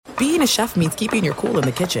being a chef means keeping your cool in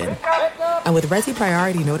the kitchen. And with Resi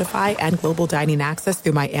Priority Notify and Global Dining Access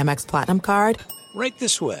through my Amex Platinum card, right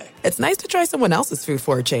this way. It's nice to try someone else's food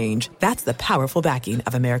for a change. That's the powerful backing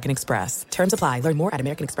of American Express. Terms apply. Learn more at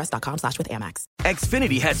americanexpress.com/withAmex.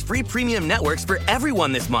 Xfinity has free premium networks for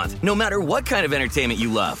everyone this month, no matter what kind of entertainment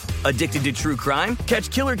you love. Addicted to true crime?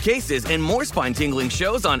 Catch killer cases and more spine-tingling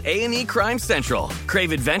shows on A&E Crime Central.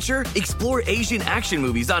 Crave adventure? Explore Asian action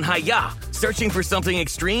movies on Hi-Ya. Searching for something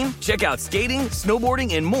extreme? Check out skating,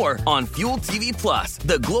 snowboarding, and more on Fuel TV Plus,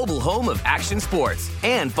 the global home of action sports.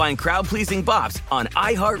 And find crowd-pleasing bops on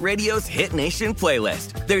iHeartRadio's Hit Nation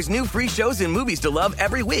playlist. There's new free shows and movies to love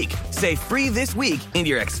every week. Say free this week in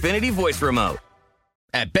your Xfinity voice remote.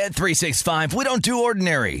 At Bet365, we don't do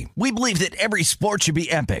ordinary. We believe that every sport should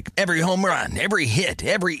be epic. Every home run, every hit,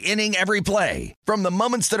 every inning, every play. From the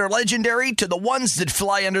moments that are legendary to the ones that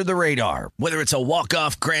fly under the radar. Whether it's a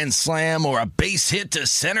walk-off grand slam or a base hit to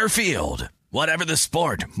center field. Whatever the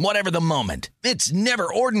sport, whatever the moment, it's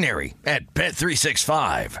never ordinary at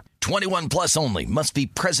Bet365. 21 plus only. Must be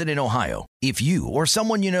present in Ohio. If you or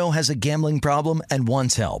someone you know has a gambling problem and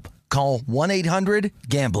wants help, call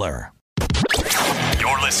 1-800-GAMBLER.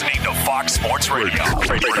 You're listening to Fox Sports Radio.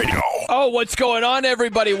 Oh, what's going on,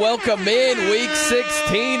 everybody? Welcome in Week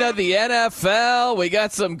 16 of the NFL. We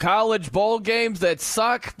got some college bowl games that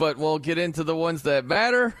suck, but we'll get into the ones that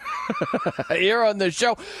matter here on the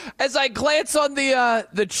show. As I glance on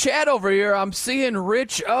the chat over here, I'm seeing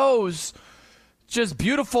Rich O's just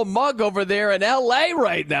beautiful mug over there in L.A.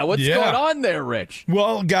 right now. What's going on there, Rich?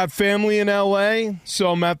 Well, got family in L.A.,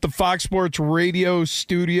 so I'm at the Fox Sports Radio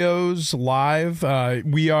studios live.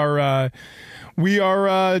 We are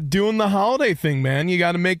doing the holiday thing, man. You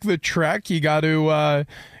got to make the trek. You got to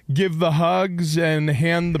give the hugs and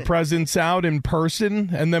hand the presents out in person,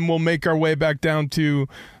 and then we'll make our way back down to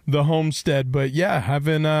the homestead. But yeah,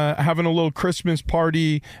 having a little Christmas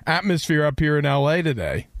party atmosphere up here in L.A.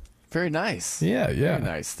 today. Very nice. Yeah. Very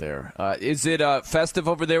nice there. Is it festive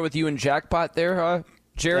over there with you and Jackpot there,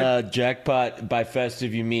 Jared? Jackpot, by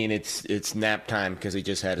festive you mean it's nap time because he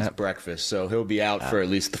just had his breakfast. So he'll be out for at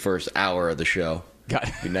least the first hour of the show.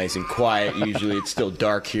 Be nice and quiet. Usually it's still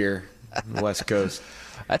dark here on the West Coast.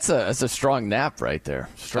 That's a strong nap right there.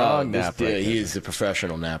 Nap. He is a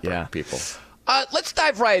professional napper, people. Let's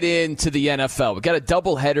dive right into the NFL. We got a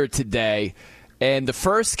doubleheader today, and the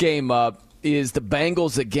first game up is the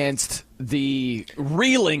Bengals against the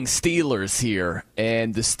reeling Steelers here.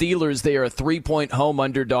 And the Steelers, they are 3-point home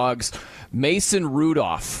underdogs. Mason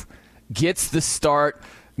Rudolph gets the start.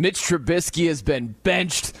 Mitch Trubisky has been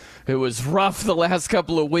benched. It was rough the last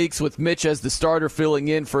couple of weeks with Mitch as the starter filling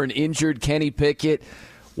in for an injured Kenny Pickett.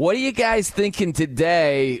 What are you guys thinking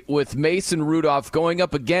today with Mason Rudolph going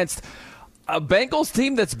up against a Bengals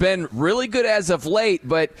team that's been really good as of late,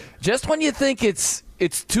 but just when you think it's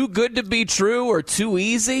too good to be true or too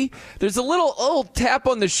easy, there's a little tap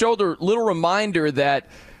on the shoulder, little reminder that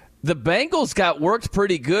the Bengals got worked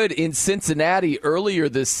pretty good in Cincinnati earlier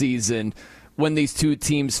this season when these two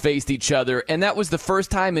teams faced each other, and that was the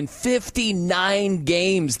first time in 59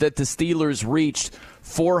 games that the Steelers reached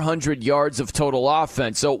 400 yards of total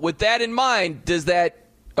offense. So with that in mind, does that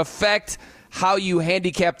affect how you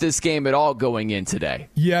handicap this game at all going in today?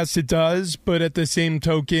 Yes, it does. But at the same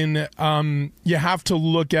token, you have to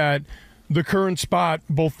look at the current spot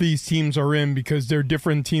both these teams are in because they're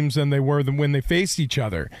different teams than they were when they faced each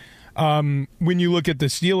other. When you look at the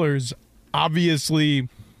Steelers, obviously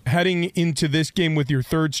heading into this game with your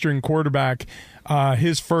third-string quarterback,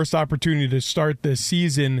 his first opportunity to start this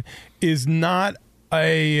season is not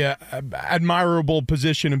a admirable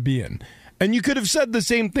position to be in. And you could have said the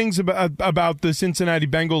same things about the Cincinnati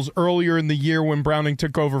Bengals earlier in the year when Browning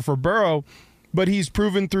took over for Burrow, but he's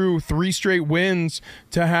proven through 3 straight wins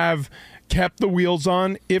to have kept the wheels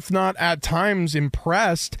on, if not at times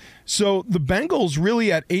impressed. So the Bengals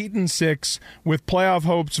really at 8-6 with playoff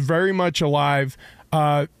hopes very much alive,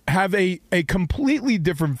 have a completely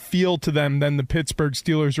different feel to them than the Pittsburgh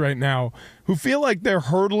Steelers right now, who feel like they're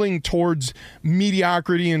hurtling towards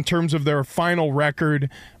mediocrity in terms of their final record.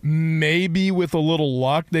 Maybe with a little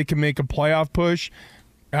luck, they can make a playoff push.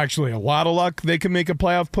 Actually, a lot of luck, they can make a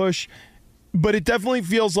playoff push. But it definitely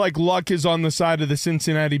feels like luck is on the side of the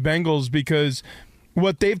Cincinnati Bengals because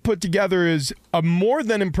what they've put together is a more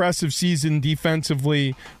than impressive season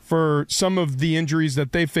defensively for some of the injuries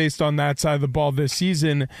that they faced on that side of the ball this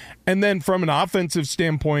season. And then from an offensive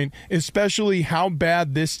standpoint, especially how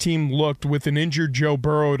bad this team looked with an injured Joe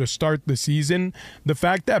Burrow to start the season, the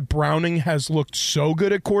fact that Browning has looked so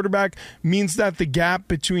good at quarterback means that the gap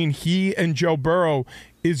between he and Joe Burrow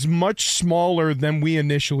is much smaller than we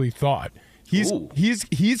initially thought.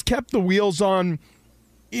 He's kept the wheels on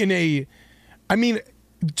in a, I mean,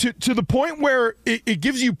 to the point where it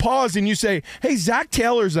gives you pause and you say, hey, Zach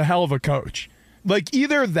Taylor's a hell of a coach. Like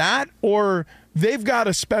either that or they've got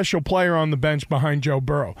a special player on the bench behind Joe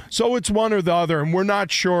Burrow. So it's one or the other, and we're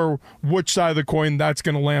not sure which side of the coin that's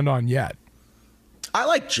going to land on yet. I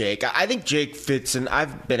like Jake. I think Jake fits, and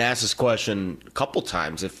I've been asked this question a couple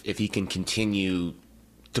times if he can continue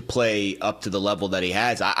to play up to the level that he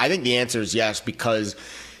has. I think the answer is yes, because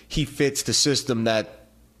he fits the system that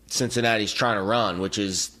Cincinnati's trying to run, which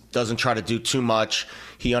is doesn't try to do too much.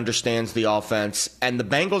 He understands the offense, and the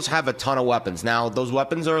Bengals have a ton of weapons. Now, those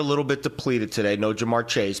weapons are a little bit depleted today. No Jamar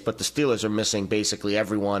Chase, but the Steelers are missing basically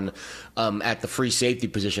everyone at the free safety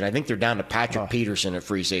position. I think they're down to Patrick Peterson at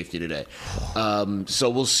free safety today. So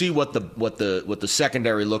we'll see what the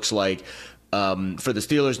secondary looks like. For the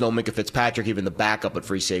Steelers, no Minka Fitzpatrick, even the backup at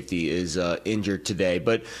free safety is injured today.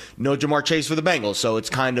 But no Jamar Chase for the Bengals. So it's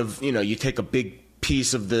kind of, you take a big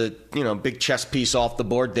piece of the, big chess piece off the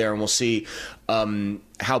board there, and we'll see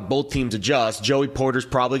how both teams adjust. Joey Porter's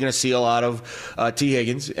probably going to see a lot of T.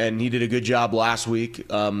 Higgins, and he did a good job last week.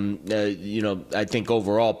 I think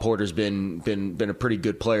overall Porter's been a pretty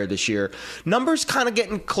good player this year. Numbers kind of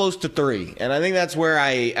getting close to 3, and I think that's where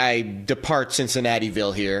I depart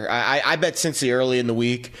Cincinnati-ville here. I bet Cincy early in the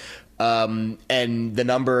week. And the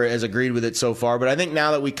number has agreed with it so far, but I think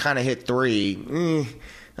now that we kind of hit 3,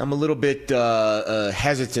 I'm a little bit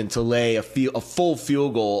hesitant to lay a full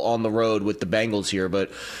field goal on the road with the Bengals here, but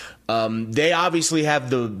they obviously have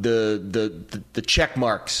the check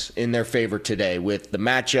marks in their favor today with the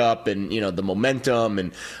matchup and the momentum.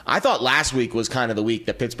 And I thought last week was kind of the week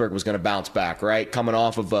that Pittsburgh was going to bounce back, right? Coming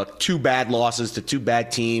off of 2 bad losses to 2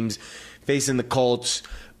 bad teams, facing the Colts.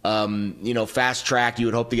 Fast track, you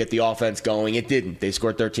would hope to get the offense going. It didn't. They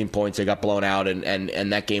scored 13 points. They got blown out,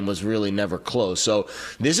 and that game was really never close. So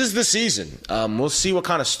this is the season. We'll see what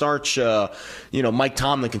kind of starch, Mike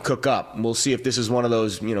Tomlin can cook up. We'll see if this is one of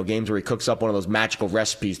those, games where he cooks up one of those magical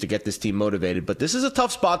recipes to get this team motivated. But this is a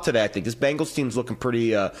tough spot today, I think. This Bengals team's looking pretty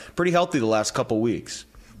healthy the last couple weeks.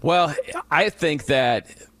 Well, I think that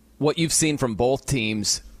what you've seen from both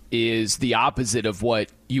teams is the opposite of what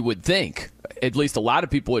you would think. At least a lot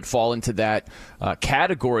of people would fall into that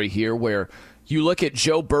category here where you look at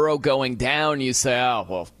Joe Burrow going down, you say, oh,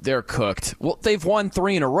 well, they're cooked. Well, they've won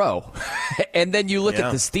 3 in a row. And then you look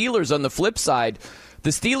at the Steelers on the flip side.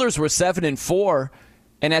 The Steelers were 7-4,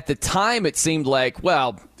 and at the time it seemed like,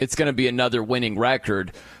 well, it's going to be another winning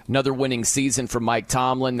record, another winning season for Mike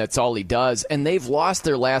Tomlin. That's all he does. And they've lost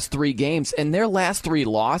their last 3 games, and their last 3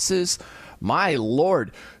 losses, my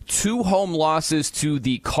Lord, 2 home losses to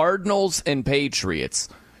the Cardinals and Patriots,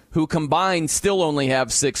 who combined still only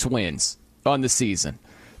have 6 wins on the season.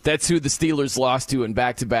 That's who the Steelers lost to in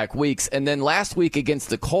back-to-back weeks. And then last week against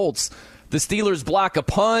the Colts, the Steelers block a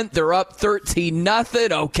punt. They're up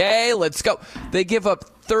 13-0. Okay, let's go. They give up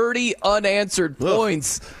 30 unanswered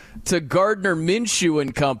points to Gardner Minshew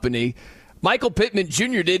and company. Michael Pittman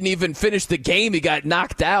Jr. didn't even finish the game. He got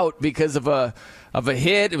knocked out because of a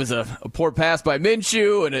hit. It was a poor pass by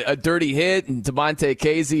Minshew and a dirty hit, and Devontae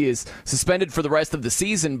Casey is suspended for the rest of the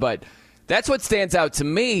season. But that's what stands out to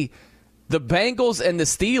me. The Bengals and the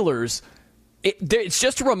Steelers, it's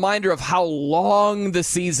just a reminder of how long the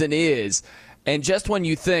season is. And just when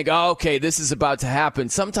you think, oh, okay, this is about to happen,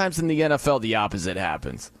 sometimes in the NFL the opposite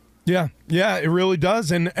happens. Yeah, it really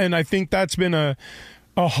does. And I think that's been a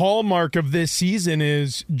hallmark of this season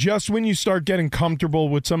is just when you start getting comfortable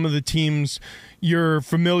with some of the teams you're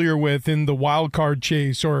familiar with in the wild card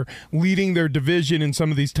chase or leading their division in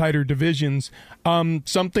some of these tighter divisions,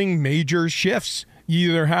 something major shifts.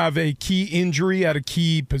 You either have a key injury at a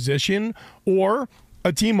key position or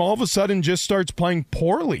a team all of a sudden just starts playing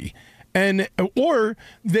poorly. Or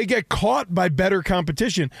they get caught by better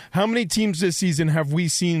competition. How many teams this season have we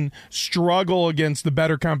seen struggle against the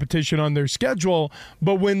better competition on their schedule,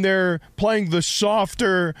 but when they're playing the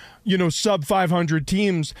softer, sub 500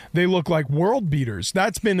 teams, they look like world beaters?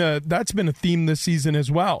 That's been a theme this season as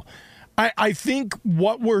well. I think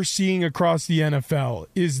what we're seeing across the NFL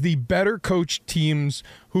is the better coached teams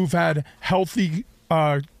who've had healthy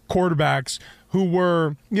quarterbacks who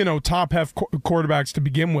were, top half quarterbacks to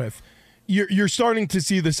begin with. You're starting to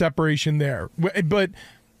see the separation there. But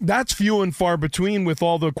that's few and far between with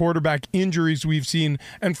all the quarterback injuries we've seen.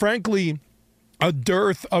 And frankly, a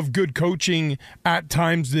dearth of good coaching at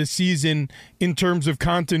times this season in terms of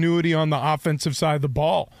continuity on the offensive side of the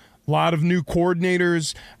ball. A lot of new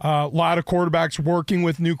coordinators, a lot of quarterbacks working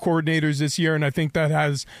with new coordinators this year, and I think that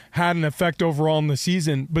has had an effect overall in the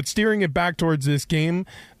season. But steering it back towards this game,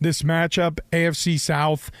 this matchup, AFC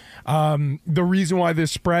South, the reason why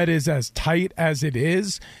this spread is as tight as it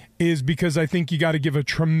is because I think you got to give a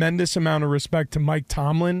tremendous amount of respect to Mike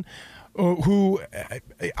Tomlin, who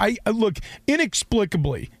I look,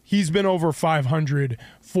 inexplicably, he's been over 500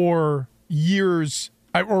 for years,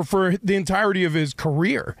 or for the entirety of his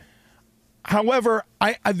career. However,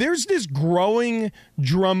 there's this growing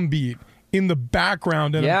drumbeat in the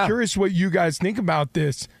background, and I'm curious what you guys think about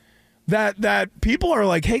this, that people are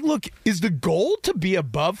like, hey, look, is the goal to be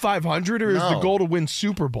above 500 or is the goal to win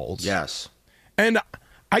Super Bowls? Yes. And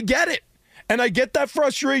I get it. And I get that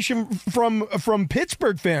frustration from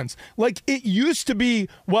Pittsburgh fans. Like, it used to be,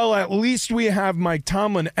 well, at least we have Mike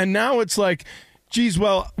Tomlin. And now it's like, geez,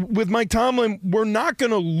 well, with Mike Tomlin, we're not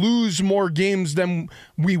going to lose more games than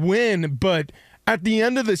we win. But at the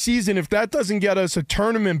end of the season, if that doesn't get us a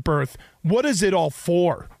tournament berth, what is it all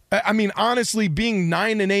for? I mean, honestly, being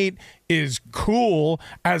 9-8 is cool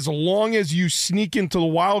as long as you sneak into the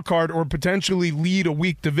wild card or potentially lead a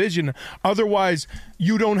weak division. Otherwise,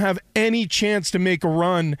 you don't have any chance to make a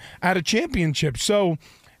run at a championship. So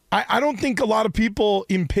I don't think a lot of people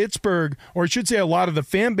in Pittsburgh, or I should say a lot of the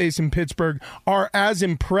fan base in Pittsburgh, are as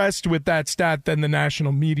impressed with that stat than the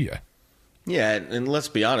national media. Yeah, and let's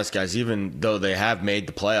be honest, guys, even though they have made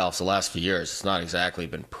the playoffs the last few years, it's not exactly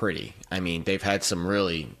been pretty. I mean, they've had some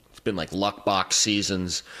really, it's been like luck box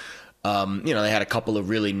seasons. They had a couple of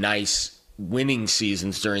really nice winning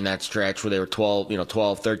seasons during that stretch where they were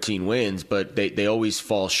 12, 13 wins, but they always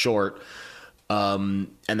fall short. And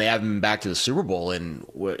they haven't been back to the Super Bowl in,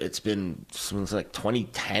 it's been like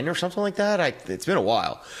 2010 or something like that. It's been a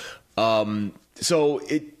while. I don't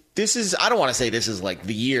want to say this is like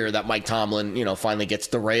the year that Mike Tomlin, finally gets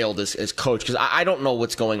derailed as coach, because I don't know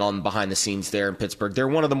what's going on behind the scenes there in Pittsburgh. They're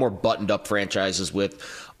one of the more buttoned up franchises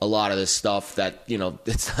with a lot of this stuff that,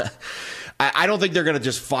 it's I don't think they're going to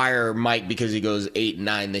just fire Mike because he goes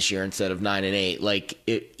 8-9 this year instead of 9-8. Like,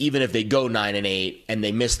 even if they go 9-8 and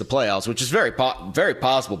they miss the playoffs, which is very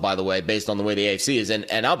possible, by the way, based on the way the AFC is.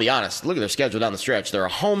 And I'll be honest, look at their schedule down the stretch. They're a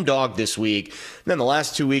home dog this week. And then the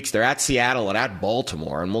last 2 weeks, they're at Seattle and at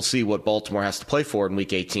Baltimore. And we'll see what Baltimore has to play for in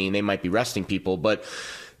Week 18. They might be resting people, but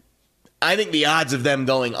I think the odds of them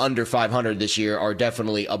going under 500 this year are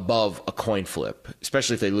definitely above a coin flip,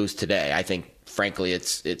 especially if they lose today. I think, frankly,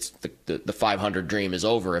 it's the 500 dream is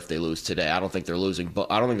over if they lose today. I don't think they're losing,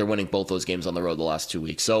 but I don't think they're winning both those games on the road the last 2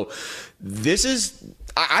 weeks. So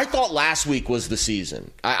I thought last week was the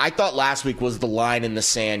season. I thought last week was the line in the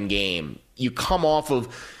sand game. You come off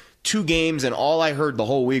of 2 games, and all I heard the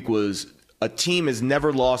whole week was a team has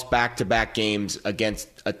never lost back-to-back games against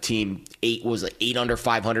a team 8 under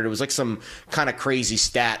 500. It was like some kind of crazy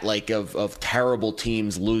stat, like of terrible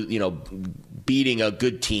teams beating a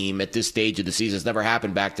good team at this stage of the season. It's never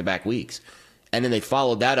happened back-to-back weeks. And then they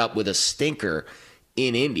followed that up with a stinker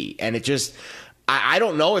in Indy. And it just, I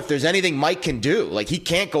don't know if there's anything Mike can do. Like, he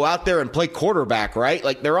can't go out there and play quarterback, right?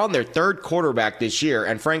 Like, they're on their 3rd quarterback this year,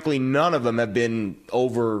 and frankly, none of them have been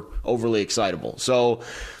overly excitable. So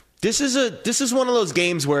This is one of those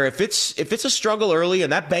games where if it's a struggle early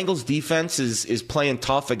and that Bengals defense is playing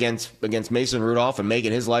tough against Mason Rudolph and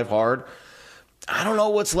making his life hard, I don't know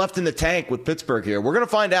what's left in the tank with Pittsburgh here. We're going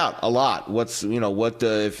to find out a lot.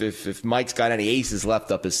 If Mike's got any aces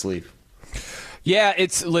left up his sleeve. Yeah,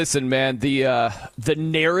 listen, man, the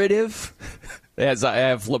narrative, as I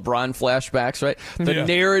have LeBron flashbacks, right? The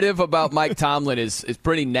narrative about Mike Tomlin is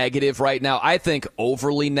pretty negative right now. I think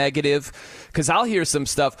overly negative, because I'll hear some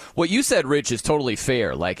stuff. What you said, Rich, is totally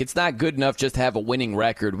fair. Like, it's not good enough just to have a winning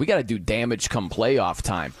record. We got to do damage come playoff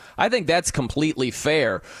time. I think that's completely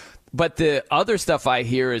fair. But the other stuff I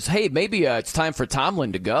hear is, hey, maybe it's time for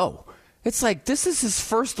Tomlin to go. It's like, this is his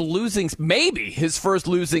first losing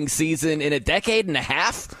season in a decade and a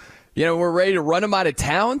half. We're ready to run him out of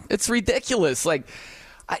town. It's ridiculous. Like,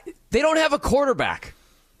 they don't have a quarterback.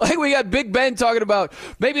 Like, we got Big Ben talking about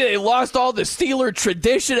maybe they lost all the Steeler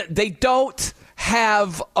tradition. They don't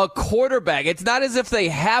have a quarterback. It's not as if they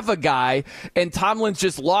have a guy and Tomlin's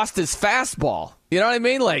just lost his fastball. You know what I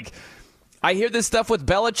mean? Like, I hear this stuff with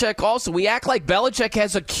Belichick also. We act like Belichick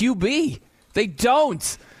has a QB. They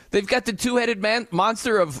don't. They've got the two-headed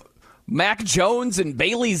monster of Mac Jones and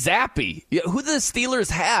Bailey Zappi. Who do the Steelers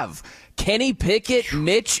have? Kenny Pickett,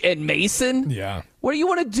 Mitch, and Mason? Yeah. What do you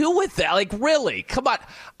want to do with that? Like, really? Come on.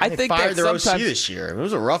 They fired their OC this year. It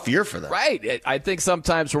was a rough year for them. Right. I think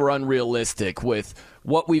sometimes we're unrealistic with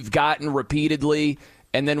what we've gotten repeatedly,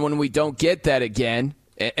 and then when we don't get that again,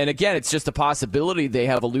 And again, it's just a possibility they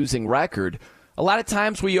have a losing record. A lot of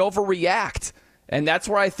times we overreact, and that's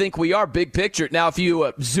where I think we are, big picture. Now, if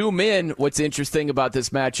you zoom in, what's interesting about this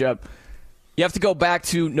matchup, you have to go back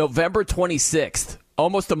to November 26th,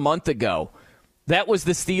 almost a month ago. That was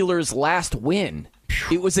the Steelers' last win.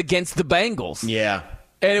 It was against the Bengals. Yeah.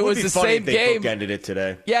 And it was the same game. Ended it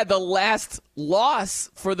today. Yeah, the last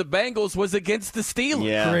loss for the Bengals was against the Steelers.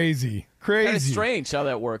 Yeah. Crazy. Kind of strange how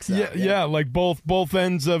that works out. Yeah, like both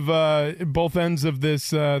ends of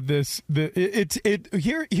this. Here's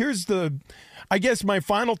the. I guess my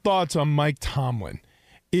final thoughts on Mike Tomlin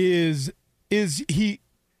is he.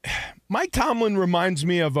 Mike Tomlin reminds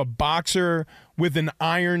me of a boxer with an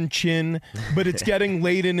iron chin, but it's getting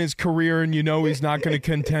late in his career, and he's not going to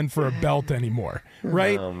contend for a belt anymore,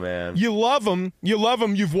 right? Oh, man. You love him.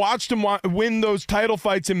 You've watched him win those title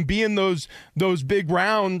fights and be in those big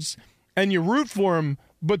rounds, and you root for him.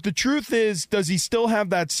 But the truth is, does he still have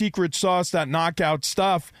that secret sauce, that knockout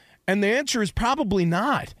stuff? And the answer is probably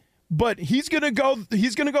not. But he's going to go deep.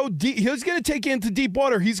 He's going to take you into deep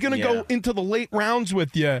water. He's going to go into the late rounds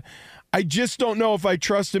with you. I just don't know if I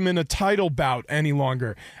trust him in a title bout any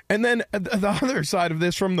longer. And then the other side of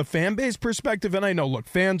this, from the fan base perspective, and I know, look,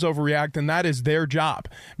 fans overreact, and that is their job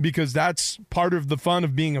because that's part of the fun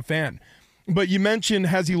of being a fan. But you mentioned,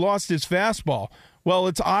 has he lost his fastball? Well,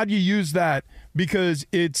 it's odd you use that because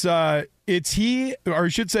it's he, or I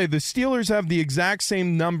should say the Steelers have the exact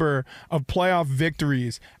same number of playoff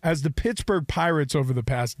victories as the Pittsburgh Pirates over the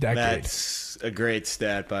past decade. That's a great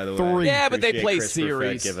stat, by the way. 3. Yeah, but they play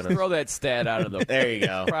series. Throw that stat out of the There you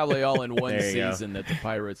go. Probably all in one season that the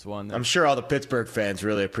Pirates won. I'm sure all the Pittsburgh fans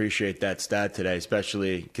really appreciate that stat today,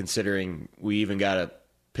 especially considering we even got a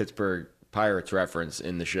Pittsburgh Pirates reference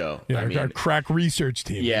in the show. Yeah, our crack research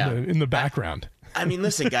team in the background. I mean,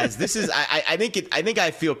 listen, guys, this is. I think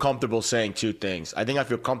I feel comfortable saying two things. I think I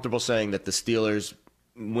feel comfortable saying that the Steelers'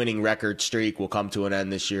 winning record streak will come to an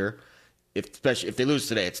end this year. Especially if they lose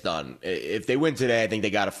today, it's done. If they win today, I think they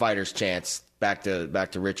got a fighter's chance. Back to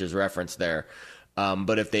Rich's reference there.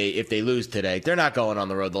 But if they lose today, they're not going on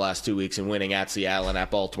the road the last 2 weeks and winning at Seattle and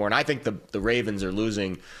at Baltimore. And I think the Ravens are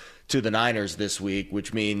losing to the Niners this week,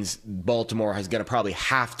 which means Baltimore is going to probably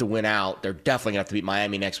have to win out. They're definitely going to have to beat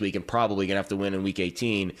Miami next week and probably going to have to win in Week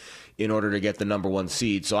 18 in order to get the number 1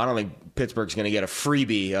 seed. So I don't think Pittsburgh's going to get a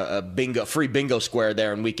freebie, a free bingo square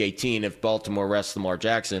there in Week 18 if Baltimore rests Lamar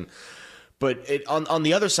Jackson. But on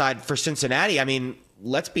the other side, for Cincinnati, I mean,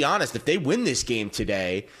 let's be honest. If they win this game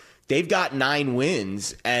today, they've got 9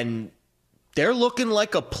 wins, and they're looking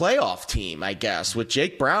like a playoff team, I guess, with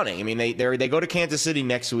Jake Browning. I mean, they go to Kansas City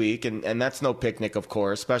next week, and that's no picnic, of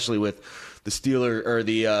course, especially with the Steelers or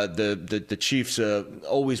the Chiefs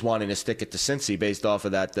always wanting to stick it to Cincy based off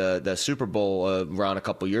of that the Super Bowl run a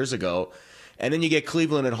couple years ago. And then you get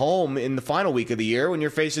Cleveland at home in the final week of the year when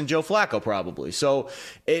you're facing Joe Flacco, probably. So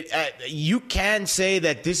you can say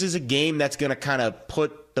that this is a game that's going to kind of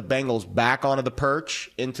put the Bengals back onto the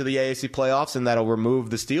perch into the AFC playoffs, and that'll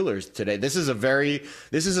remove the Steelers today. This is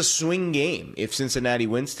a swing game if Cincinnati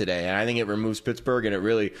wins today, and I think it removes Pittsburgh, and it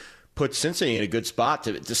really puts Cincinnati in a good spot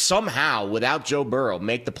to somehow, without Joe Burrow,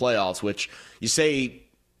 make the playoffs, which you say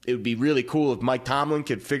it would be really cool if Mike Tomlin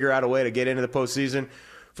could figure out a way to get into the postseason.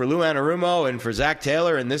 For Lou Anarumo and for Zach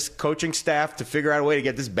Taylor and this coaching staff to figure out a way to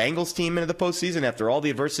get this Bengals team into the postseason after all the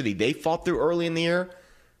adversity they fought through early in the year,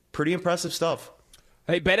 pretty impressive stuff.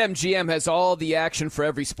 Hey, BetMGM has all the action for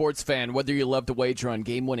every sports fan, whether you love to wager on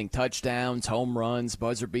game-winning touchdowns, home runs,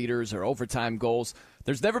 buzzer beaters, or overtime goals.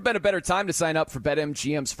 There's never been a better time to sign up for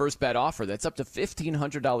BetMGM's first bet offer. That's up to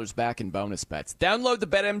 $1,500 back in bonus bets. Download the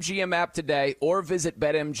BetMGM app today or visit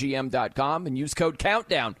BetMGM.com and use code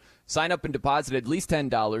COUNTDOWN. Sign up and deposit at least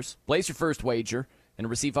 $10, place your first wager, and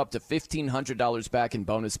receive up to $1,500 back in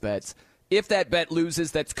bonus bets. If that bet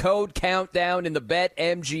loses, that's code COUNTDOWN in the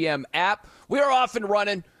BetMGM app. We are off and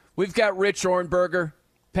running. We've got Rich Ohrnberger,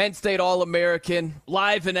 Penn State All-American,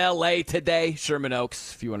 live in L.A. today. Sherman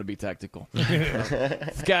Oaks, if you want to be technical.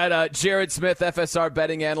 We've got Jared Smith, FSR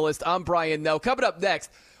betting analyst. I'm Brian Noe. Coming up next,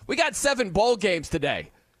 we got 7 bowl games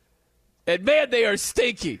today. And, man, they are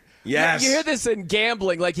stinky. Yes. You hear this in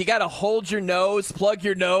gambling, like you got to hold your nose, plug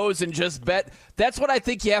your nose, and just bet. That's what I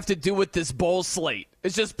think you have to do with this bowl slate,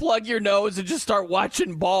 is just plug your nose and just start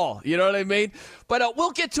watching ball. You know what I mean? But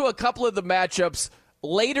we'll get to a couple of the matchups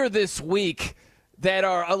later this week that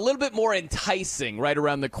are a little bit more enticing right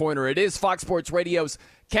around the corner. It is Fox Sports Radio's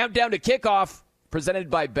Countdown to Kickoff,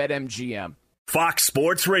 presented by BetMGM. Fox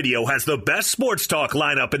Sports Radio has the best sports talk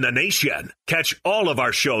lineup in the nation. Catch all of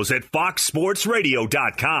our shows at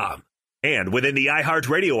foxsportsradio.com. And within the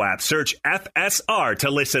iHeartRadio app, search FSR to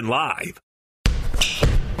listen live.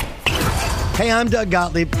 Hey, I'm Doug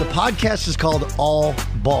Gottlieb. The podcast is called All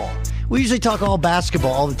Ball. We usually talk all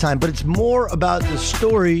basketball all the time, but it's more about the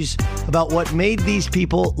stories about what made these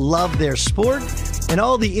people love their sport and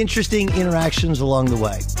all the interesting interactions along the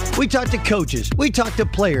way. We talk to coaches. We talk to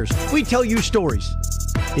players. We tell you stories.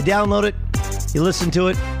 You download it. You listen to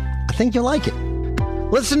it. I think you'll like it.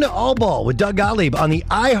 Listen to All Ball with Doug Gottlieb on the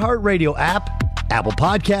iHeartRadio app, Apple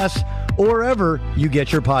Podcasts, or wherever you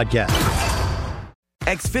get your podcasts.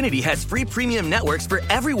 Xfinity has free premium networks for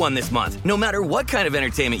everyone this month, no matter what kind of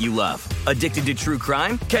entertainment you love. Addicted to true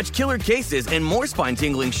crime? Catch killer cases and more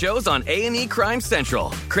spine-tingling shows on A&E Crime Central.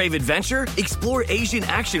 Crave adventure? Explore Asian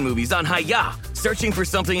action movies on Hi-Ya. Searching for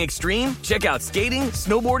something extreme? Check out skating,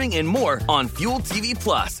 snowboarding, and more on Fuel TV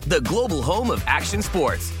Plus, the global home of action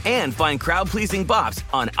sports. And find crowd-pleasing bops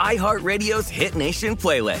on iHeartRadio's Hit Nation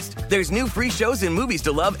playlist. There's new free shows and movies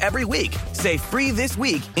to love every week. Say free this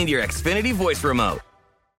week in your Xfinity voice remote.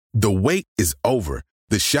 The wait is over.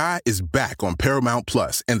 The Chi is back on Paramount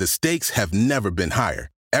Plus, and the stakes have never been higher.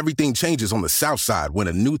 Everything changes on the South Side when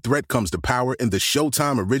a new threat comes to power in the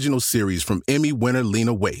Showtime original series from Emmy winner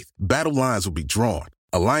Lena Waithe. Battle lines will be drawn,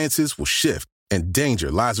 alliances will shift, and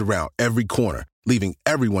danger lies around every corner, leaving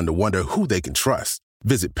everyone to wonder who they can trust.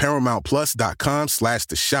 Visit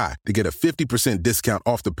ParamountPlus.com/The Chi to get a 50% discount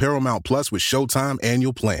off the Paramount Plus with Showtime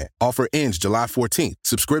annual plan. Offer ends July 14th.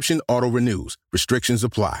 Subscription auto-renews. Restrictions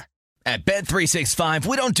apply. At Bet365,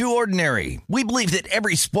 we don't do ordinary. We believe that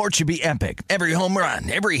every sport should be epic. Every home run,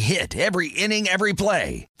 every hit, every inning, every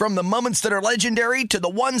play. From the moments that are legendary to the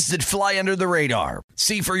ones that fly under the radar.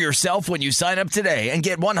 See for yourself when you sign up today and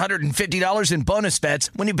get $150 in bonus bets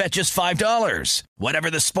when you bet just $5. Whatever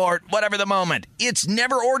the sport, whatever the moment, it's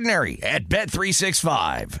never ordinary at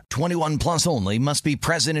Bet365. 21 plus only. Must be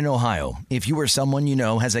present in Ohio. If you or someone you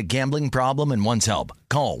know has a gambling problem and wants help,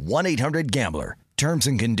 call 1-800-GAMBLER. Terms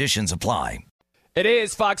and conditions apply. It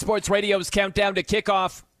is Fox Sports Radio's Countdown to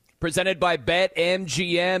Kickoff, presented by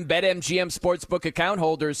BetMGM. BetMGM Sportsbook account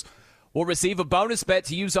holders will receive a bonus bet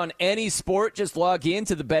to use on any sport. Just log in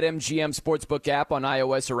to the BetMGM Sportsbook app on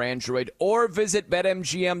iOS or Android, or visit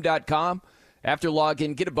BetMGM.com. After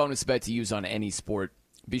login, get a bonus bet to use on any sport.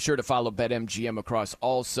 Be sure to follow BetMGM across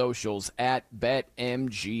all socials at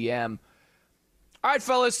BetMGM. All right,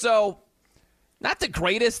 fellas, so not the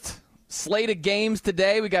greatest slate of games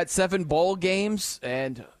today. We got 7 bowl games,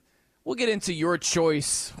 and we'll get into your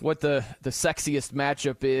choice, what the sexiest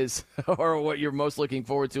matchup is or what you're most looking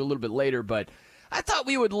forward to a little bit later. But I thought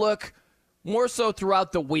we would look more so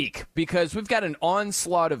throughout the week because we've got an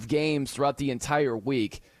onslaught of games throughout the entire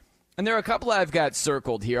week. And there are a couple I've got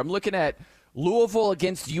circled here. I'm looking at Louisville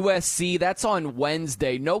against USC. That's on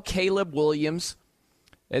Wednesday. No Caleb Williams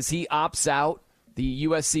as he opts out, the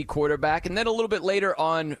USC quarterback. And then a little bit later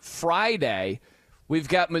on Friday, we've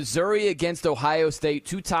got Missouri against Ohio State,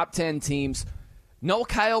 2 top 10 teams. No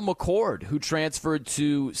Kyle McCord, who transferred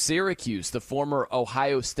to Syracuse, the former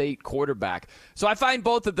Ohio State quarterback. So I find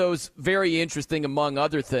both of those very interesting, among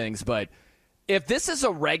other things. But if this is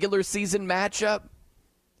a regular season matchup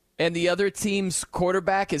and the other team's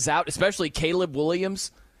quarterback is out, especially Caleb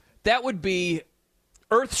Williams, that would be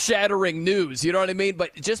earth-shattering news, you know what I mean?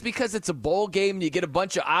 But just because it's a bowl game and you get a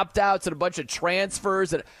bunch of opt-outs and a bunch of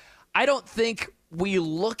transfers, and I don't think we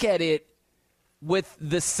look at it with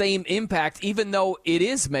the same impact, even though it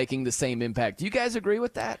is making the same impact. Do you guys agree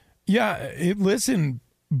with that? Yeah, listen,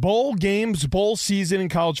 bowl games, bowl season in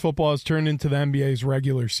college football has turned into the NBA's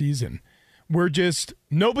regular season.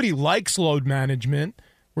 Nobody likes load management.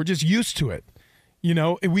 We're just used to it. You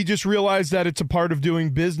know, we just realized that it's a part of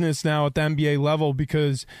doing business now at the NBA level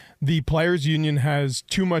because the players union has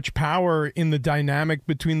too much power in the dynamic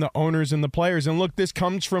between the owners and the players. And look, this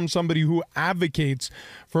comes from somebody who advocates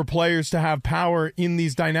for players to have power in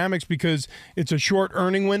these dynamics because it's a short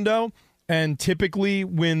earning window. And typically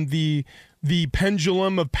when the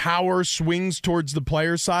pendulum of power swings towards the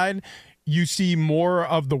player side, you see more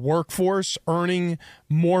of the workforce earning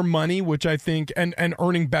more money, which I think, and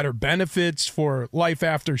earning better benefits for life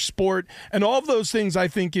after sport. And all of those things I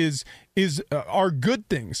think are good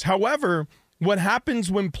things. However, what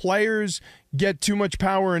happens when players get too much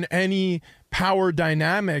power in any power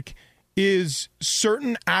dynamic is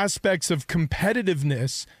certain aspects of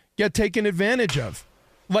competitiveness get taken advantage of.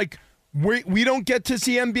 Like, we don't get to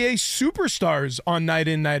see NBA superstars on night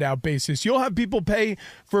in, night out basis. You'll have people pay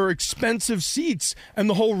for expensive seats, and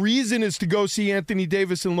the whole reason is to go see Anthony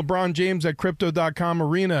Davis and LeBron James at Crypto.com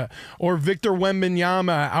Arena, or Victor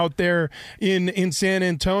Wembanyama out there in San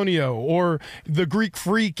Antonio, or the Greek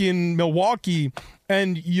Freak in Milwaukee.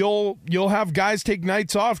 and you'll have guys take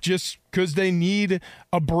nights off just because they need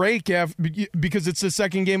a break because it's the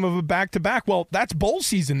second game of a back-to-back. Well, that's bowl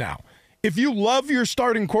season now. If you love your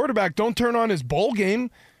starting quarterback, don't turn on his bowl game.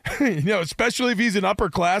 Especially if he's an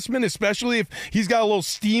upperclassman, especially if he's got a little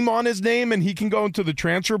steam on his name and he can go into the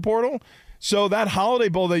transfer portal. So that Holiday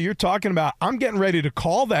Bowl that you're talking about, I'm getting ready to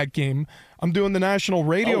call that game. I'm doing the national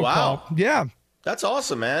radio call. Yeah. That's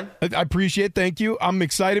awesome, man. I appreciate it. Thank you. I'm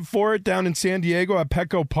excited for it down in San Diego at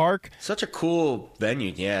Petco Park. Such a cool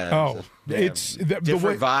venue, yeah. Oh, it's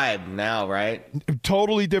different vibe now, right?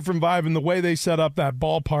 Totally different vibe, and the way they set up that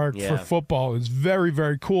ballpark for football is very,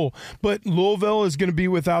 very cool. But Louisville is going to be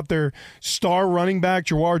without their star running back,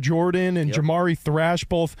 Jawar Jordan, and Jamari Thrash,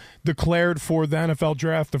 both declared for the NFL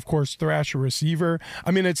draft. Of course, Thrash a receiver. I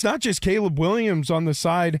mean, it's not just Caleb Williams on the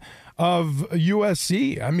side of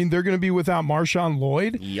USC. I mean, they're going to be without Marshawn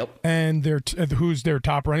Lloyd, and who's their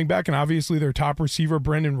top running back, and obviously their top receiver,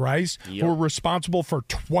 Brendan Rice, who are responsible for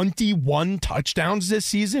 21 touchdowns this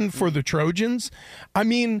season for the Trojans. I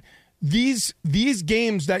mean, these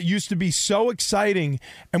games that used to be so exciting,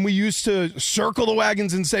 and we used to circle the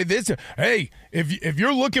wagons and say this, hey, if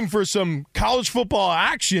you're looking for some college football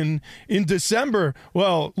action in December,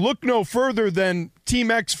 well, look no further than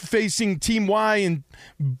Team X facing Team Y in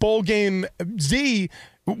Bowl Game Z.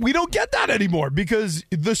 We don't get that anymore because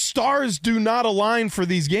the stars do not align for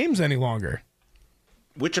these games any longer.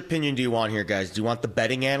 Which opinion do you want here, guys? Do you want the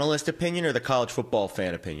betting analyst opinion or the college football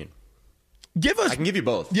fan opinion? I can give you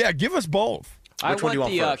both. Yeah, give us both. Which one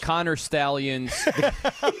do you want the Connor Stallions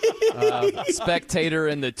spectator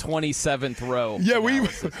in the 27th row. Yeah, we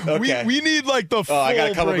need like the full I got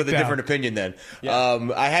to come breakdown. up with a different opinion then. Yeah.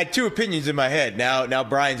 I had two opinions in my head. Now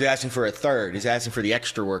Brian's asking for a third. He's asking for the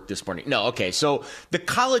extra work this morning. No, okay. So the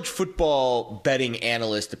college football betting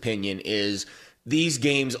analyst opinion is these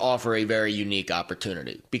games offer a very unique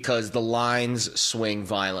opportunity because the lines swing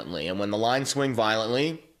violently. And when the lines swing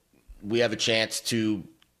violently, we have a chance to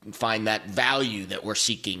find that value that we're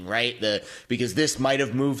seeking, right? Because this might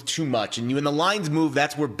have moved too much. And when the lines move,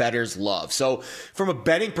 that's where bettors love. So from a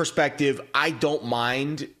betting perspective, I don't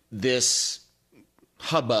mind this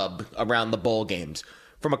hubbub around the bowl games.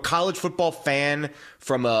 From a college football fan,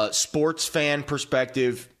 from a sports fan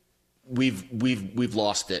perspective, we've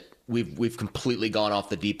lost it. We've completely gone off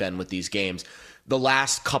the deep end with these games. The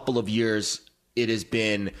last couple of years, it has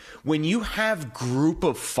been when you have group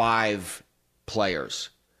of 5 players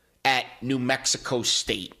at New Mexico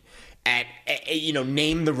State, at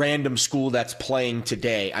name the random school that's playing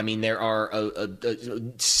today. I mean, there are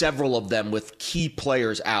several of them with key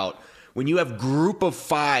players out. When you have group of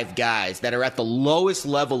 5 guys that are at the lowest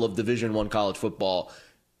level of Division I college football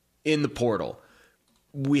in the portal,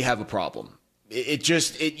 we have a problem.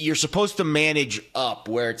 You're supposed to manage up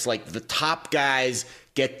where it's like the top guys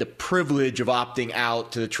get the privilege of opting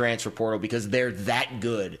out to the transfer portal because they're that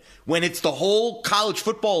good. When it's the whole college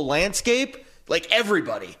football landscape, like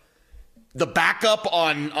everybody, the backup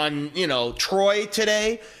on Troy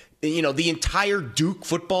today, the entire Duke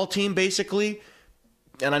football team basically,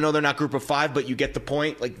 and I know they're not group of 5, but you get the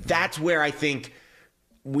point. Like that's where I think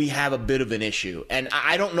we have a bit of an issue. And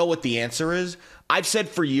I don't know what the answer is. I've said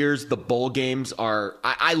for years the bowl games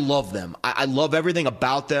I love them. I love everything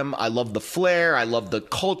about them. I love the flair. I love the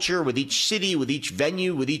culture with each city, with each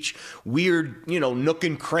venue, with each weird, nook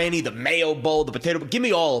and cranny, the Mayo Bowl, the Potato Bowl. Give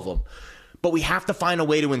me all of them. But we have to find a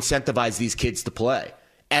way to incentivize these kids to play.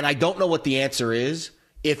 And I don't know what the answer is.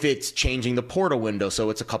 If it's changing the portal window so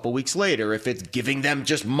it's a couple weeks later, if it's giving them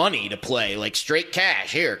just money to play, like straight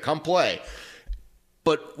cash, here, come play.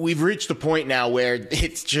 But we've reached the point now where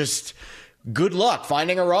it's just good luck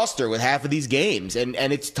finding a roster with half of these games, and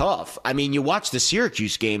it's tough. I mean, you watch the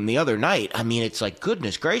Syracuse game the other night. I mean, it's like,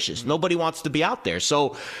 goodness gracious, nobody wants to be out there.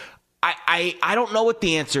 So I don't know what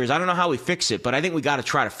the answer is. I don't know how we fix it, but I think we got to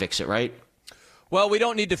try to fix it, right? Well, we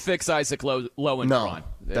don't need to fix Isaac Lowenderon. No,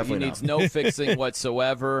 definitely he needs no fixing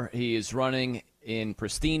whatsoever. He is running in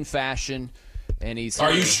pristine fashion, and he's.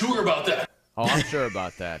 Are you sure about that? Oh, I'm sure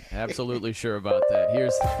about that. Absolutely sure about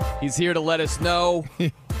that. He's here to let us know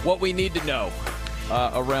what we need to know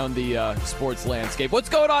around the sports landscape. What's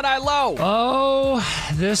going on, Ilo?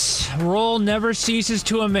 Oh, this role never ceases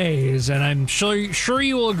to amaze, and I'm sure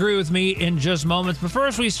you will agree with me in just moments. But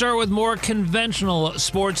first, we start with more conventional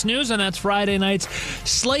sports news, and that's Friday night's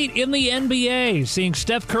slate in the NBA. Seeing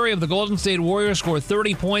Steph Curry of the Golden State Warriors score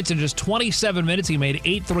 30 points in just 27 minutes. He made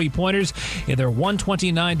 8 3-pointers in their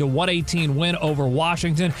 129-118 win over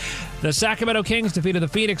Washington. The Sacramento Kings defeated the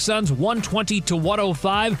Phoenix Suns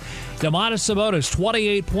 120-105. Domantas Sabonis,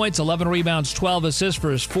 28 points, 11 rebounds, 12 assists for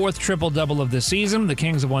his fourth triple-double of the season. The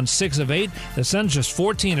Kings have won 6 of 8. The Suns just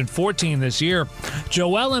 14-14 this year.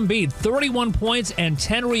 Joel Embiid, 31 points and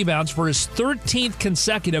 10 rebounds for his 13th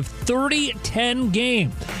consecutive 30-10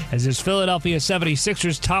 game as his Philadelphia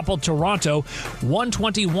 76ers toppled Toronto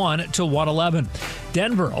 121-111.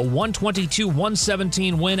 Denver, a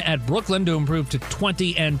 122-117 win at Brooklyn to improve to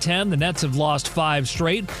 20-10. The Nets have lost 5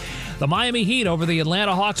 straight. The Miami Heat over the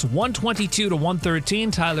Atlanta Hawks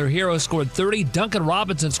 122-113. Tyler Hero scored 30. Duncan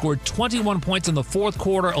Robinson scored 21 points in the fourth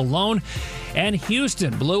quarter alone. And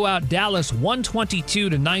Houston blew out Dallas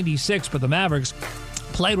 122-96, but the Mavericks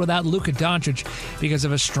played without Luka Doncic because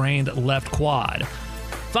of a strained left quad.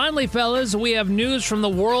 Finally, fellas, we have news from the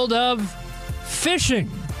world of fishing.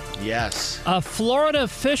 Yes. A Florida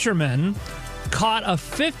fisherman caught a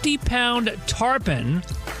 50-pound tarpon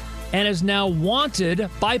and is now wanted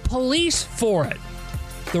by police for it.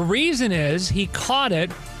 The reason is he caught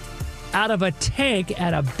it out of a tank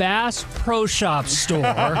at a Bass Pro Shop store.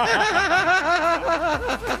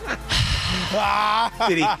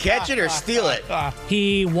 Did he catch it or steal it?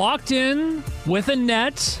 He walked in with a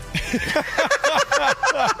net,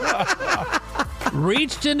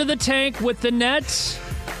 reached into the tank with the net,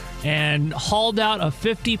 and hauled out a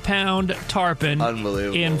 50-pound tarpon.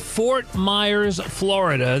 Unbelievable. In Fort Myers,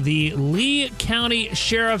 Florida. The Lee County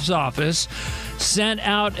Sheriff's Office sent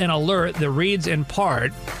out an alert that reads in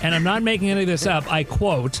part, and I'm not making any of this up, I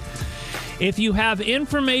quote, "If you have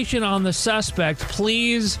information on the suspect,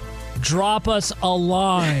 please drop us a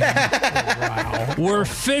line." Wow. We're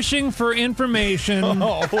fishing for information.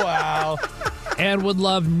 Oh, wow. And would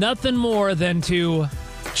love nothing more than to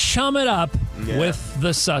chum it up with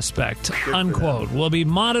the suspect, unquote. We'll be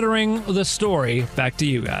monitoring the story. Back to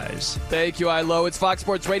you guys. Thank you, Ilo. It's Fox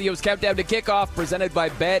Sports Radio's Countdown to Kickoff, presented by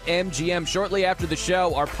BetMGM. Shortly after the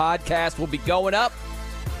show, our podcast will be going up.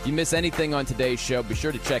 If you miss anything on today's show, be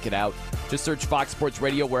sure to check it out. Just search Fox Sports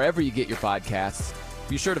Radio wherever you get your podcasts.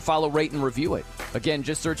 Be sure to follow, rate, and review it. Again,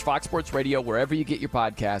 just search Fox Sports Radio wherever you get your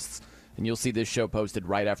podcasts, and you'll see this show posted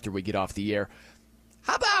right after we get off the air.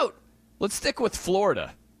 How about, let's stick with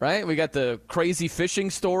Florida, right? We got the crazy fishing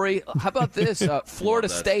story. How about this? Florida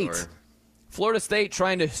State. Story. Florida State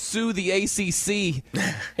trying to sue the ACC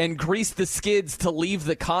and grease the skids to leave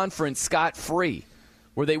the conference scot-free,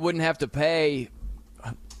 where they wouldn't have to pay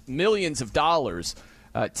millions of dollars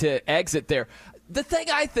to exit there. The thing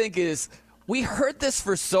I think is, we heard this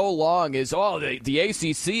for so long is, the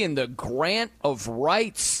ACC and the grant of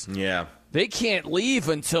rights. Yeah. They can't leave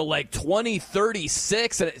until like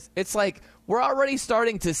 2036. And it's like we're already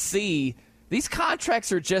starting to see these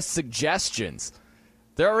contracts are just suggestions.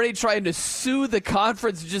 They're already trying to sue the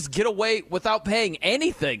conference to just get away without paying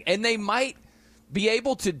anything. And they might be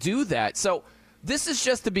able to do that. So this is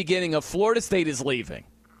just the beginning of Florida State is leaving.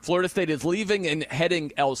 Florida State is leaving and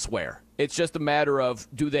heading elsewhere. It's just a matter of,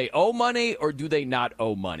 do they owe money or do they not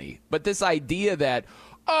owe money? But this idea that,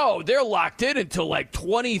 they're locked in until like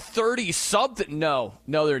 2030 something. No,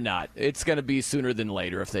 they're not. It's going to be sooner than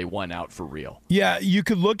later if they won out for real. Yeah, you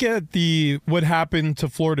could look at what happened to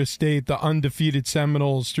Florida State, the undefeated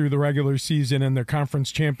Seminoles through the regular season and their conference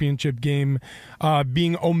championship game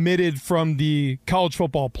being omitted from the college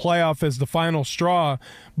football playoff as the final straw.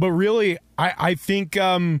 But really, I think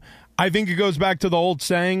it goes back to the old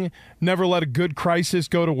saying, never let a good crisis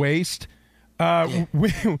go to waste.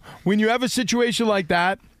 When you have a situation like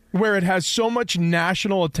that where it has so much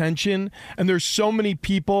national attention and there's so many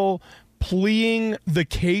people pleading the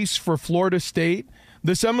case for Florida State,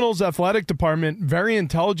 the Seminoles athletic department very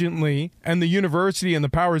intelligently, and the university and the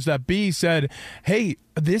powers that be said, hey,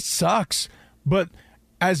 this sucks, but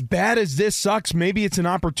as bad as this sucks, maybe it's an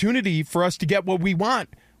opportunity for us to get what we want,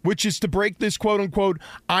 which is to break this quote-unquote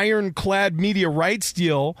ironclad media rights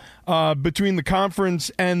deal between the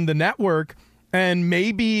conference and the network and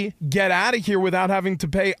maybe get out of here without having to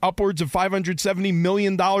pay upwards of $570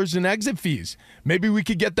 million in exit fees. Maybe we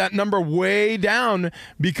could get that number way down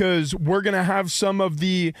because we're going to have some of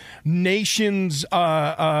the nation's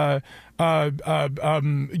the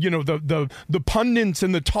pundits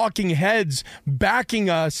and the talking heads backing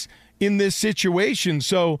us in this situation.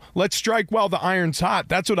 So let's strike while the iron's hot.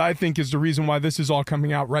 That's what I think is the reason why this is all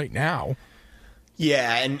coming out right now.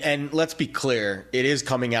 Yeah, and let's be clear. It is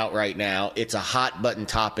coming out right now. It's a hot-button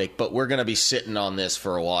topic, but we're going to be sitting on this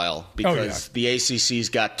for a while because the ACC's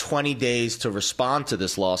got 20 days to respond to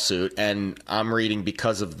this lawsuit, and I'm reading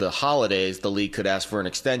because of the holidays, the league could ask for an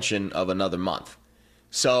extension of another month.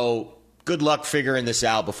 So good luck figuring this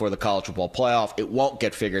out before the college football playoff. It won't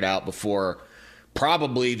get figured out before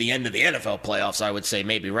probably the end of the NFL playoffs, I would say,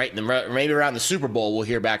 maybe maybe around the Super Bowl, we'll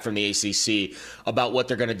hear back from the ACC about what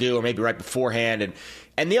they're going to do, or maybe right beforehand.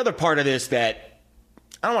 And the other part of this that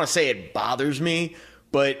I don't want to say it bothers me,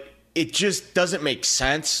 but it just doesn't make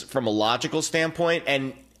sense from a logical standpoint.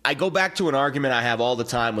 And I go back to an argument I have all the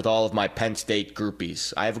time with all of my Penn State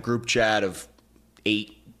groupies. I have a group chat of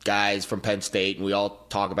 8 guys from Penn State, and we all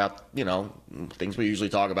talk about, things we usually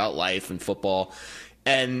talk about, life and football.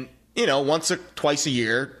 And, once or twice a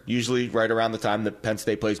year, usually right around the time that Penn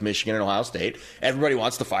State plays Michigan and Ohio State, everybody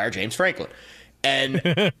wants to fire James Franklin. And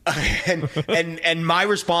and my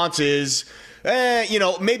response is,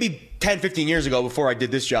 maybe 10, 15 years ago, before I did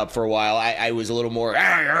this job for a while, I was a little more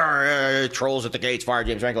trolls at the gates, fire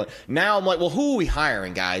James Franklin. Now I'm like, well, who are we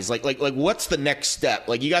hiring, guys? Like, what's the next step?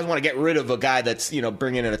 Like, you guys want to get rid of a guy that's,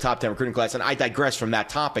 bringing in a top 10 recruiting class. And I digress from that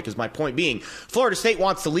topic, is my point being, Florida State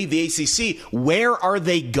wants to leave the ACC. Where are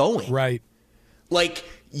they going? Right. Like,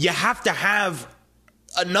 you have to have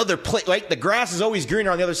another play. Like, the grass is always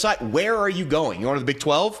greener on the other side. Where are you going? You going to the Big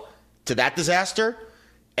 12? To that disaster?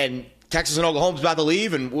 And Texas and Oklahoma's about to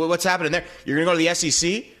leave, and what's happening there? You're going to go to the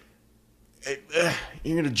SEC?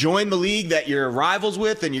 You're going to join the league that you're rivals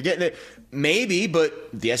with, and you're getting it? Maybe, but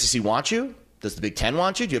the SEC wants you? Does the Big Ten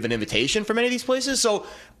want you? Do you have an invitation from any of these places? So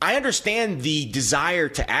I understand the desire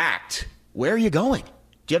to act. Where are you going?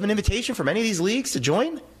 Do you have an invitation from any of these leagues to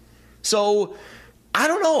join? So I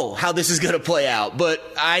don't know how this is going to play out, but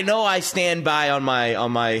I know I stand by on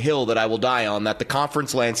my hill that I will die on, that the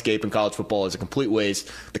conference landscape in college football is a complete waste.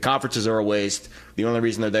 The conferences are a waste. The only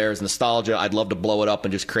reason they're there is nostalgia. I'd love to blow it up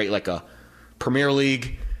and just create like a Premier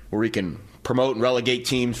League where we can promote and relegate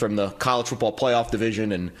teams from the college football playoff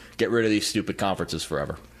division and get rid of these stupid conferences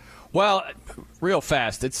forever. Well, real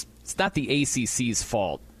fast, it's not the ACC's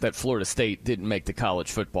fault that Florida State didn't make the college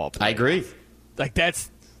football playoff. I agree. Like, that's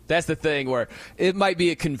the thing where it might be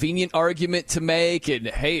a convenient argument to make, and,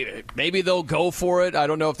 hey, maybe they'll go for it. I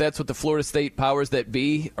don't know if that's what the Florida State powers that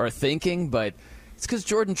be are thinking, but it's because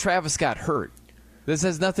Jordan Travis got hurt. This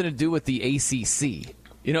has nothing to do with the ACC.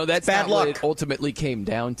 That's bad not luck. what it ultimately came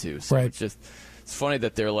down to. So right. It's funny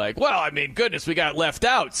that they're like, well, I mean, goodness, we got left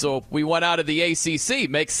out, so we went out of the ACC.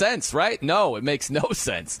 Makes sense, right? No, it makes no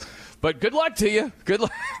sense. But good luck to you. Good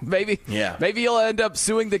luck. Maybe you'll end up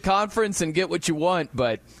suing the conference and get what you want,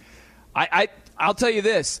 but I'll tell you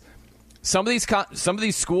this: some of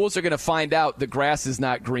these schools are going to find out the grass is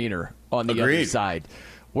not greener on the other side.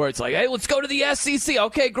 Where it's like, hey, let's go to the SEC.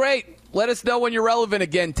 Okay, great. Let us know when you're relevant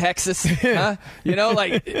again, Texas. Huh?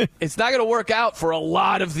 It's not going to work out for a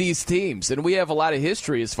lot of these teams, and we have a lot of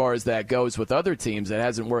history as far as that goes with other teams that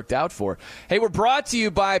hasn't worked out for. Hey, we're brought to you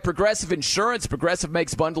by Progressive Insurance. Progressive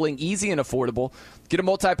makes bundling easy and affordable. Get a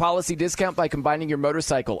multi-policy discount by combining your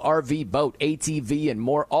motorcycle, RV, boat, ATV, and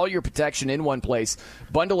more. All your protection in one place.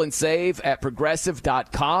 Bundle and save at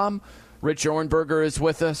Progressive.com. Rich Orenberger is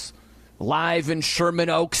with us, live in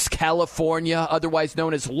Sherman Oaks, California, otherwise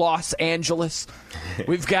known as Los Angeles.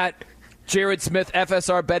 We've got Jared Smith,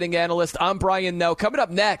 FSR betting analyst. I'm Brian Noe. Coming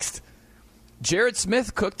up next, Jared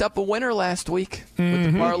Smith cooked up a winner last week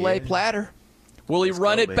with the parlay platter. Will he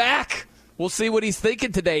run it back? We'll see what he's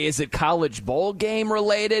thinking today. Is it college bowl game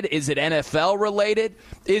related? Is it NFL related?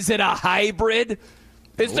 Is it a hybrid?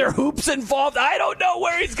 Is there hoops involved? I don't know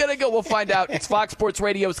where he's going to go. We'll find out. It's Fox Sports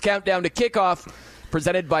Radio's Countdown to Kickoff,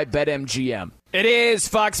 presented by BetMGM. It is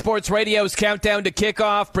Fox Sports Radio's Countdown to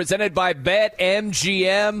Kickoff, presented by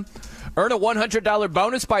BetMGM. Earn a $100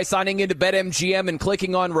 bonus by signing into BetMGM and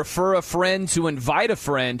clicking on Refer a Friend to invite a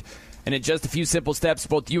friend. And in just a few simple steps,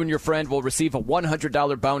 both you and your friend will receive a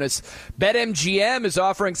 $100 bonus. BetMGM is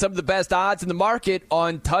offering some of the best odds in the market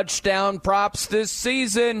on touchdown props this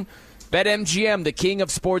season. BetMGM, the king of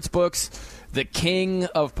sportsbooks, the king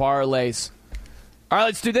of parlays. All right,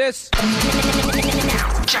 let's do this.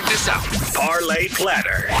 Check this out. Parlay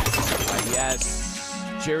Platter. Yes.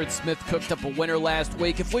 Jared Smith cooked up a winner last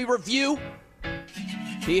week. If we review,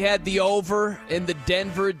 he had the over in the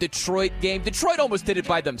Denver-Detroit game. Detroit almost did it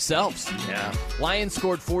by themselves. Yeah. Lions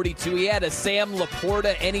scored 42. He had a Sam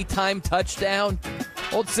Laporta anytime touchdown.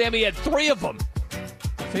 Old Sammy had 3 of them.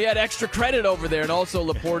 He had extra credit over there. And also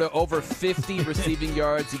Laporta over 50 receiving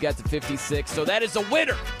yards. He got to 56. So that is a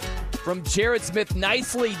winner from Jared Smith.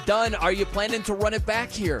 Nicely done. Are you planning to run it back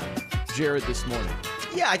here, Jared, this morning?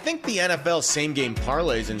 Yeah, I think the NFL same-game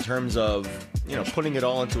parlays in terms of, putting it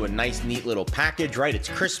all into a nice, neat little package, right? It's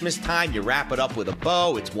Christmas time. You wrap it up with a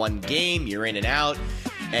bow. It's one game. You're in and out.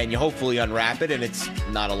 And you hopefully unwrap it, and it's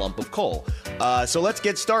not a lump of coal. So let's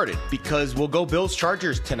get started, because we'll go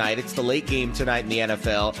Bills-Chargers tonight. It's the late game tonight in the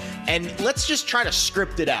NFL. And let's just try to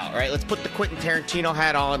script it out, right? Let's put the Quentin Tarantino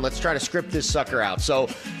hat on. Let's try to script this sucker out. So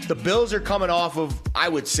the Bills are coming off of, I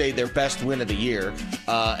would say, their best win of the year,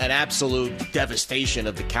 an absolute devastation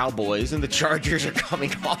of the Cowboys, and the Chargers are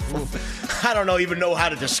coming off of, I don't even know how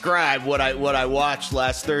to describe what I watched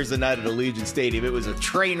last Thursday night at Allegiant Stadium. It was a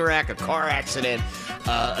train wreck, a car accident,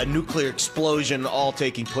 a nuclear explosion, all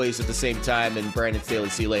taking place at the same time, and Brandon Staley,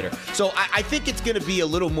 see you later. So I think it's going to be a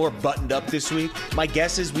little more buttoned up this week. My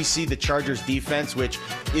guess is we see the Chargers defense, which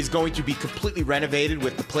is going to be completely renovated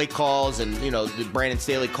with the play calls, and Brandon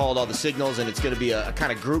Staley called all the signals, and it's going to be a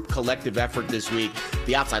kind of group collective effort this week.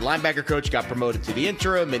 The outside linebacker coach got promoted to the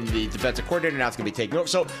interim, and the defensive coordinator now is going to be taking over.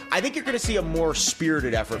 So I think you're going to see a more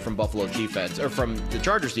spirited effort from Buffalo's defense, or from the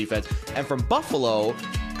Chargers defense. And from Buffalo,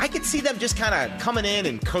 I could see them just kind of coming in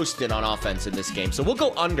and coasting on offense in this game. So we'll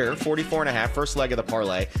go under 44.5, first leg of the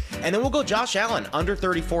parlay. And then we'll go Josh Allen, under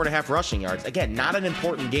 34.5 rushing yards. Again, not an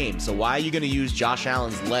important game. So why are you going to use Josh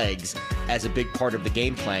Allen's legs as a big part of the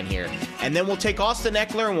game plan here? And then we'll take Austin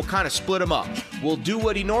Eckler and we'll kind of split him up. We'll do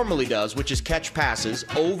what he normally does, which is catch passes,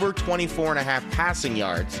 over 24.5 passing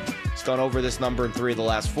yards. He's gone over this number in 3 of the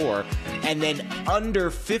last 4. And then under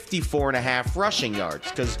 54.5 rushing yards,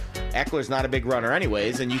 because Eckler's not a big runner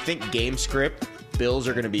anyways, and you think game script, Bills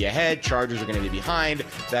are going to be ahead, Chargers are going to be behind.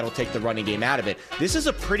 That'll take the running game out of it. This is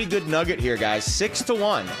a pretty good nugget here, guys.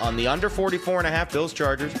 6-1 on the under 44.5 Bills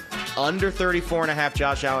Chargers, under 34.5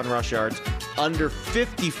 Josh Allen rush yards, under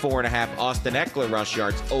 54.5 Austin Eckler rush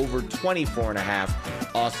yards, over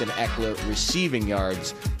 24.5 Austin Eckler receiving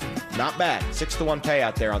yards. Not bad. 6-1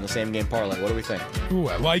 payout there on the same game parlay. What do we think? Ooh,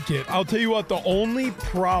 I like it. I'll tell you what, the only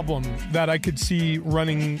problem that I could see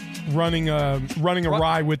running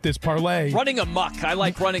awry with this parlay. Running amok. I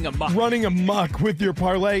like running amok. Running amok with your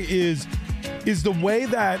parlay is the way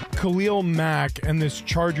that Khalil Mack and this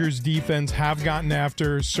Chargers defense have gotten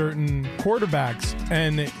after certain quarterbacks,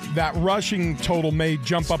 and that rushing total may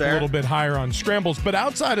jump up a little bit higher on scrambles. But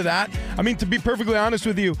outside of that, I mean, to be perfectly honest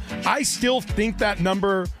with you, I still think that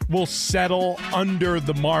number will settle under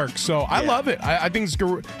the mark. So I love it. I think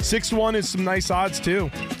 6-1 is some nice odds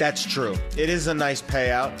too. That's true. It is a nice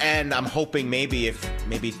payout, and I'm hoping maybe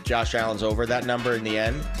Josh Allen's over that number in the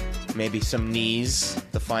end, maybe some knees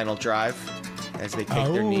the final drive as they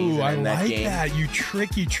take their knees and end that game. That. You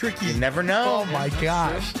tricky. You never know. Oh, my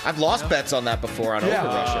gosh. I've lost bets on that before on over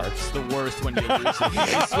rush yards. It's the worst when you lose it. It's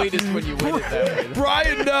the sweetest when you win it that way.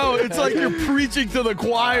 Brian, no. It's like you're preaching to the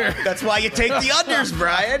choir. That's why you take the unders,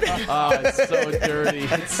 Brian. Oh, it's so dirty.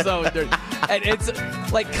 It's so dirty. And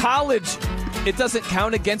it's like college. It doesn't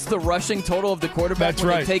count against the rushing total of the quarterback. That's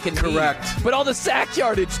right. They take a knee. Correct. But all the sack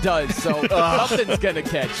yardage does, so something's going to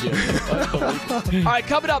catch you. All right,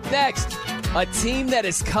 coming up next, a team that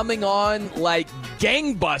is coming on like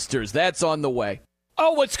gangbusters. That's on the way.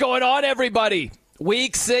 Oh, what's going on, everybody?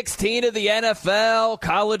 Week 16 of the NFL,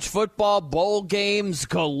 college football, bowl games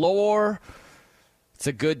galore. It's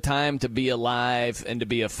a good time to be alive and to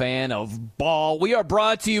be a fan of ball. We are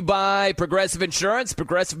brought to you by Progressive Insurance.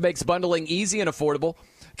 Progressive makes bundling easy and affordable.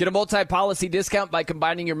 Get a multi-policy discount by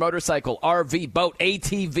combining your motorcycle, RV, boat,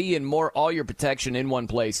 ATV, and more. All your protection in one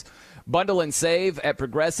place. Bundle and save at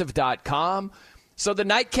Progressive.com. So the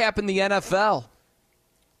nightcap in the NFL,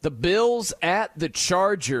 the Bills at the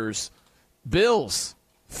Chargers. Bills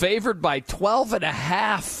favored by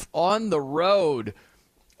 12.5 on the road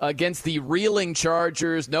against the reeling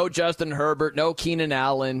Chargers. No Justin Herbert, no Keenan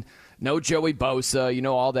Allen, no Joey Bosa,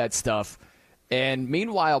 all that stuff. And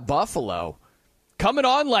meanwhile, Buffalo coming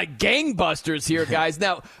on like gangbusters here, guys.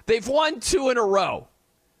 Now, they've won 2 in a row.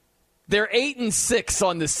 They're 8-6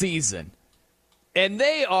 on the season. And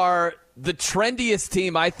they are the trendiest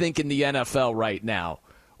team, I think, in the NFL right now.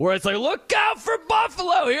 Where it's like, look out for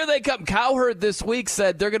Buffalo. Here they come. Cowherd this week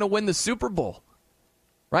said they're going to win the Super Bowl.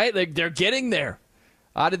 Right? They're getting there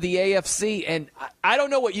out of the AFC. And I don't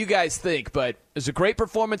know what you guys think, but it was a great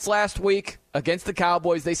performance last week against the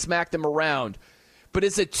Cowboys. They smacked them around. But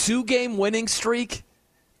is a 2-game winning streak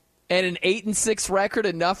and an 8-6 record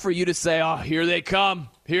enough for you to say, oh, here they come.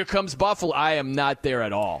 Here comes Buffalo. I am not there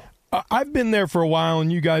at all. I've been there for a while,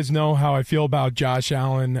 and you guys know how I feel about Josh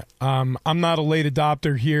Allen. I'm not a late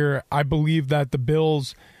adopter here. I believe that the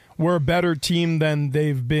Bills were a better team than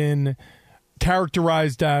they've been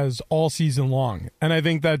characterized as all season long. And I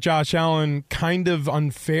think that Josh Allen kind of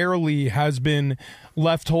unfairly has been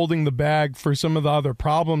left holding the bag for some of the other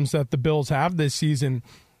problems that the Bills have this season.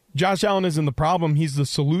 Josh Allen isn't the problem. He's the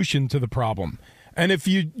solution to the problem. And if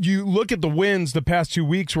you look at the wins, the past 2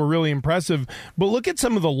 weeks were really impressive. But look at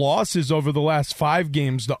some of the losses over the last 5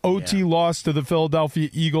 games. The OT loss to the Philadelphia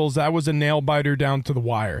Eagles, that was a nail-biter down to the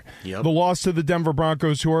wire. Yep. The loss to the Denver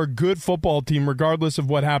Broncos, who are a good football team regardless of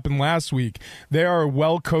what happened last week. They are a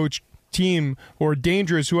well-coached team who are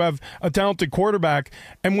dangerous, who have a talented quarterback.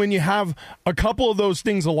 And when you have a couple of those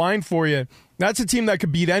things aligned for you, that's a team that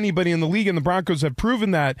could beat anybody in the league, and the Broncos have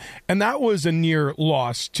proven that. And that was a near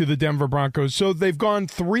loss to the Denver Broncos. So they've gone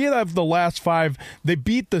 3 out of the last 5. They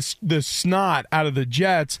beat the snot out of the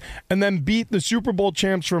Jets, and then beat the Super Bowl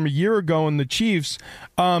champs from a year ago in the Chiefs.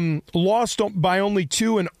 Lost by only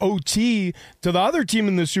 2 in OT to the other team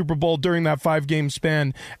in the Super Bowl during that 5-game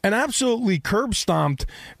span, and absolutely curb stomped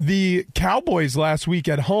the Cowboys last week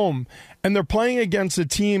at home. And they're playing against a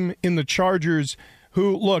team in the Chargers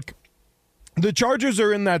who, look, the Chargers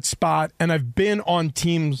are in that spot, and I've been on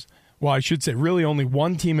teams, well, I should say really only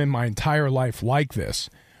one team in my entire life like this,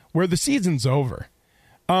 where the season's over.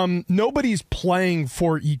 Nobody's playing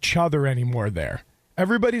for each other anymore there.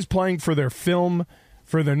 Everybody's playing for their film,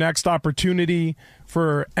 for their next opportunity,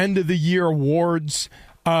 for end-of-the-year awards,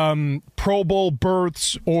 Pro Bowl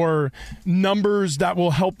berths, or numbers that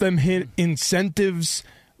will help them hit incentives.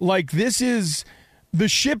 Like, this is... The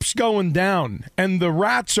ship's going down, and the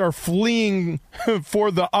rats are fleeing for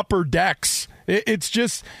the upper decks. It's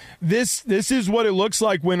just this is what it looks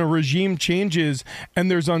like when a regime changes and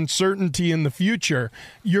there's uncertainty in the future.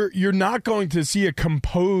 You're not going to see a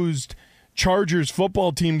composed Chargers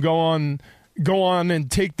football team go on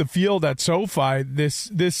and take the field at SoFi.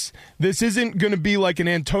 This isn't going to be like an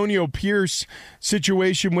Antonio Pierce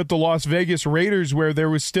situation with the Las Vegas Raiders, where there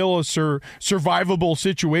was still a survivable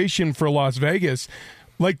situation for Las Vegas.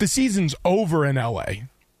 Like, the season's over in LA.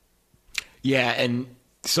 Yeah, and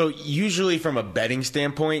so usually from a betting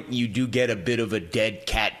standpoint, you do get a bit of a dead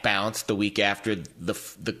cat bounce the week after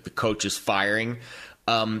the coach is firing.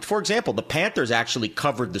 For example, the Panthers actually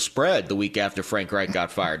covered the spread the week after Frank Reich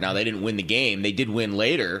got fired. Now, they didn't win the game. They did win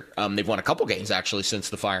later. They've won a couple games, actually, since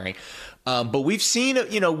the firing. But we've seen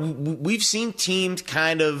teams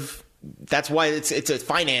kind of – that's why it's a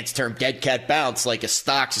finance term, dead cat bounce, like a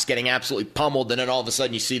stock's just getting absolutely pummeled, and then all of a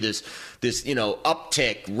sudden you see this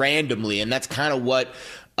uptick randomly, and that's kind of what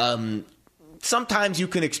sometimes you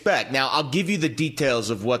can expect. Now, I'll give you the details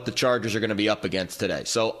of what the Chargers are going to be up against today.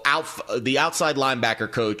 So the outside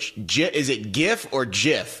linebacker coach, is it GIF or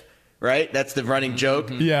JIF? Right? That's the running joke.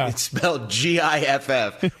 Yeah. It's spelled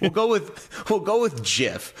GIFF. We'll go with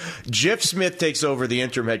JIF. JIF Smith takes over the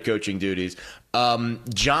interim head coaching duties. John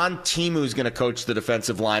Timu is going to coach the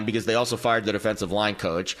defensive line because they also fired the defensive line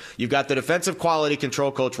coach. You've got the defensive quality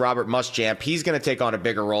control coach, Robert Muschamp. He's going to take on a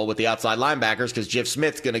bigger role with the outside linebackers because JIF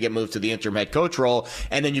Smith's going to get moved to the interim head coach role.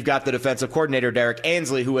 And then you've got the defensive coordinator, Derek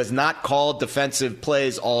Ansley, who has not called defensive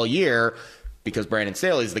plays all year because Brandon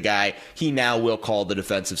Staley's the guy. He now will call the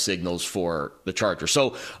defensive signals for the Chargers.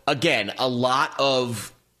 So, again, a lot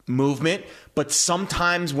of movement, but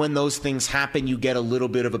sometimes when those things happen, you get a little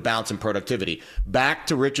bit of a bounce in productivity. Back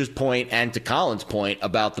to Rich's point and to Colin's point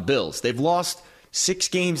about the Bills. They've lost 6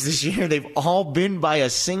 games this year. They've all been by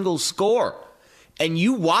a single score. And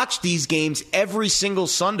you watch these games every single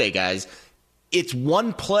Sunday, guys. It's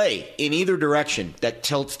one play in either direction that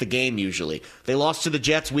tilts the game usually. They lost to the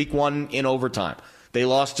Jets week 1 in overtime. They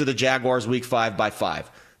lost to the Jaguars week 5 by 5.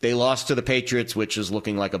 They lost to the Patriots, which is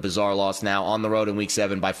looking like a bizarre loss now, on the road in week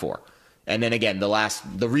 7 by 4. And then again,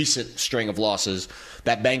 the recent string of losses,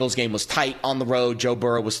 that Bengals game was tight on the road. Joe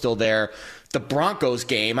Burrow was still there. The Broncos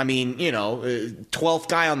game, 12th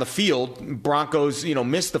guy on the field. Broncos,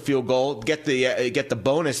 missed the field goal, get the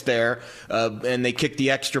bonus there, and they kicked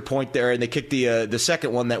the extra point there, and they kicked the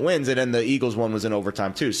second one that wins, and then the Eagles one was in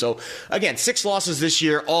overtime too. So again, 6 losses this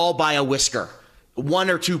year, all by a whisker. 1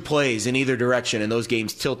 or 2 plays in either direction, and those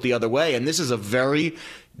games tilt the other way. And this is a very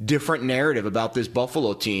different narrative about this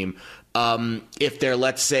Buffalo team. If they're,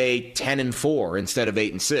 let's say, 10-4 instead of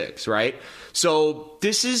 8-6, right? So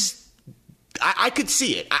this is. I could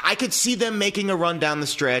see it. I could see them making a run down the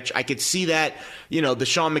stretch. I could see that, the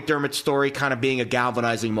Sean McDermott story kind of being a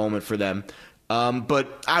galvanizing moment for them.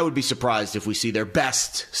 But I would be surprised if we see their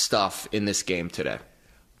best stuff in this game today.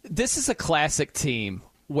 This is a classic team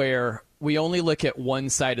where we only look at one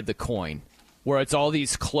side of the coin, where it's all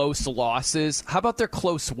these close losses. How about their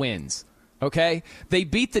close wins? Okay? They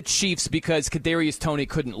beat the Chiefs because Kadarius Toney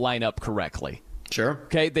couldn't line up correctly. Sure.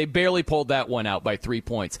 Okay, they barely pulled that one out by 3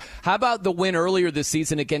 points. How about the win earlier this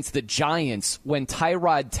season against the Giants when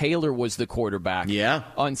Tyrod Taylor was the quarterback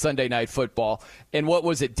on Sunday Night Football? And what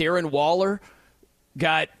was it? Darren Waller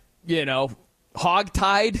got,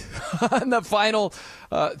 hogtied on the final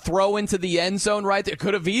throw into the end zone right there.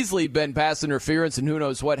 Could have easily been pass interference, and who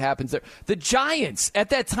knows what happens there. The Giants at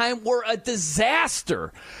that time were a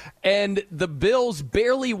disaster, and the Bills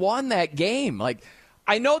barely won that game. Like,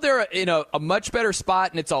 I know they're in a much better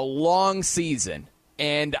spot, and it's a long season,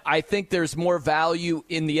 and I think there's more value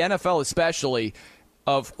in the NFL especially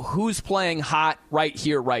of who's playing hot right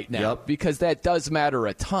here, right now, because that does matter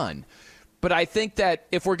a ton. But I think that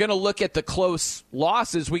if we're going to look at the close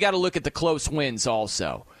losses, we got to look at the close wins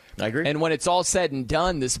also. I agree. And when it's all said and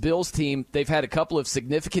done, this Bills team, they've had a couple of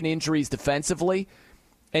significant injuries defensively,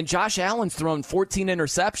 and Josh Allen's thrown 14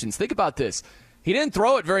 interceptions. Think about this. He didn't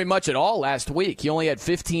throw it very much at all last week. He only had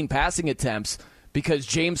 15 passing attempts because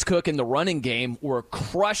James Cook in the running game were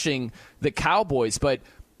crushing the Cowboys. But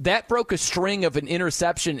that broke a string of an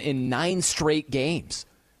interception in 9 straight games.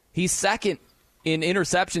 He's second in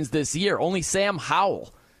interceptions this year. Only Sam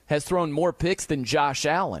Howell has thrown more picks than Josh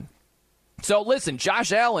Allen. So listen,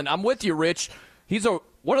 Josh Allen, I'm with you, Rich. He's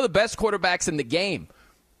one of the best quarterbacks in the game.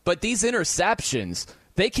 But these interceptions,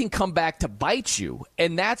 they can come back to bite you,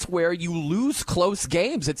 and that's where you lose close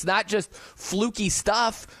games. It's not just fluky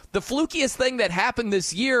stuff. The flukiest thing that happened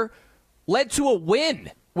this year led to a win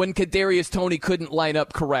when Kadarius Toney couldn't line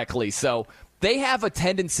up correctly. So they have a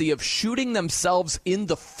tendency of shooting themselves in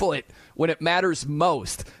the foot when it matters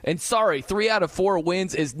most. And sorry, 3 out of 4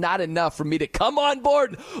 wins is not enough for me to come on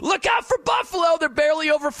board. Look out for Buffalo. They're barely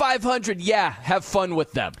over 500. Yeah, have fun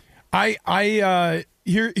with them.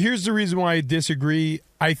 Here's the reason why I disagree.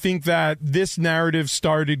 I think that this narrative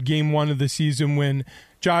started game 1 of the season when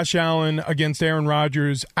Josh Allen against Aaron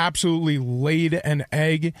Rodgers absolutely laid an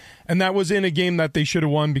egg, and that was in a game that they should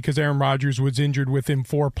have won because Aaron Rodgers was injured within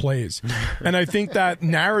 4 plays. And I think that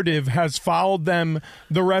narrative has followed them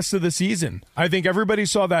the rest of the season. I think everybody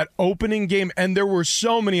saw that opening game, and there were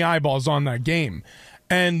so many eyeballs on that game,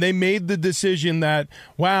 and they made the decision that,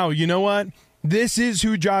 wow, you know what? This is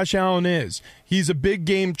who Josh Allen is. He's a big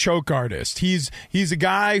game choke artist. He's a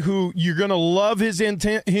guy who you're going to love his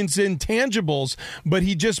intangibles, but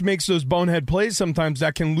he just makes those bonehead plays sometimes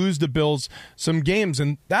that can lose the Bills some games.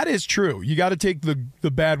 And that is true. You got to take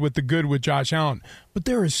the bad with the good with Josh Allen. But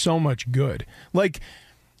there is so much good. Like,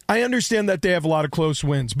 I understand that they have a lot of close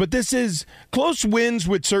wins, but this is close wins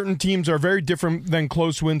with certain teams are very different than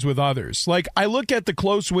close wins with others. Like, I look at the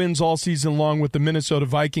close wins all season long with the Minnesota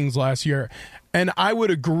Vikings last year, and I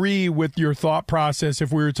would agree with your thought process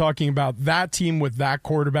if we were talking about that team with that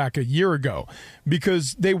quarterback a year ago,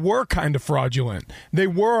 because they were kind of fraudulent. They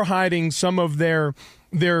were hiding some of their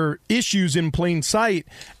issues in plain sight,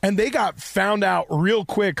 and they got found out real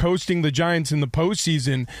quick hosting the Giants in the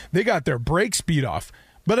postseason. They got their break speed off.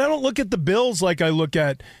 But I don't look at the Bills like I look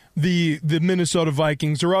at the Minnesota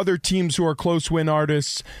Vikings or other teams who are close win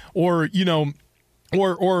artists, or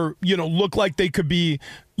look like they could be,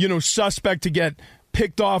 suspect to get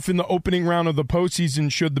picked off in the opening round of the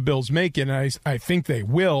postseason should the Bills make it. And I think they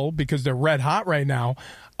will, because they're red hot right now.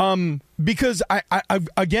 Because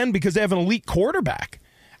because they have an elite quarterback,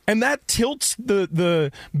 and that tilts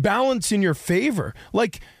the balance in your favor.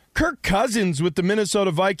 Like Kirk Cousins with the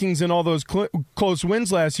Minnesota Vikings and all those close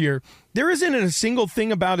wins last year, there isn't a single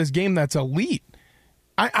thing about his game that's elite.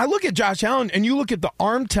 I look at Josh Allen, and you look at the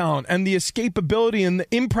arm talent and the escapability and the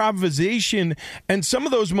improvisation and some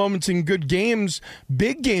of those moments in good games,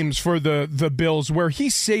 big games for the Bills where he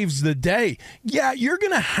saves the day. Yeah, you're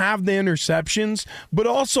going to have the interceptions, but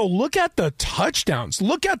also look at the touchdowns.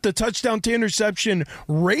 Look at the touchdown to interception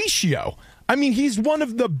ratio. I mean, he's one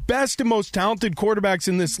of the best and most talented quarterbacks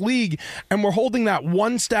in this league, and we're holding that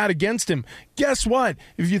one stat against him. Guess what?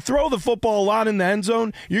 If you throw the football a lot in the end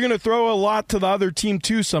zone, you're going to throw a lot to the other team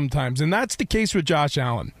too sometimes, and that's the case with Josh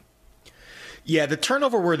Allen. Yeah, the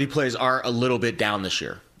turnover-worthy plays are a little bit down this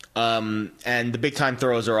year, and the big-time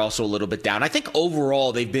throws are also a little bit down. I think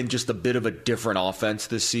overall they've been just a bit of a different offense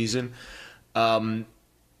this season.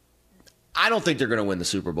 I don't think they're going to win the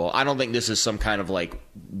Super Bowl. I don't think this is some kind of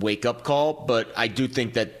wake-up call, but I do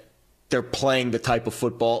think that they're playing the type of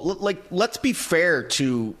football. Let's be fair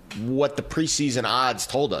to what the preseason odds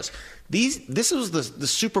told us. This was the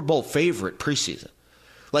Super Bowl favorite preseason.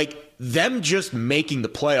 Them just making the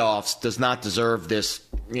playoffs does not deserve this,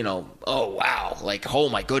 oh, wow, oh,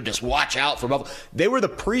 my goodness, watch out for Buffalo. They were the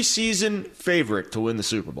preseason favorite to win the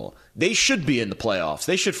Super Bowl. They should be in the playoffs.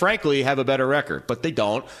 They should, frankly, have a better record, but they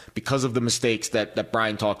don't because of the mistakes that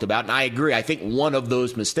Brian talked about. And I agree. I think one of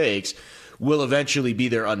those mistakes will eventually be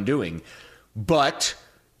their undoing. But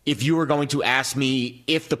if you were going to ask me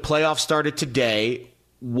if the playoffs started today,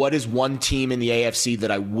 what is one team in the AFC that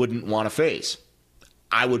I wouldn't want to face?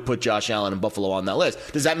 I would put Josh Allen and Buffalo on that list.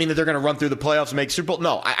 Does that mean that they're going to run through the playoffs and make Super Bowl?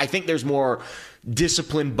 No, I think there's more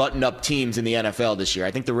disciplined, buttoned-up teams in the NFL this year.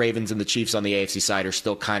 I think the Ravens and the Chiefs on the AFC side are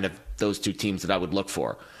still kind of those two teams that I would look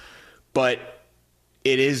for. But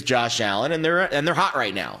it is Josh Allen, and they're hot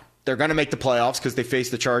right now. They're going to make the playoffs because they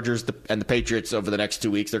face the Chargers and the Patriots over the next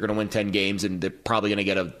 2 weeks. They're going to win 10 games, and they're probably going to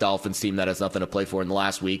get a Dolphins team that has nothing to play for in the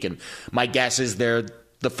last week. And my guess is they're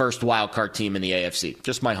the first wild card team in the AFC.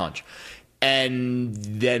 Just my hunch. And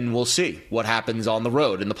then we'll see what happens on the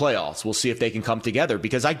road in the playoffs. We'll see if they can come together,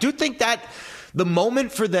 because I do think that the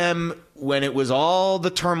moment for them when it was all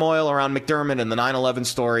the turmoil around McDermott and the 9/11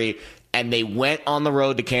 story, and they went on the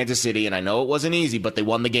road to Kansas City, and I know it wasn't easy, but they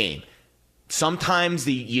won the game. Sometimes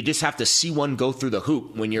you just have to see one go through the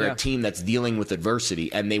hoop when you're a team that's dealing with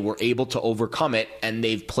adversity, and they were able to overcome it, and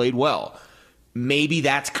they've played well. Maybe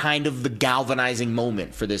that's kind of the galvanizing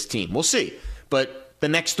moment for this team. We'll see. But the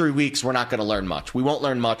next 3 weeks, we're not going to learn much. We won't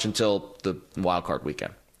learn much until the wild card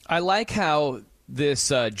weekend. I like how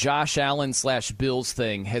this Josh Allen / Bills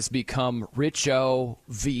thing has become Rich-O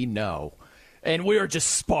v. No. And we are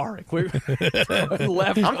just sparring. We're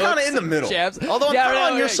left. I'm kind of in the middle. Jabs. Although I'm kind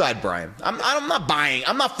of on your side, Brian. I'm not buying.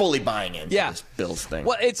 I'm not fully buying into this Bills thing.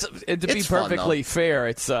 Well, to be perfectly fair,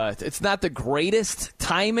 it's not the greatest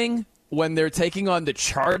timing when they're taking on the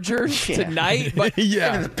Chargers tonight. But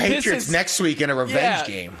and the Patriots next week in a revenge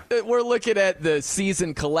game. We're looking at the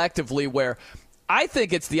season collectively, where I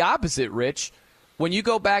think it's the opposite, Rich. When you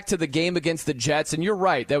go back to the game against the Jets, and you're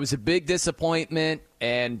right, that was a big disappointment,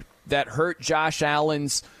 and that hurt Josh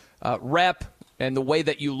Allen's rep and the way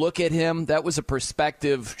that you look at him. That was a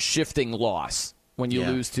perspective-shifting loss when you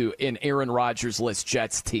lose to an Aaron Rodgers-less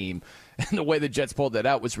Jets team. And the way the Jets pulled that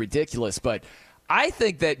out was ridiculous. But I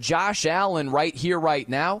think that Josh Allen right here, right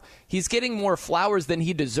now, he's getting more flowers than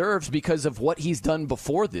he deserves because of what he's done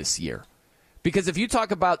before this year. Because if you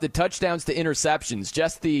talk about the touchdowns to interceptions,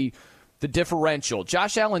 just the differential,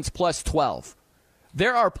 Josh Allen's plus 12.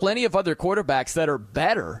 There are plenty of other quarterbacks that are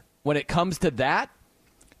better when it comes to that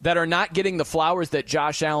are not getting the flowers that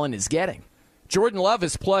Josh Allen is getting. Jordan Love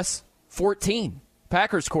is plus 14,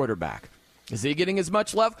 Packers quarterback. Is he getting as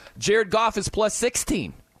much love? Jared Goff is plus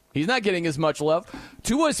 16. He's not getting as much love.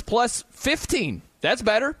 Tua's plus 15. That's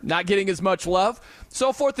better. Not getting as much love.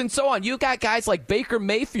 So forth and so on. You got guys like Baker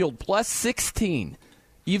Mayfield plus 16.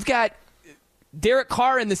 You've got Derek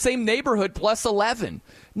Carr in the same neighborhood plus 11.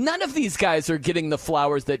 None of these guys are getting the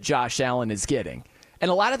flowers that Josh Allen is getting. And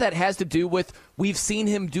a lot of that has to do with we've seen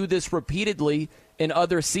him do this repeatedly in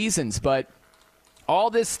other seasons. But all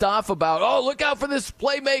this stuff about, look out for this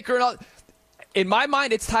playmaker. And all, in my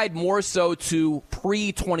mind, it's tied more so to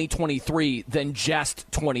pre-2023 than just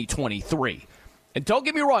 2023. And don't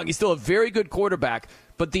get me wrong, he's still a very good quarterback.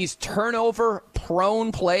 But these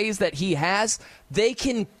turnover-prone plays that he has, they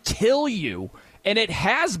can kill you. And it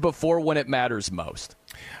has before when it matters most.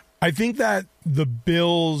 I think that the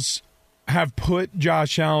Bills have put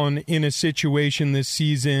Josh Allen in a situation this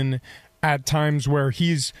season at times where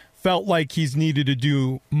he's felt like he's needed to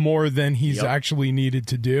do more than he's actually needed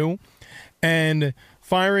to do. And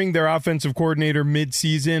firing their offensive coordinator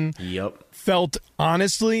mid-season felt,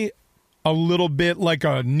 honestly, a little bit like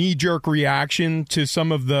a knee-jerk reaction to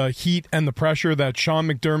some of the heat and the pressure that Sean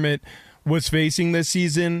McDermott was facing this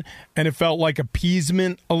season, and it felt like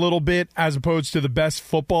appeasement a little bit as opposed to the best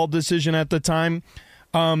football decision at the time,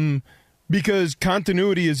 because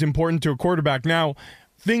continuity is important to a quarterback. Now,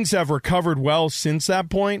 things have recovered well since that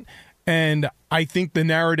point, and I think the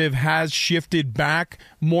narrative has shifted back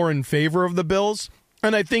more in favor of the Bills,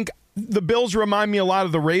 and I think the Bills remind me a lot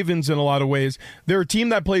of the Ravens in a lot of ways. They're a team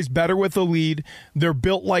that plays better with a lead. They're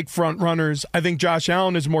built like front runners. I think Josh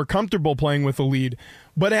Allen is more comfortable playing with a lead.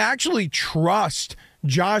 But I actually trust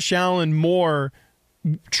Josh Allen more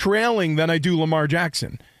trailing than I do Lamar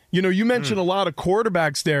Jackson. You know, you mentioned a lot of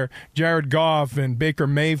quarterbacks there, Jared Goff and Baker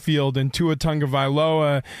Mayfield and Tua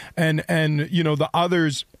Tagovailoa and you know, the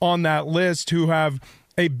others on that list who have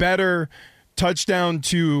a better touchdown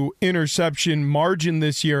to interception margin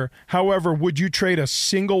this year. However, would you trade a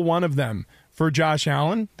single one of them for Josh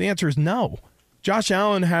Allen? The answer is no. Josh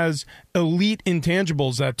Allen has elite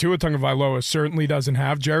intangibles that Tua Tagovailoa certainly doesn't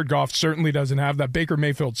have, Jared Goff certainly doesn't have, that Baker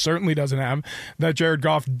Mayfield certainly doesn't have, that Jared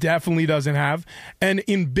Goff definitely doesn't have. And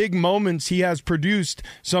in big moments, he has produced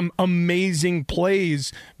some amazing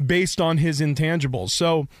plays based on his intangibles.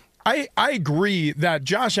 So I agree that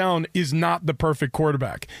Josh Allen is not the perfect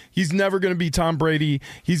quarterback. He's never going to be Tom Brady.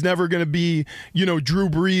 He's never going to be, you know, Drew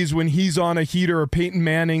Brees when he's on a heater, or Peyton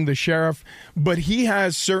Manning, the sheriff. But he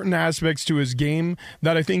has certain aspects to his game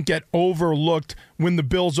that I think get overlooked when the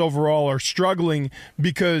Bills overall are struggling,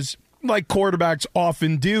 because like quarterbacks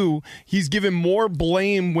often do, he's given more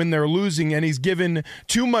blame when they're losing, and he's given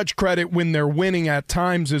too much credit when they're winning at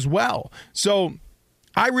times as well. So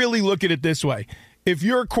I really look at it this way. If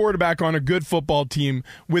you're a quarterback on a good football team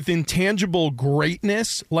with intangible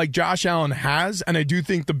greatness like Josh Allen has, and I do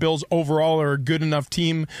think the Bills overall are a good enough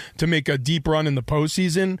team to make a deep run in the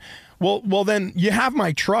postseason, well, then you have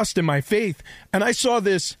my trust and my faith. And I saw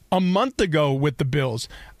this a month ago with the Bills.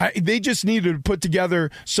 They just needed to put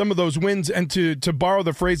together some of those wins and to borrow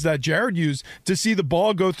the phrase that Jared used, to see the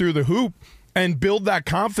ball go through the hoop and build that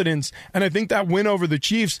confidence. And I think that win over the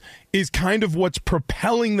Chiefs is kind of what's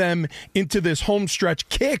propelling them into this home stretch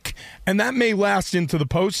kick, and that may last into the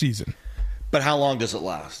postseason. But how long does it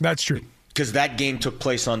last? That's true. Because that game took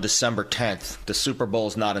place on December 10th. The Super Bowl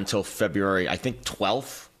is not until February, I think,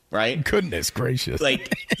 12th, right? Goodness gracious.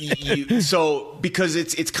 So because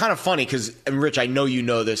it's kind of funny because, and Rich, I know you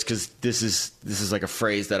know this because this is like a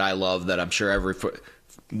phrase that I love that I'm sure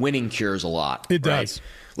winning cures a lot. It does.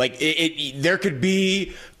 Like there could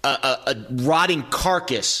be a rotting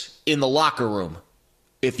carcass in the locker room.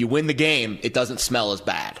 If you win the game, it doesn't smell as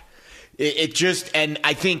bad. And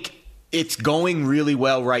I think it's going really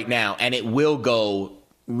well right now, and it will go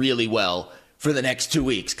really well for the next 2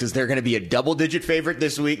 weeks because they're going to be a double-digit favorite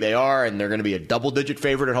this week. They are, and they're going to be a double-digit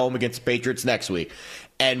favorite at home against the Patriots next week.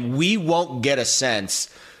 And we won't get a sense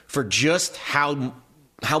for just how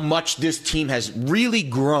much this team has really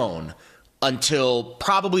grown until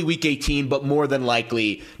probably week 18, but more than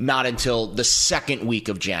likely not until the second week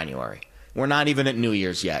of January. We're not even at New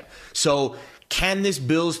Year's yet. So can this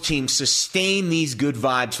Bills team sustain these good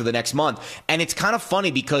vibes for the next month? And it's kind of funny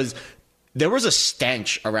because there was a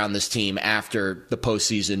stench around this team after the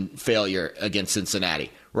postseason failure against Cincinnati,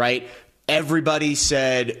 right? Everybody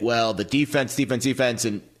said, well, the defense,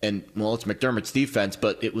 and well, it's McDermott's defense,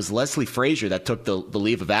 but it was Leslie Frazier that took the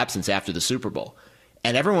leave of absence after the Super Bowl.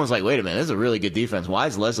 And everyone was like, wait a minute, this is a really good defense. Why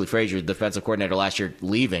is Leslie Frazier, the defensive coordinator last year,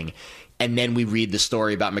 leaving? And then we read the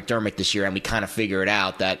story about McDermott this year, and we kind of figure it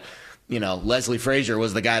out that, Leslie Frazier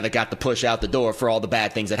was the guy that got the push out the door for all the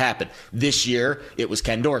bad things that happened. This year, it was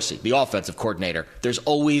Ken Dorsey, the offensive coordinator. There's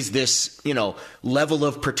always this, level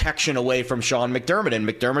of protection away from Sean McDermott, and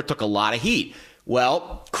McDermott took a lot of heat.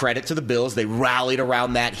 Well, credit to the Bills. They rallied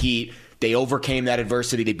around that heat. They overcame that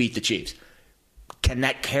adversity. They beat the Chiefs. Can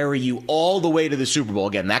that carry you all the way to the Super Bowl?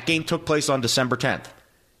 Again, that game took place on December 10th.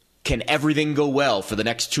 Can everything go well for the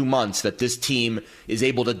next 2 months that this team is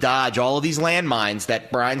able to dodge all of these landmines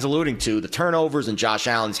that Brian's alluding to, the turnovers and Josh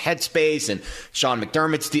Allen's headspace and Sean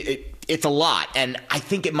McDermott's? It's a lot. And I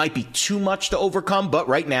think it might be too much to overcome, but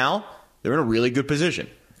right now they're in a really good position.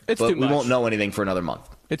 But we won't know anything for another month.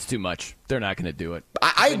 It's too much. They're not going to do it.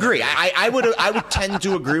 I agree. I would tend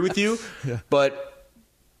to agree with you, but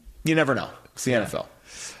you never know. It's the NFL.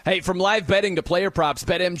 Hey, from live betting to player props,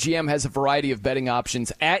 BetMGM has a variety of betting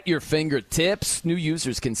options at your fingertips. New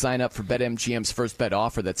users can sign up for BetMGM's first bet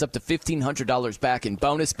offer. That's up to $1,500 back in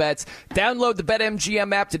bonus bets. Download the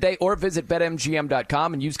BetMGM app today or visit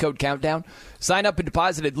BetMGM.com and use code COUNTDOWN. Sign up and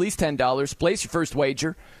deposit at least $10. Place your first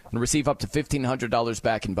wager and receive up to $1,500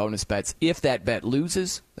 back in bonus bets. If that bet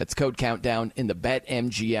loses, that's code COUNTDOWN in the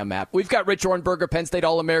BetMGM app. We've got Rich Ornberger, Penn State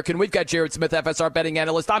All-American. We've got Jared Smith, FSR betting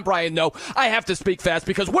analyst. I'm Brian Noe. I have to speak fast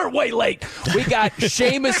because we're way late. We got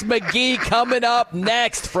Seamus McGee coming up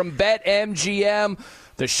next from BetMGM.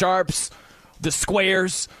 The sharps, the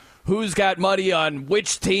squares, who's got money on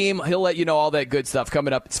which team. He'll let you know all that good stuff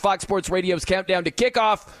coming up. It's Fox Sports Radio's Countdown to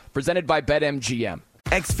Kickoff, presented by BetMGM.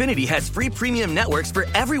 Xfinity has free premium networks for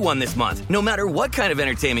everyone this month, no matter what kind of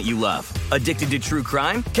entertainment you love. Addicted to true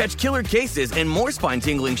crime? Catch killer cases and more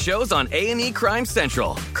spine-tingling shows on A&E Crime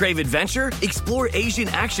Central. Crave adventure? Explore Asian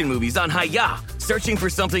action movies on Hi-YAH. Searching for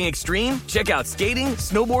something extreme? Check out skating,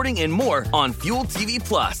 snowboarding, and more on Fuel TV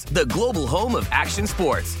Plus, the global home of action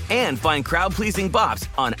sports. And find crowd-pleasing bops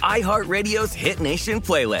on iHeartRadio's Hit Nation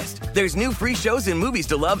playlist. There's new free shows and movies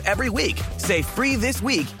to love every week. Say free this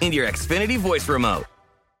week in your Xfinity voice remote.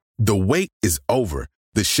 The wait is over.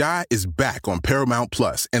 The Chi is back on Paramount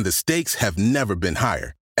Plus, and the stakes have never been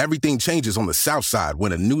higher. Everything changes on the South Side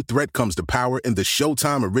when a new threat comes to power in the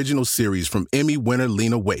Showtime original series from Emmy winner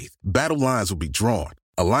Lena Waithe. Battle lines will be drawn,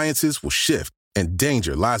 alliances will shift, and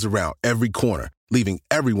danger lies around every corner, leaving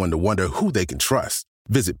everyone to wonder who they can trust.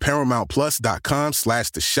 Visit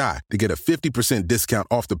ParamountPlus.com/The Chi to get a 50% discount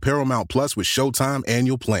off the Paramount Plus with Showtime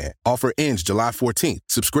annual plan. Offer ends July 14th.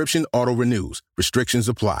 Subscription auto-renews. Restrictions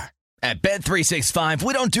apply. At Bet365,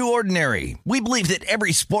 we don't do ordinary. We believe that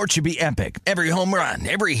every sport should be epic. Every home run,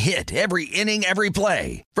 every hit, every inning, every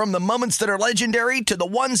play. From the moments that are legendary to the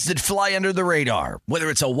ones that fly under the radar. Whether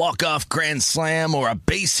it's a walk-off grand slam or a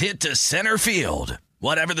base hit to center field.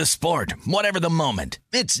 Whatever the sport, whatever the moment.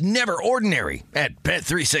 It's never ordinary at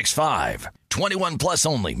Bet365. 21 plus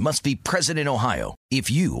only. Must be present in Ohio. If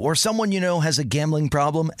you or someone you know has a gambling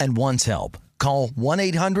problem and wants help, call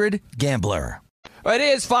 1-800-GAMBLER. It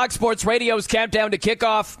is Fox Sports Radio's Countdown to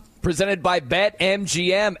Kickoff, presented by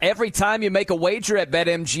BetMGM. Every time you make a wager at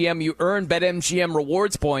BetMGM, you earn BetMGM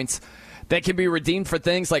rewards points that can be redeemed for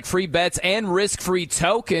things like free bets and risk-free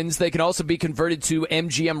tokens. They can also be converted to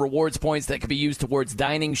MGM rewards points that can be used towards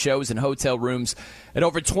dining, shows, and hotel rooms at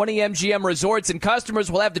over 20 MGM resorts. And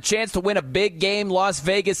customers will have the chance to win a big game Las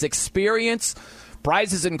Vegas experience.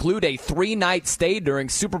 Prizes include a 3-night stay during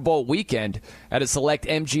Super Bowl weekend at a select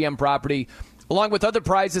MGM property, along with other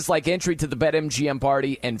prizes like entry to the BetMGM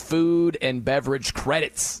party and food and beverage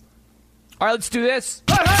credits. All right, let's do this.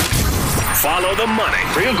 Follow the money.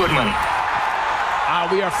 Real good money.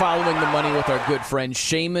 We are following the money with our good friend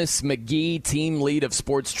Seamus McGee, team lead of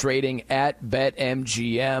sports trading at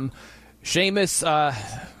BetMGM. Seamus,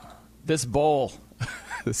 this bowl,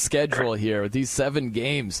 the schedule here, these 7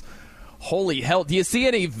 games, holy hell. Do you see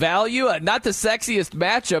any value? Not the sexiest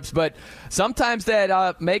matchups, but sometimes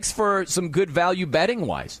that makes for some good value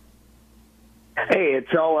betting-wise. Hey,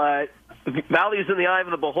 it's all value's in the eye of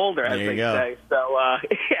the beholder, as they say. So,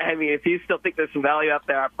 I mean, if you still think there's some value out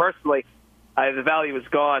there, personally, the value is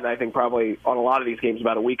gone, I think, probably on a lot of these games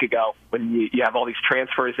about a week ago when you have all these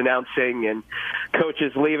transfers announcing and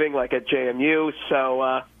coaches leaving, like at JMU. So,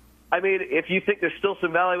 I mean, if you think there's still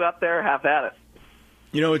some value out there, have at it.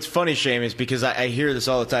 You know, it's funny, Seamus, because I hear this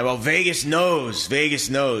all the time. Well, Vegas knows.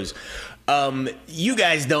 Vegas knows. You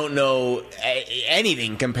guys don't know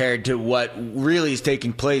anything compared to what really is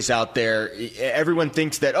taking place out there. Everyone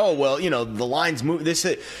thinks that, oh, well, you know, the lines move.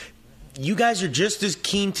 You guys are just as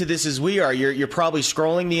keen to this as we are. You're probably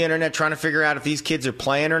scrolling the internet trying to figure out if these kids are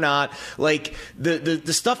playing or not. Like the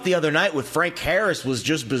stuff the other night with Frank Harris was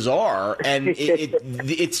just bizarre, and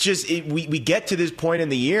it's just we get to this point in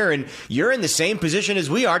the year, and you're in the same position as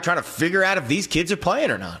we are, trying to figure out if these kids are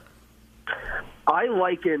playing or not. I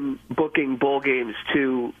liken booking bowl games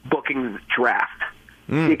to booking the draft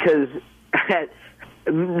because at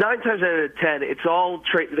 9 times out of 10, it's all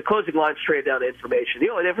the closing line's trade down to information. The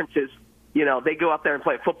only difference is, you know, they go out there and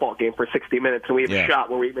play a football game for 60 minutes, and we have a shot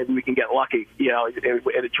where maybe we can get lucky. You know,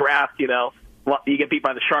 in a draft, you know, you get beat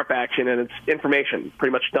by the sharp action, and it's information,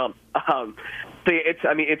 pretty much dumb. So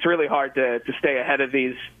it's really hard to stay ahead of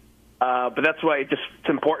these, but that's why it's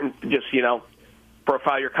important to just, you know,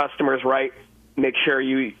 profile your customers right. Make sure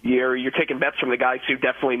you're taking bets from the guys who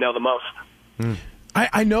definitely know the most.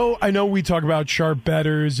 I know we talk about sharp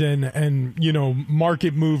bettors and you know,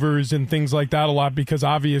 market movers and things like that a lot because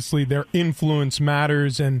obviously their influence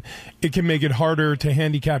matters and it can make it harder to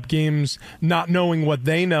handicap games not knowing what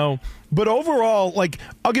they know. But overall, like,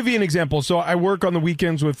 I'll give you an example. So I work on the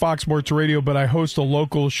weekends with Fox Sports Radio, but I host a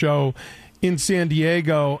local show in San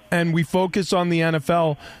Diego, and we focus on the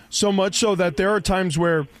NFL so much so that there are times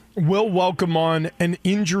where we'll welcome on an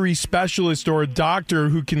injury specialist or a doctor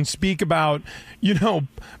who can speak about, you know,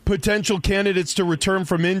 potential candidates to return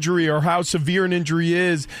from injury or how severe an injury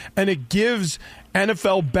is, and it gives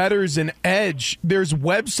NFL bettors an edge. There's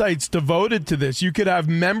websites devoted to this. You could have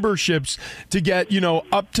memberships to get, you know,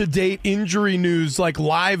 up-to-date injury news, like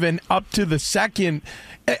live and up to the second.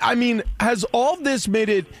 I mean, has all this made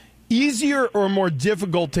it easier or more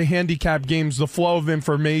difficult to handicap games, the flow of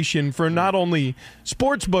information for not only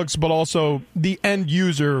sports books but also the end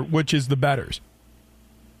user, which is the bettors?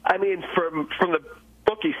 I mean, from the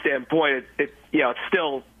bookie standpoint, it's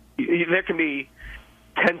still, there can be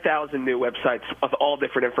 10,000 new websites of all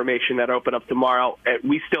different information that open up tomorrow, and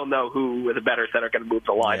we still know who are the bettors that are going to move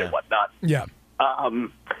the line and whatnot. Yeah.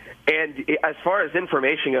 And as far as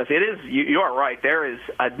information goes, it is, you are right. There is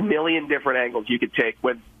a million different angles you could take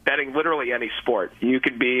when betting literally any sport. You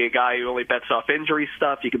could be a guy who only bets off injury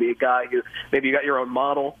stuff. You could be a guy who maybe you got your own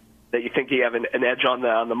model that you think you have an edge on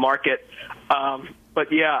the market.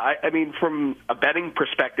 But yeah, I mean, from a betting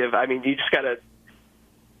perspective, I mean, you just got to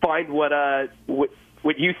find what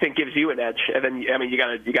you think gives you an edge, and then I mean, you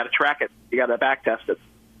got to track it. You got to back test it.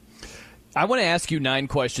 I want to ask you 9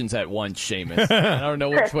 questions at once, Seamus. I don't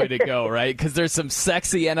know which way to go, right? Because there's some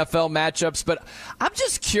sexy NFL matchups, but I'm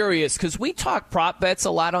just curious because we talk prop bets a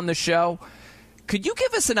lot on the show. Could you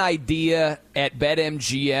give us an idea at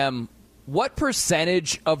BetMGM what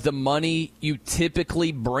percentage of the money you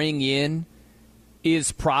typically bring in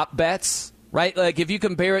is prop bets? right? Like if you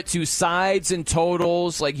compare it to sides and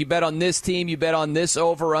totals, like you bet on this team, you bet on this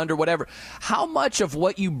over, under, whatever, how much of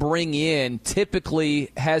what you bring in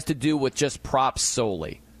typically has to do with just props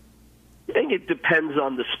solely? I think it depends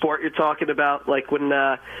on the sport you're talking about. Like when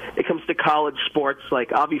it comes to college sports,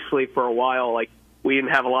 like obviously for a while, like we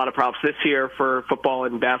didn't have a lot of props this year for football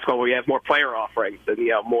and basketball. We have more player offerings and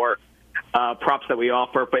more props that we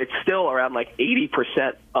offer, but it's still around like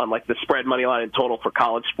 80% on like the spread money line in total for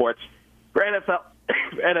college sports. For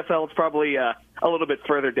NFL, it's probably a little bit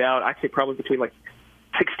further down. I'd say probably between like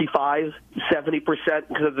 65, 70%,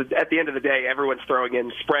 because at the end of the day, everyone's throwing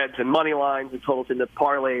in spreads and money lines and totals into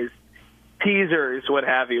parlays, teasers, what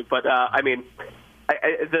have you. But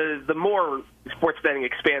the more sports betting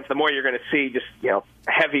expands, the more you're going to see just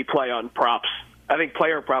heavy play on props. I think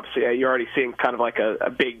player props, you're already seeing kind of like a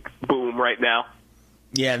big boom right now.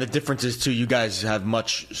 Yeah, and the difference is, too, you guys have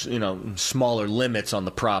much, smaller limits on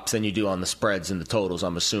the props than you do on the spreads and the totals,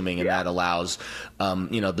 I'm assuming, and that allows,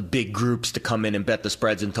 the big groups to come in and bet the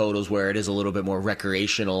spreads and totals where it is a little bit more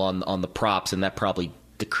recreational on the props, and that probably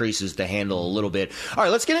decreases the handle a little bit. All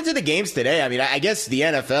right, let's get into the games today. I mean, I guess the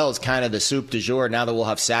NFL is kind of the soup du jour now that we'll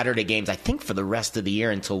have Saturday games, I think, for the rest of the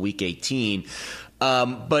year until Week 18.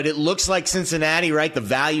 But it looks like Cincinnati, right? The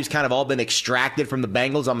value's kind of all been extracted from the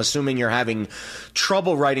Bengals. I'm assuming you're having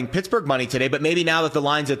trouble writing Pittsburgh money today, but maybe now that the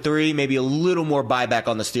line's at 3, maybe a little more buyback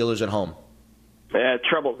on the Steelers at home.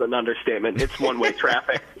 Trouble's an understatement. It's one-way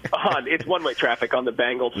traffic. It's one-way traffic on the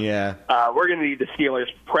Bengals. Yeah. We're going to need the Steelers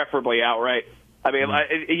preferably outright. I mean,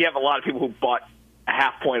 you have a lot of people who bought a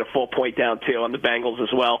half point, a full point down, too, on the Bengals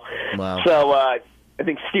as well. Wow. So, I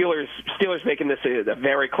think Steelers making this a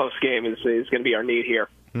very close game is going to be our need here.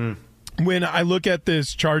 When I look at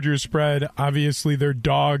this Chargers spread, obviously they're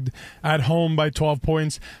dogged at home by 12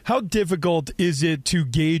 points. How difficult is it to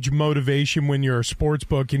gauge motivation when you're a sports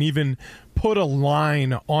book and even put a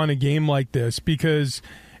line on a game like this? Because,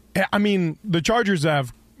 I mean, the Chargers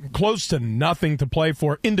have close to nothing to play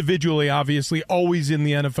for individually. Obviously, always in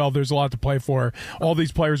the NFL, there's a lot to play for. All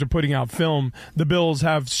these players are putting out film. The Bills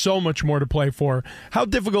have so much more to play for. How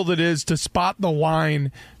difficult it is to spot the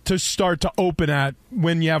line to start to open at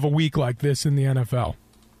when you have a week like this in the NFL.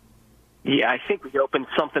 Yeah, I think we opened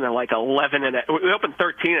something at like 11 and we opened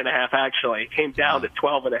 13.5 actually. It came down to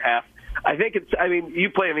 12.5. I think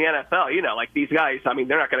you play in the NFL, like these guys, they're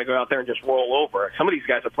not going to go out there and just roll over. Some of these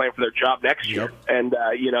guys are playing for their job next year and,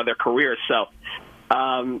 their careers. So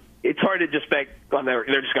it's hard to just bet on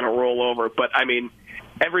they're just going to roll over. But,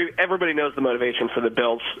 everybody knows the motivation for the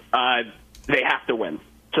Bills. They have to win.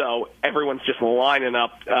 So everyone's just lining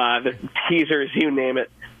up. The teasers, you name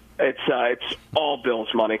it. It's all Bills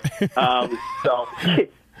money. So...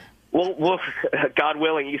 We'll, God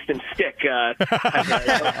willing, Easton Stick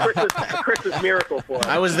Christmas miracle for us.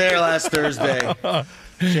 I was there last Thursday.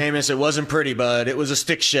 Seamus, it wasn't pretty, but it was a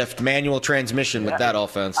stick shift, manual transmission with that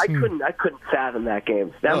offense. I couldn't fathom that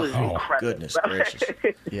game. That was incredible. Goodness gracious.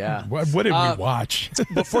 Yeah. What did we watch?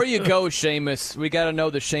 Before you go, Seamus, we got to know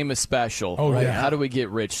the Seamus special. Oh, right? yeah. How do we get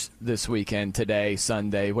rich this weekend, today,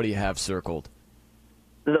 Sunday? What do you have circled?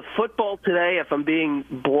 The football today, if I'm being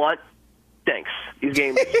blunt, stinks. These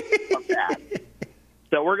games are bad.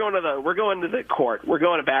 So we're going to the court. We're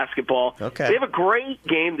going to basketball. Okay. We have a great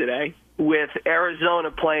game today with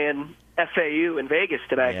Arizona playing FAU in Vegas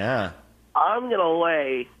today. Yeah. I'm going to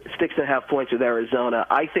lay 6.5 points with Arizona.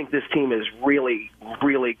 I think this team is really,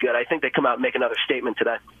 really good. I think they come out and make another statement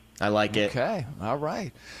today. I like it. Okay. All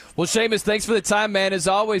right. Well, Seamus, thanks for the time, man. As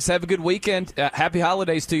always, have a good weekend. Happy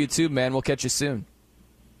holidays to you, too, man. We'll catch you soon.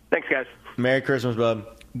 Thanks, guys. Merry Christmas, bub.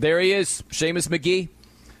 There he is, Seamus McGee,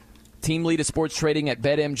 team lead of sports trading at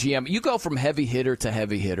BetMGM. You go from heavy hitter to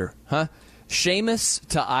heavy hitter, huh? Seamus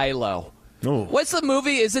to ILO. Ooh. What's the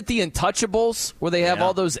movie? Is it The Untouchables, where they have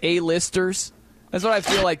all those A-listers? That's what I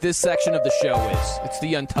feel like this section of the show is. It's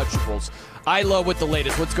The Untouchables. ILO with the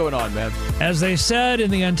latest. What's going on, man? As they said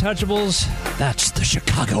in The Untouchables, that's the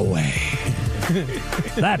Chicago way.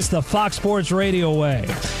 That's the Fox Sports Radio way.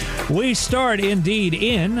 We start, indeed,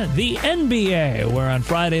 in the NBA, where on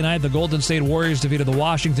Friday night, the Golden State Warriors defeated the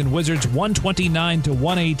Washington Wizards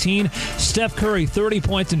 129-118. Steph Curry, 30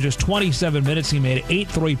 points in just 27 minutes. He made 8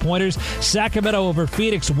 3-pointers. Sacramento over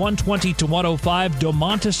Phoenix, 120-105.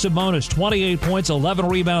 Domantas Sabonis, 28 points, 11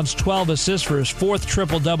 rebounds, 12 assists for his 4th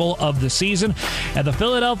triple-double of the season. And the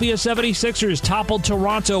Philadelphia 76ers toppled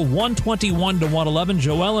Toronto 121-111.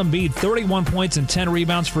 Joel Embiid, 31 points and 10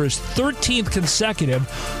 rebounds for his 13th consecutive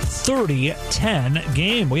 30-10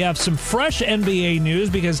 game. We have some fresh NBA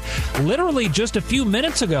news because literally just a few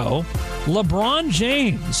minutes ago, LeBron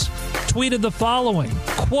James tweeted the following,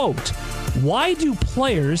 quote, Why do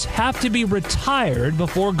players have to be retired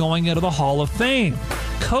before going into the Hall of Fame?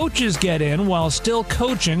 Coaches get in while still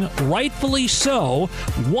coaching, rightfully so,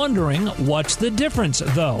 wondering what's the difference,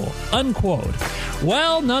 though, unquote.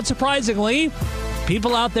 Well, not surprisingly,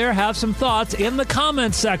 people out there have some thoughts in the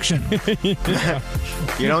comments section.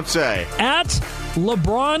 You don't say. At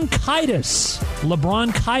LeBronkitis.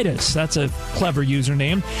 LeBronkitis, that's a clever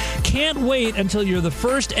username. Can't wait until you're the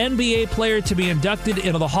first NBA player to be inducted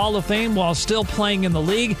into the Hall of Fame while still playing in the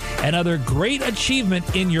league. Another great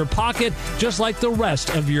achievement in your pocket, just like the rest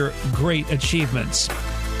of your great achievements.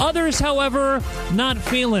 Others, however, not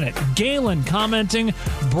feeling it. Galen commenting,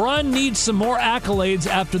 Brun needs some more accolades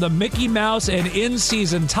after the Mickey Mouse and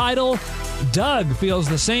in-season title. Doug feels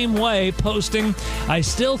the same way, posting, I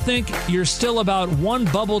still think you're still about 1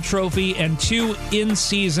 bubble trophy and 2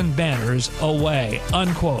 in-season banners away,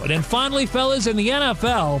 unquote. And finally, fellas, in the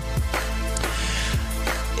NFL,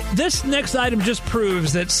 this next item just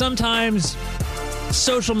proves that sometimes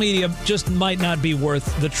social media just might not be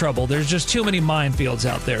worth the trouble. There's just too many minefields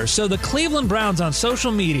out there. So the Cleveland Browns on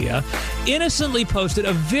social media innocently posted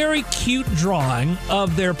a very cute drawing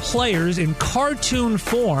of their players in cartoon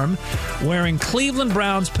form wearing Cleveland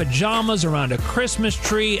Browns pajamas around a Christmas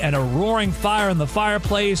tree and a roaring fire in the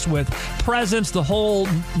fireplace with presents, the whole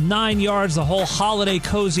 9 yards, the whole holiday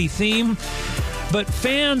cozy theme. But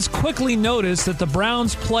fans quickly noticed that the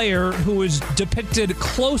Browns player who was depicted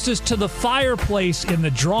closest to the fireplace in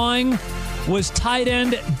the drawing was tight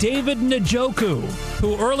end David Njoku,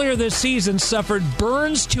 who earlier this season suffered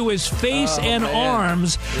burns to his face and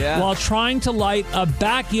arms while trying to light a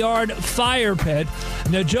backyard fire pit.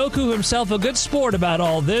 Njoku himself a good sport about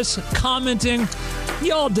all this, commenting,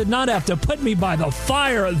 y'all did not have to put me by the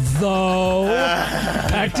fire, though.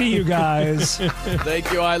 Back to you guys.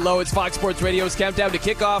 Thank you, I-Lo. It's Fox Sports Radio's Countdown to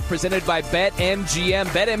Kickoff, presented by BetMGM.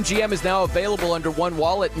 BetMGM is now available under one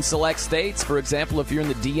wallet in select states. For example, if you're in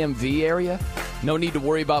the DMV area, no need to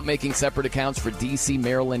worry about making separate accounts for D.C.,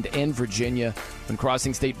 Maryland, and Virginia. When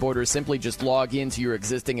crossing state borders, simply just log into your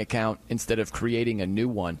existing account instead of creating a new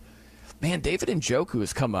one. Man, David Njoku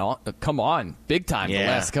has come on big time the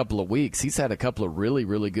last couple of weeks. He's had a couple of really,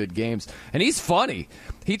 really good games. And he's funny.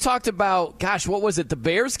 He talked about, what was it, the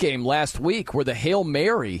Bears game last week where the Hail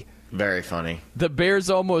Mary. Very funny. The Bears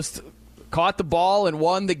almost caught the ball and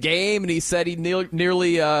won the game, and he said he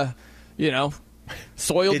nearly,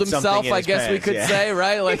 soiled himself, I guess we could say,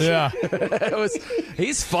 right?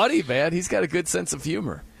 He's funny, man. He's got a good sense of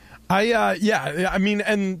humor.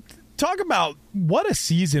 And talk about what a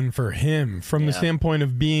season for him from the standpoint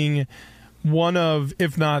of being one of,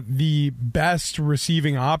 if not the best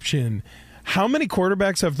receiving option. How many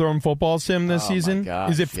quarterbacks have thrown footballs to him this season?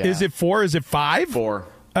 Is it 4? Is it 5? 4.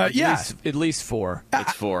 At least 4.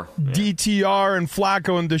 It's 4. DTR and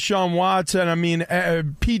Flacco and Deshaun Watson.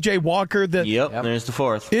 PJ Walker. There's the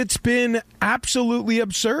 4th. It's been absolutely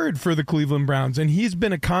absurd for the Cleveland Browns, and he's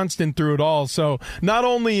been a constant through it all. So not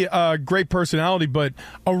only a great personality, but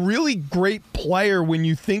a really great player when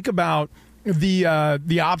you think about the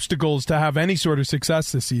obstacles to have any sort of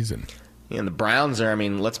success this season. And the Browns are,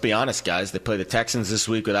 let's be honest, guys. They play the Texans this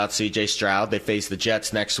week without C.J. Stroud. They face the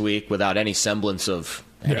Jets next week without any semblance of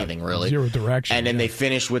anything, really. Zero direction. And then they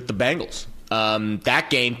finish with the Bengals. That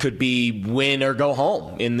game could be win or go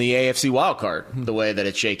home in the AFC wildcard, the way that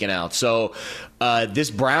it's shaken out. So this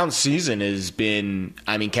Browns season has been,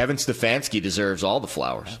 Kevin Stefanski deserves all the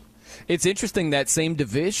flowers. It's interesting, that same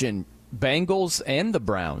division, Bengals and the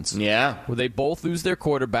Browns. Yeah. Where they both lose their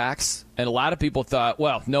quarterbacks. And a lot of people thought,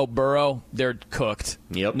 well, no Burrow, they're cooked.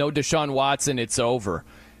 Yep. No Deshaun Watson, it's over.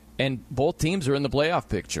 And both teams are in the playoff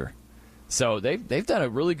picture. So they've done a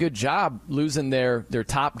really good job losing their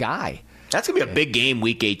top guy. That's going to be a big game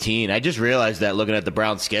week 18. I just realized that looking at the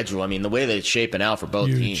Browns schedule. The way that it's shaping out for both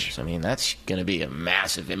teams. That's going to be a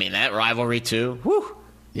massive. That rivalry too. Whew.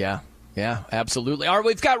 Yeah, absolutely. All right,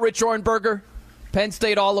 we've got Rich Ohrnberger, Penn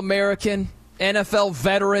State All-American, NFL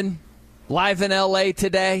veteran, live in L.A.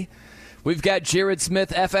 today. We've got Jared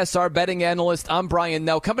Smith, FSR betting analyst. I'm Brian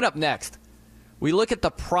Nell. Coming up next, we look at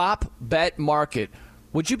the prop bet market.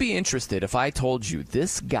 Would you be interested if I told you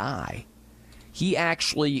this guy, he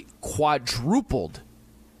actually quadrupled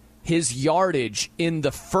his yardage in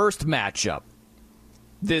the first matchup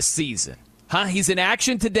this season? He's in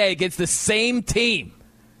action today against the same team.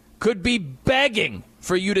 Could be begging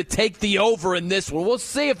for you to take the over in this one. We'll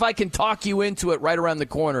see if I can talk you into it right around the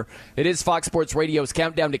corner. It is Fox Sports Radio's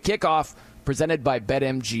Countdown to Kickoff, presented by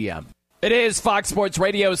BetMGM. It is Fox Sports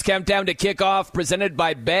Radio's Countdown to Kickoff, presented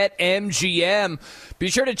by BetMGM.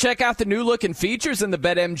 Be sure to check out the new look and features in the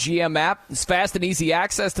BetMGM app. It's fast and easy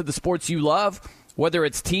access to the sports you love, Whether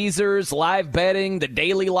it's teasers, live betting, the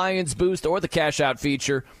daily Lions boost, or the cash-out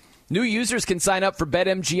feature, new users can sign up for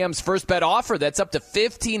BetMGM's first bet offer. That's up to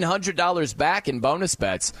 $1,500 back in bonus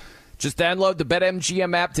bets. Just download the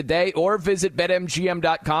BetMGM app today or visit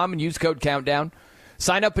BetMGM.com and use code COUNTDOWN.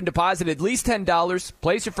 Sign up and deposit at least $10,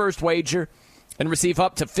 place your first wager, and receive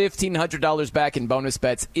up to $1,500 back in bonus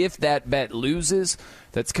bets if that bet loses.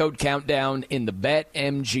 That's code COUNTDOWN in the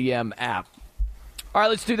BetMGM app. All right,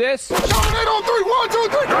 let's do this. Prop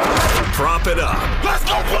it up. Let's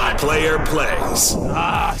go play. Player plays.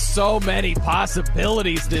 So many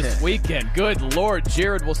possibilities this weekend. Good Lord.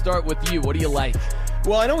 Jared, we'll start with you. What do you like?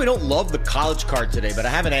 Well, I know we don't love the college card today, but I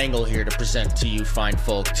have an angle here to present to you fine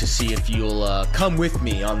folk to see if you'll come with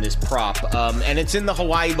me on this prop. And it's in the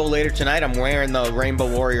Hawaii Bowl later tonight. I'm wearing the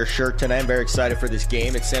Rainbow Warrior shirt tonight. I'm very excited for this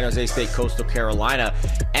game. It's San Jose State, Coastal Carolina.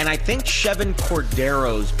 And I think Chevin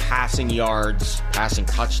Cordero's passing yards, passing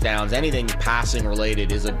touchdowns, anything passing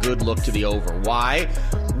related is a good look to the over. Why?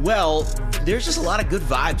 Well, there's just a lot of good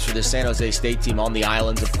vibes for the San Jose State team on the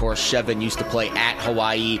islands. Of course, Chevin used to play at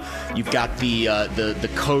Hawaii. You've got the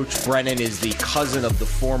coach, Brennan, is the cousin of the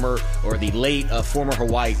late former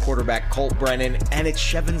Hawaii quarterback, Colt Brennan, and it's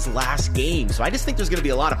Chevin's last game. So I just think there's going to be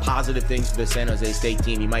a lot of positive things for the San Jose State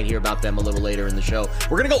team. You might hear about them a little later in the show.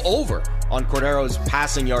 We're going to go over on Cordero's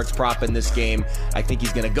passing yards prop in this game. I think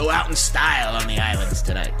he's going to go out in style on the islands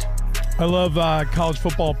tonight. I love college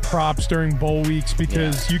football props during bowl weeks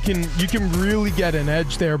because you can really get an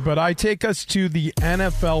edge there. But I take us to the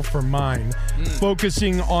NFL for mine,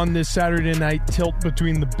 focusing on this Saturday night tilt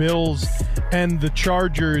between the Bills and the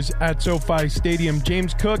Chargers at SoFi Stadium.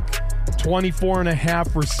 James Cook,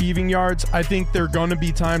 24.5 receiving yards. I think there are going to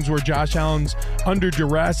be times where Josh Allen's under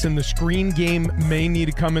duress and the screen game may need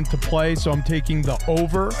to come into play. So I'm taking the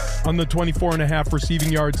over on the 24.5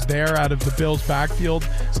 receiving yards there out of the Bills backfield.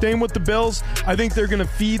 Staying with the Bills, I think they're going to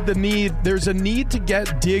feed the need. There's a need to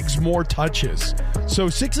get Diggs more touches. So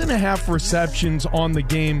 6.5 receptions on the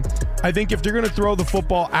game. I think if they're going to throw the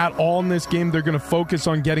football at all in this game, they're going to focus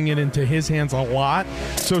on getting it into his hands a lot.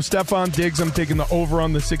 So Stephon Diggs, I'm taking the over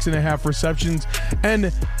on the 6.5 receptions.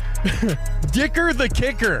 And Dicker the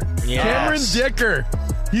kicker, yes. Cameron Dicker.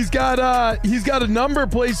 He's got a number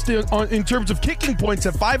placed in terms of kicking points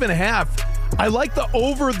at 5.5. I like the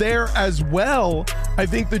over there as well. I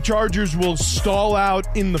think the Chargers will stall out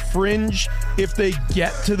in the fringe if they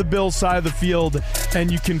get to the Bills side of the field,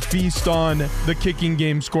 and you can feast on the kicking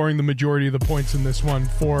game scoring the majority of the points in this one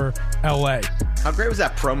for LA. How great was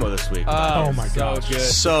that promo this week? Oh my gosh. Good.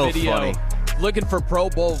 So funny. Looking for Pro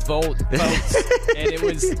Bowl votes, and it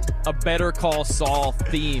was a Better Call Saul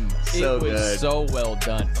theme. So it was good. so well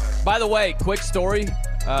done. By the way, quick story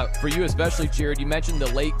for you especially, Jared. You mentioned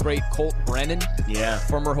the late, great Colt Brennan,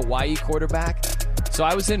 former Hawaii quarterback. So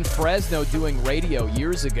I was in Fresno doing radio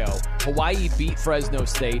years ago. Hawaii beat Fresno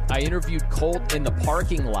State. I interviewed Colt in the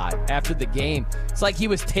parking lot after the game. It's like he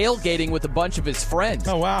was tailgating with a bunch of his friends.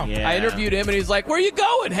 Oh, wow. Yeah. I interviewed him, and he's like, where you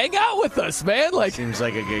going? Hang out with us, man. Like, seems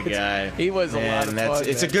like a good guy. He was a lot of fun.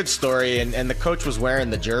 It's a good story, and the coach was wearing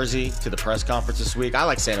the jersey to the press conference this week. I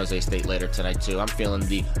like San Jose State later tonight, too. I'm feeling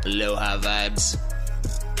the Aloha vibes.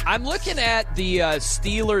 I'm looking at the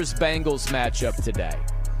Steelers-Bengals matchup today.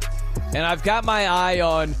 And I've got my eye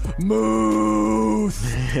on Muth.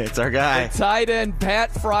 It's our guy. The tight end,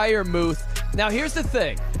 Pat Freiermuth. Now, here's the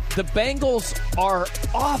thing. The Bengals are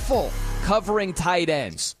awful covering tight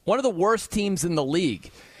ends. One of the worst teams in the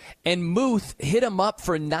league. And Muth hit him up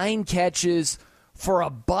for 9 catches for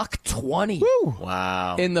 $120.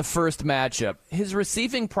 Wow. In the first matchup. His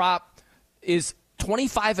receiving prop is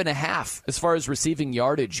 25.5 as far as receiving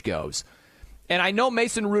yardage goes. And I know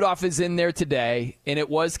Mason Rudolph is in there today, and it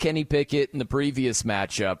was Kenny Pickett in the previous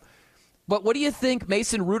matchup. But what do you think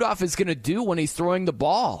Mason Rudolph is going to do when he's throwing the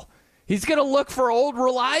ball? He's going to look for old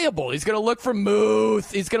reliable. He's going to look for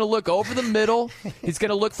Muth. He's going to look over the middle. He's going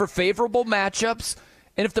to look for favorable matchups.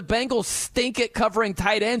 And if the Bengals stink at covering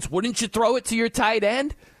tight ends, wouldn't you throw it to your tight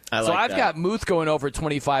end? I've got Muth going over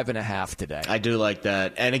 25.5 today. I do like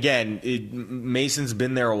that. And again, Mason's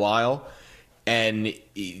been there a while. And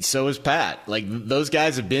so is Pat. Like, those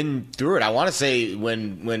guys have been through it. I want to say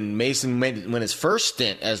when Mason went his first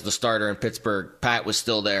stint as the starter in Pittsburgh, Pat was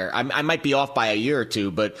still there. I might be off by a year or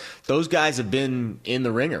two, but those guys have been in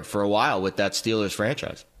the ringer for a while with that Steelers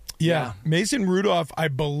franchise. Yeah. Mason Rudolph, I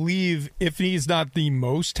believe, if he's not the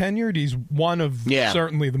most tenured, he's one of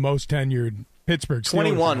certainly the most tenured Pittsburgh Steelers.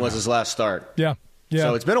 21 was his last start. Yeah.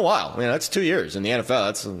 So it's been a while. That's 2 years in the NFL.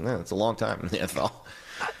 That's a long time in the NFL.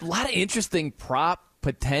 A lot of interesting prop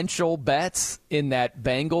potential bets in that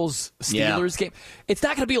Bengals-Steelers game. It's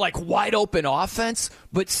not going to be like wide open offense,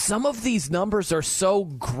 but some of these numbers are so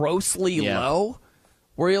grossly low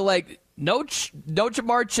where you're like, no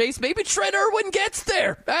Jamar Chase. Maybe Trent Irwin gets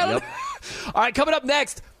there. All right, coming up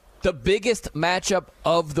next, the biggest matchup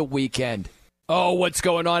of the weekend. Oh, what's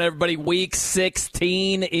going on, everybody? Week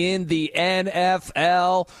 16 in the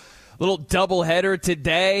NFL. Little doubleheader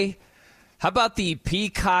today. How about the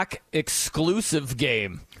Peacock exclusive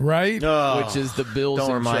game? Right? Which is the Bills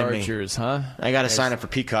and Chargers, huh? I got to sign up for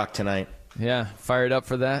Peacock tonight. Yeah, fired up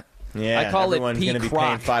for that? Yeah, I call everyone's going to be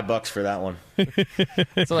paying P-Croc. $5 for that one.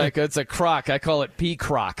 It's a crock. I call it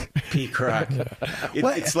P-Croc. P-Croc.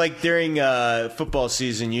 It's like during football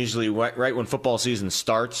season, usually right when football season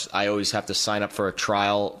starts, I always have to sign up for a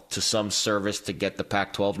trial to some service to get the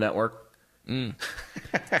Pac-12 network. And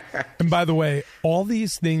by the way, all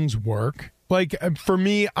these things work. Like for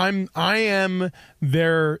me, I am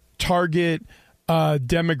their target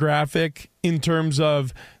demographic in terms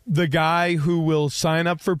of the guy who will sign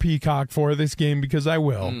up for Peacock for this game because I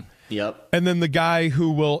will. Yep. And then the guy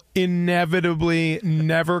who will inevitably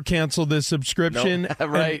never cancel this subscription. Nope.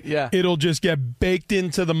 Right, yeah. It'll just get baked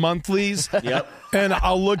into the monthlies. Yep. And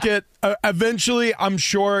I'll look at, eventually, I'm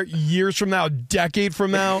sure years from now, a decade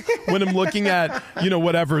from now, when I'm looking at,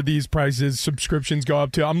 whatever these prices, subscriptions go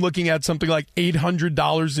up to, I'm looking at something like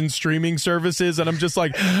 $800 in streaming services. And I'm just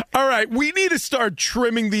like, all right, we need to start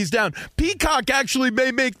trimming these down. Peacock actually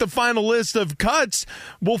may make the final list of cuts.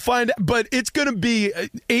 We'll find, but it's going to be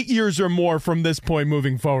 8 years or more from this point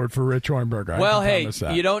moving forward for Rich Hornberger. Well, hey,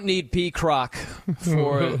 you don't need P-Croc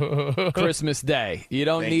for Christmas Day. You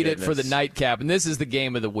don't need it for the nightcap. And this is the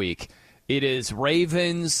game of the week. It is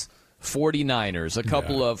Ravens 49ers, a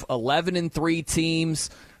couple of 11-3 teams.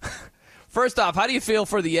 First off, how do you feel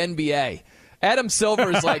for the NBA? Adam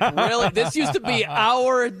Silver's like, really? This used to be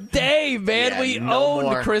our day, man. We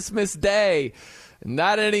owned Christmas Day.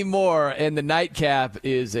 Not anymore. And the nightcap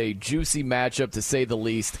is a juicy matchup, to say the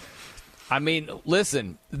least. I mean,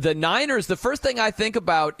 listen, the Niners, the first thing I think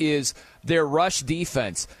about is their rush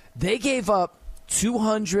defense. They gave up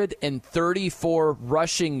 234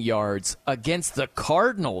 rushing yards against the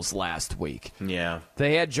Cardinals last week. Yeah.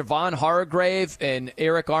 They had Javon Hargrave and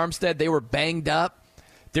Eric Armstead. They were banged up.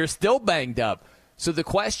 They're still banged up. So the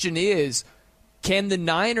question is, can the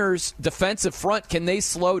Niners' defensive front, can they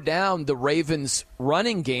slow down the Ravens'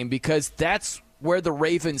 running game? Because that's where the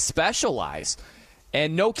Ravens specialize.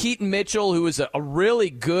 And no Keaton Mitchell, who is a really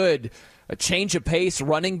good change of pace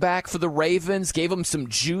running back for the Ravens, gave them some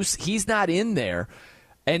juice. He's not in there.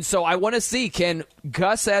 And so I want to see, can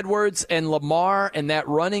Gus Edwards and Lamar and that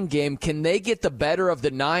running game, can they get the better of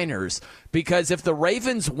the Niners? Because if the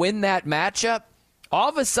Ravens win that matchup, all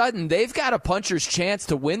of a sudden they've got a puncher's chance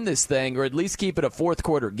to win this thing or at least keep it a fourth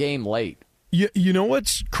quarter game late. You know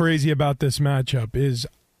what's crazy about this matchup is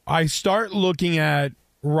I start looking at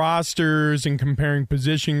rosters and comparing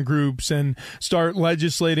position groups and start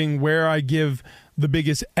legislating where I give the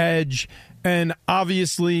biggest edge. And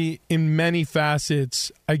obviously, in many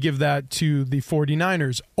facets, I give that to the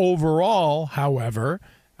 49ers. Overall, however,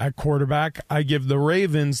 at quarterback, I give the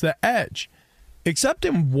Ravens the edge. Except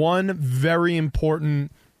in one very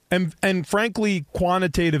important and frankly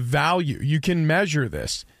quantitative value. You can measure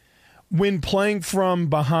this. When playing from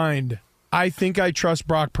behind, I think I trust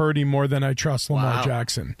Brock Purdy more than I trust Lamar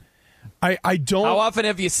Jackson. I don't. How often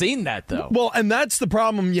have you seen that, though? Well, and that's the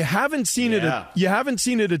problem. You haven't seen it. You haven't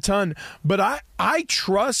seen it a ton. But I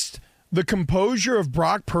trust the composure of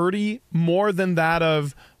Brock Purdy more than that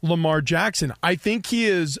of Lamar Jackson. I think he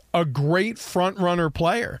is a great front runner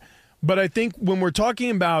player. But I think when we're talking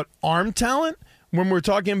about arm talent, when we're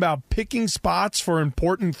talking about picking spots for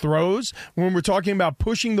important throws, when we're talking about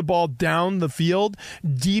pushing the ball down the field,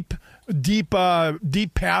 deep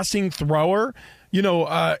passing thrower,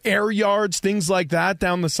 air yards, things like that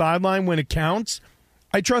down the sideline when it counts,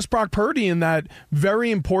 I trust Brock Purdy in that very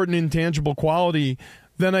important intangible quality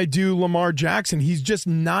than I do Lamar Jackson. He's just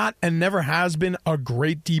not and never has been a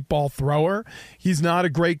great deep ball thrower. He's not a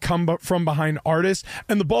great come-from-behind artist.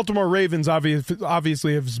 And the Baltimore Ravens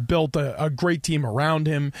obviously have built a great team around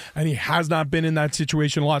him, and he has not been in that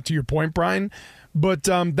situation a lot, to your point, Brian. But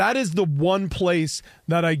that is the one place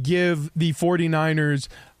that I give the 49ers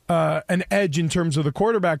an edge in terms of the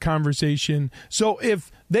quarterback conversation. So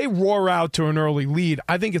if they roar out to an early lead,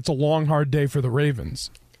 I think it's a long, hard day for the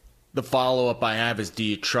Ravens. The follow-up I have is, do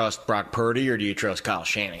you trust Brock Purdy or do you trust Kyle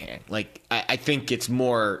Shanahan? I think it's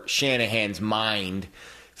more Shanahan's mind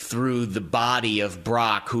through the body of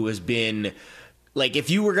Brock, who has been Like, if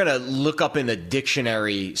you were going to look up in the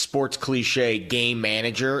dictionary sports cliche game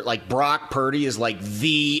manager, like Brock Purdy is like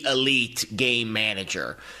the elite game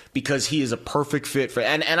manager because he is a perfect fit for,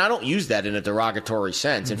 and I don't use that in a derogatory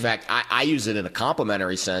sense. In fact, I use it in a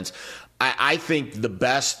complimentary sense. I think the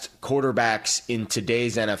best quarterbacks in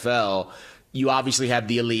today's NFL, you obviously have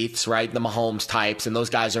the elites, right? The Mahomes types, and those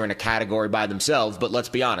guys are in a category by themselves. But let's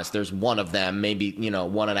be honest, there's one of them, maybe,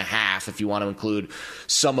 one and a half if you want to include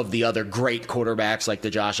some of the other great quarterbacks like the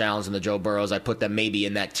Josh Allens and the Joe Burrows. I put them maybe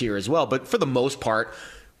in that tier as well. But for the most part,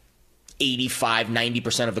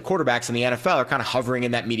 85-90% of the quarterbacks in the NFL are kind of hovering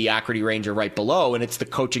in that mediocrity range or right below. And it's the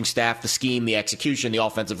coaching staff, the scheme, the execution, the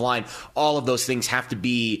offensive line. All of those things have to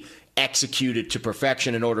be executed to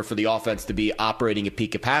perfection in order for the offense to be operating at peak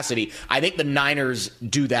capacity. I think the Niners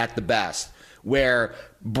do that the best, where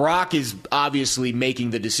Brock is obviously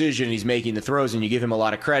making the decision, he's making the throws, and you give him a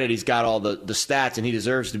lot of credit. He's got all the stats, and he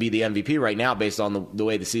deserves to be the MVP right now based on the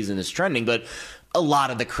way the season is trending. But a lot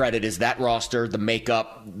of the credit is that roster, the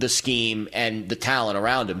makeup, the scheme, and the talent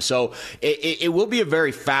around him. So it will be a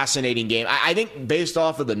very fascinating game. I think based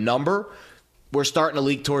off of the number, we're starting to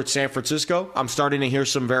leak towards San Francisco. I'm starting to hear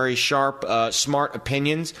some very sharp, smart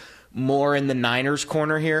opinions more in the Niners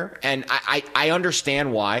corner here. And I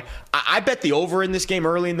understand why. I bet the over in this game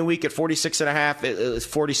early in the week at 46.5. It's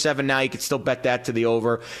 47 now. You could still bet that to the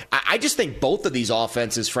over. I just think both of these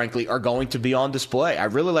offenses, frankly, are going to be on display. I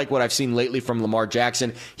really like what I've seen lately from Lamar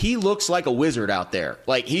Jackson. He looks like a wizard out there.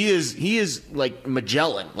 Like he is like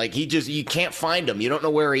Magellan. Like you can't find him. You don't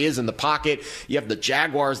know where he is in the pocket. You have the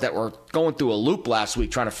Jaguars that were going through a loop last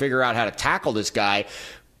week trying to figure out how to tackle this guy.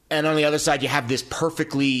 And on the other side, you have this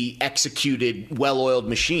perfectly executed, well-oiled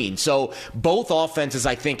machine. So both offenses,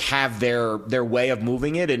 I think, have their way of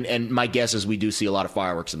moving it. And my guess is we do see a lot of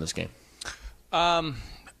fireworks in this game.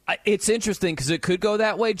 It's interesting because it could go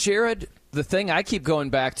that way, Jared. The thing I keep going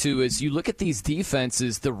back to is you look at these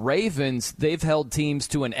defenses. The Ravens, they've held teams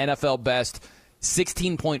to an NFL best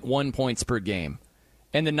 16.1 points per game.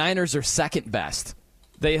 And the Niners are second best.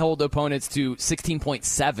 They hold opponents to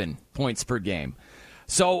 16.7 points per game.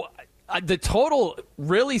 So the total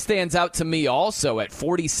really stands out to me also at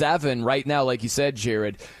 47 right now, like you said,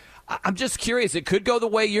 Jared. I'm just curious. It could go the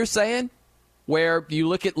way you're saying, where you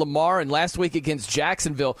look at Lamar and last week against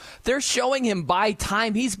Jacksonville, they're showing him buy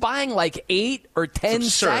time. He's buying like 8 or 10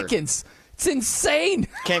 seconds. It's insane.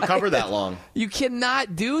 Can't cover that long. You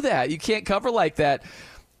cannot do that. You can't cover like that.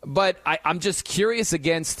 But I'm just curious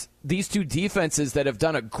against these two defenses that have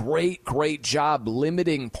done a great, great job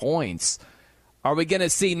limiting points. Are we going to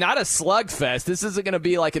see not a slugfest? This isn't going to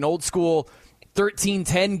be like an old school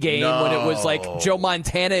 13-10 game when it was like Joe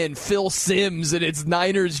Montana and Phil Simms and it's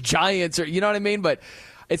Niners-Giants, or you know what I mean? But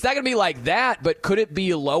it's not going to be like that, but could it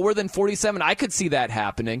be lower than 47? I could see that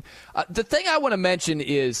happening. The thing I want to mention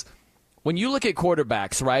is when you look at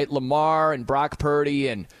quarterbacks, right, Lamar and Brock Purdy,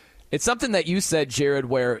 and it's something that you said, Jared,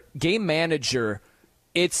 where game manager,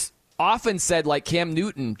 it's often said like Cam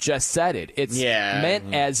Newton just said it. It's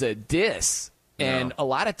meant as a diss. And a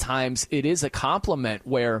lot of times it is a compliment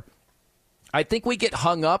where I think we get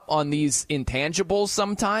hung up on these intangibles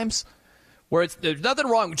sometimes where there's nothing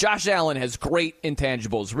wrong. Josh Allen has great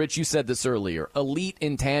intangibles. Rich, you said this earlier, elite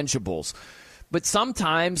intangibles. But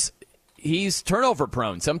sometimes he's turnover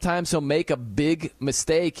prone. Sometimes he'll make a big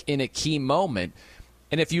mistake in a key moment.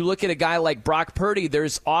 And if you look at a guy like Brock Purdy,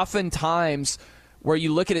 there's often times where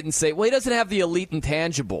you look at it and say, well, he doesn't have the elite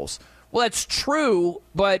intangibles. Well, that's true,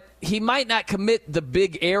 but he might not commit the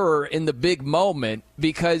big error in the big moment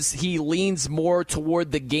because he leans more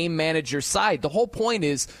toward the game manager side. The whole point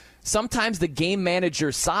is sometimes the game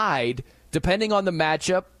manager side, depending on the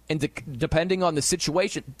matchup and depending on the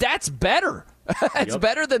situation, that's better. That's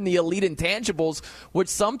better than the elite intangibles, which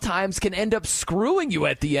sometimes can end up screwing you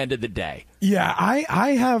at the end of the day. Yeah,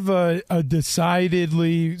 I have a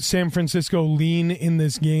decidedly San Francisco lean in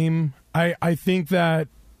this game. I think the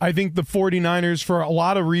 49ers, for a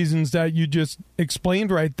lot of reasons that you just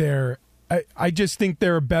explained right there, I just think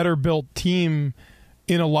they're a better built team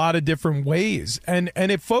in a lot of different ways. And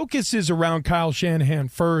it focuses around Kyle Shanahan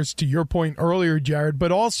first, to your point earlier, Jared,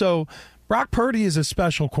 but also Brock Purdy is a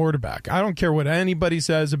special quarterback. I don't care what anybody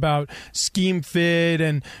says about scheme fit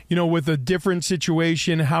and, with a different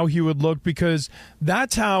situation, how he would look, because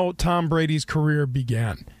that's how Tom Brady's career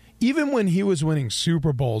began. Even when he was winning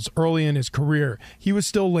Super Bowls early in his career, he was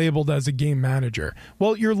still labeled as a game manager.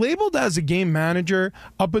 Well, you're labeled as a game manager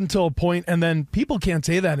up until a point, and then people can't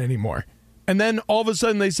say that anymore. And then all of a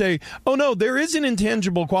sudden they say, oh, no, there is an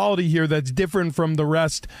intangible quality here that's different from the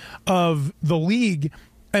rest of the league,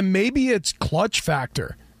 and maybe it's clutch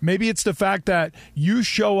factor. Maybe it's the fact that you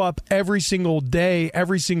show up every single day,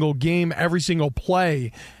 every single game, every single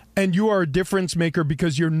play, and you are a difference maker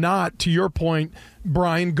because you're not, to your point,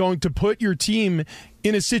 Brian, going to put your team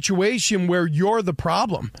in a situation where you're the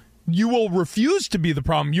problem. You will refuse to be the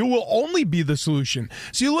problem. You will only be the solution.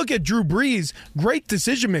 So you look at Drew Brees, great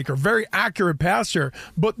decision maker, very accurate passer,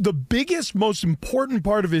 but the biggest, most important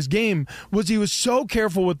part of his game was he was so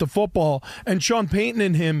careful with the football, and Sean Payton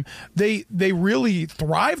and him, they really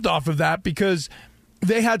thrived off of that because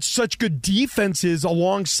they had such good defenses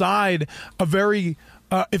alongside a very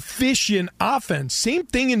efficient offense. Same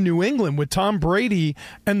thing in New England with Tom Brady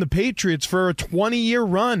and the Patriots for a 20-year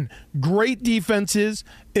run. Great defenses,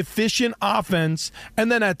 efficient offense,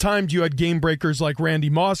 and then at times you had game breakers like Randy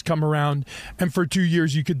Moss come around, and for 2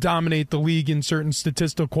 years you could dominate the league in certain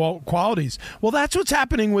statistical qualities. Well, that's what's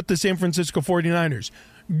happening with the San Francisco 49ers.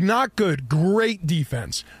 Not good. Great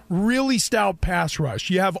defense. Really stout pass rush.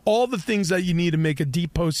 You have all the things that you need to make a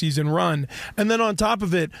deep postseason run. And then on top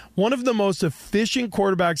of it, one of the most efficient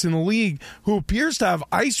quarterbacks in the league who appears to have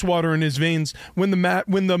ice water in his veins when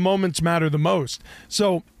the moments matter the most.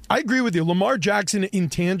 So I agree with you. Lamar Jackson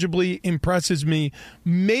intangibly impresses me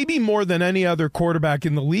maybe more than any other quarterback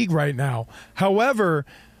in the league right now. However,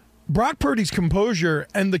 Brock Purdy's composure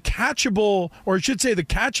and the catchability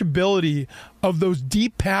of those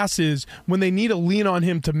deep passes when they need to lean on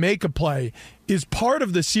him to make a play is part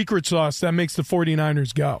of the secret sauce that makes the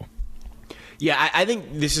 49ers go. Yeah, I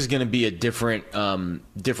think this is going to be a different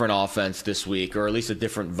offense this week, or at least a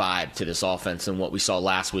different vibe to this offense than what we saw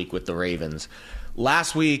last week with the Ravens.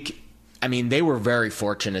 Last week, I mean, they were very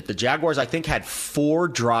fortunate. The Jaguars, I think, had 4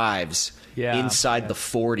 drives inside the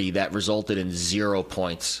 40 that resulted in 0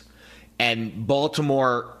 points. And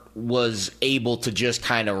Baltimore was able to just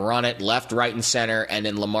kind of run it left, right, and center, and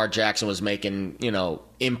then Lamar Jackson was making,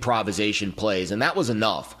 improvisation plays, and that was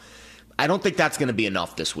enough. I don't think that's going to be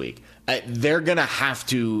enough this week. They're going to have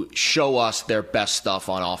to show us their best stuff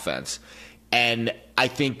on offense. And I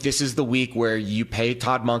think this is the week where you pay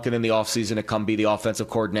Todd Monken in the offseason to come be the offensive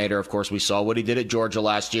coordinator. Of course, we saw what he did at Georgia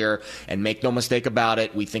last year, and make no mistake about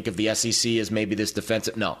it, we think of the SEC as maybe this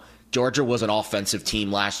defensive. No. Georgia was an offensive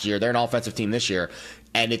team last year. They're an offensive team this year,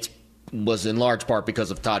 and it was in large part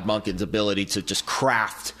because of Todd Monken's ability to just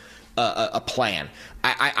craft a plan.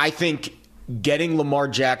 I think getting Lamar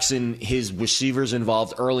Jackson, his receivers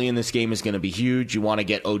involved early in this game is going to be huge. You want to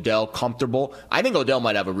get Odell comfortable. I think Odell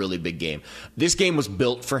might have a really big game. This game was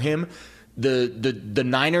built for him. The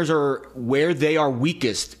Niners are where they are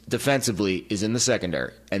weakest defensively is in the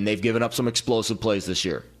secondary, and they've given up some explosive plays this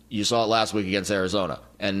year. You saw it last week against Arizona,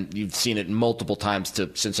 and you've seen it multiple times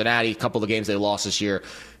to Cincinnati. A couple of games they lost this year.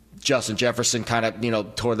 Justin Jefferson kind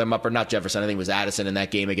of, tore them up, or not Jefferson. I think it was Addison in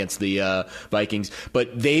that game against the Vikings.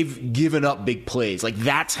 But they've given up big plays. Like,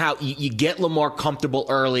 that's how you get Lamar comfortable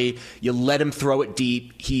early. You let him throw it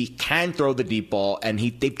deep. He can throw the deep ball, and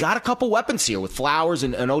they've got a couple weapons here with Flowers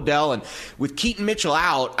and Odell, and with Keaton Mitchell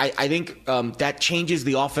out. I think that changes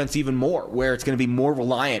the offense even more, where it's going to be more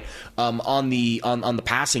reliant on the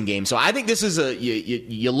passing game. So I think this is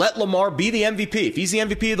you let Lamar be the MVP. If he's the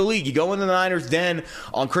MVP of the league, you go into the Niners den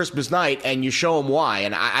on Christmas night and you show him why.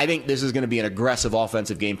 And I think this is going to be an aggressive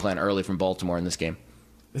offensive game plan early from Baltimore in this game.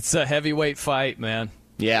 It's a heavyweight fight, man.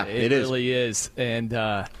 Yeah, it is. It really is. And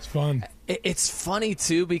it's fun. It's funny,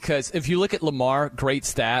 too, because if you look at Lamar, great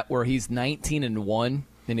stat, where he's 19-1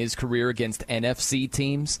 in his career against NFC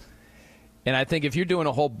teams. And I think if you're doing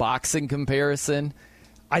a whole boxing comparison,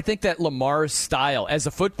 I think that Lamar's style as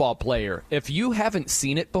a football player, if you haven't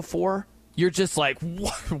seen it before, you're just like,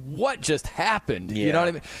 what just happened? Yeah. You know what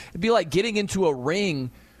I mean? It'd be like getting into a ring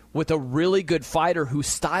with a really good fighter whose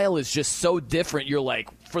style is just so different. You're like,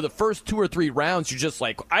 for the first 2 or 3 rounds, you're just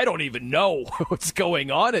like, I don't even know what's going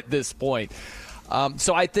on at this point.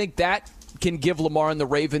 So I think that can give Lamar and the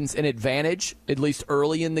Ravens an advantage, at least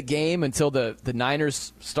early in the game, until the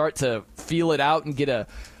Niners start to feel it out and get a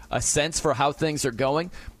sense for how things are going.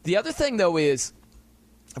 The other thing, though, is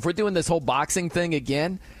if we're doing this whole boxing thing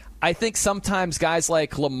again, I think sometimes guys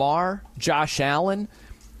like Lamar, Josh Allen,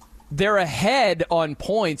 they're ahead on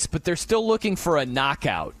points, but they're still looking for a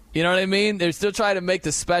knockout. You know what I mean? They're still trying to make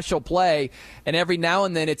the special play, and every now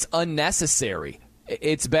and then it's unnecessary.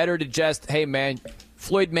 It's better to just, hey, man,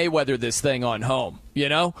 Floyd Mayweather this thing on home,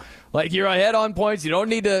 Like, you're ahead on points. You don't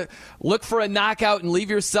need to look for a knockout and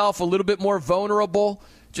leave yourself a little bit more vulnerable.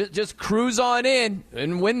 Just cruise on in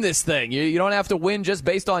and win this thing. You don't have to win just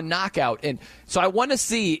based on knockout. And so I want to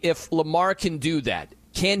see if Lamar can do that.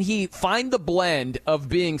 Can he find the blend of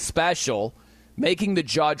being special making the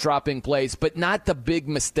jaw-dropping plays, but not the big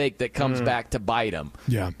mistake that comes back to bite him.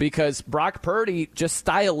 Yeah. Because Brock Purdy, just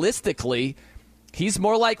stylistically, he's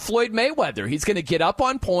more like Floyd Mayweather. He's going to get up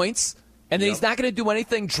on points, and then he's not going to do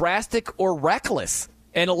anything drastic or reckless.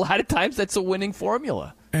 And a lot of times that's a winning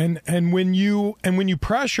formula. And when you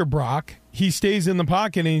pressure Brock, he stays in the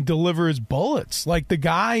pocket and he delivers bullets. Like, the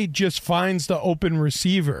guy just finds the open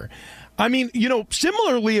receiver. I mean,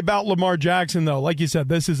 similarly about Lamar Jackson, though, like you said,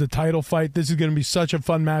 this is a title fight. This is going to be such a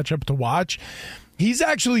fun matchup to watch. He's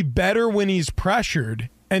actually better when he's pressured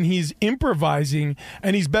and he's improvising,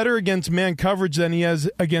 and he's better against man coverage than he has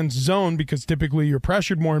against zone, because typically you're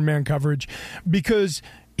pressured more in man coverage, because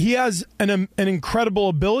he has an incredible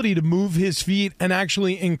ability to move his feet and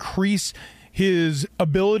actually increase his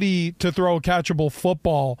ability to throw a catchable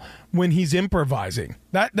football when he's improvising.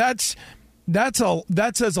 That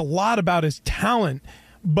says a lot about his talent.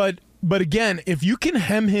 But again, if you can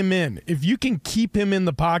hem him in, if you can keep him in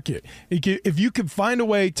the pocket, if you can find a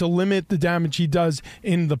way to limit the damage he does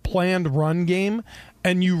in the planned run game,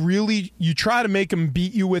 and you try to make him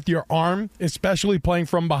beat you with your arm, especially playing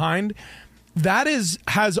from behind, that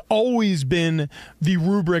has always been the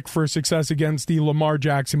rubric for success against the Lamar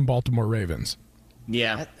Jackson Baltimore Ravens.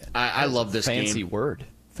 Yeah, I love this fancy game. Word.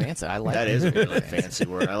 Fancy. I like that. That is a really fancy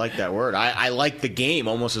word. I like that word. I like the game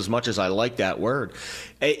almost as much as I like that word.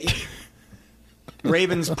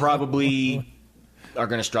 Ravens probably are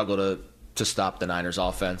going to struggle to stop the Niners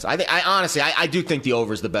offense. I honestly do think the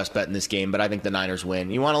over is the best bet in this game, but I think the Niners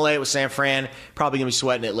win. You want to lay it with San Fran, probably going to be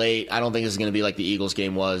sweating it late. I don't think this is going to be like the Eagles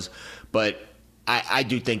game was, but I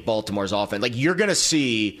do think Baltimore's offense, like, you're going to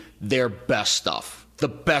see their best stuff. The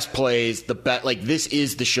best plays, this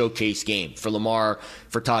is the showcase game for Lamar,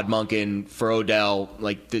 for Todd Monken, for Odell.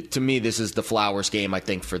 To me, this is the Flowers game, I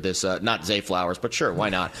think, for this. Not Zay Flowers, but sure, why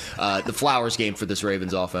not? The Flowers game for this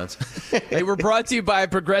Ravens offense. Hey, we're brought to you by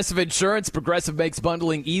Progressive Insurance. Progressive makes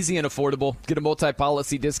bundling easy and affordable. Get a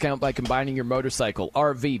multi-policy discount by combining your motorcycle,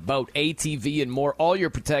 RV, boat, ATV, and more. All your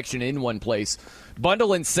protection in one place.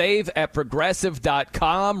 Bundle and save at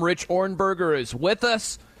Progressive.com. Rich Ohrnberger is with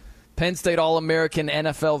us. Penn State All-American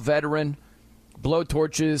NFL veteran,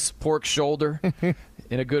 blowtorches, pork shoulder,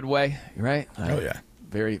 in a good way, right? Oh, yeah.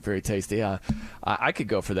 Very, very tasty. I could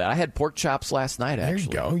go for that. I had pork chops last night,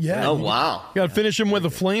 actually. There you go, yeah. Oh, wow. You got to finish him with a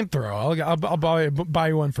flamethrower. I'll buy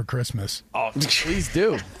you one for Christmas. Oh, please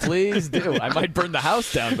do. Please do. I might burn the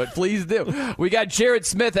house down, but please do. We got Jared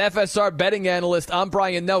Smith, FSR betting analyst. I'm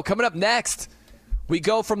Brian Noe. Coming up next, we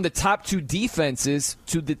go from the top two defenses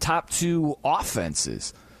to the top two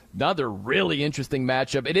offenses. Another really interesting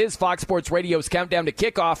matchup. It is Fox Sports Radio's Countdown to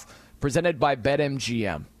Kickoff, presented by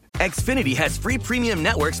BetMGM. Xfinity has free premium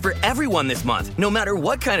networks for everyone this month, no matter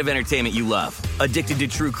what kind of entertainment you love. Addicted to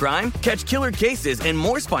true crime? Catch killer cases and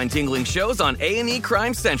more spine-tingling shows on A&E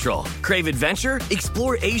Crime Central. Crave adventure?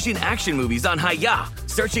 Explore Asian action movies on Hi-Ya.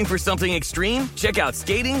 Searching for something extreme? Check out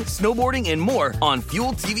skating, snowboarding, and more on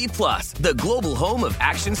Fuel TV Plus, the global home of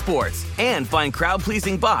action sports. And find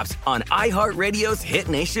crowd-pleasing bops on iHeartRadio's Hit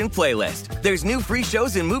Nation playlist. There's new free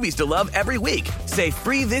shows and movies to love every week. Say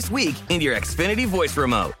free this week in your Xfinity voice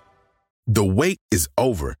remote. The wait is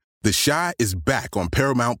over. The Chi is back on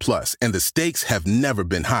Paramount Plus, and the stakes have never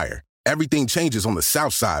been higher. Everything changes on the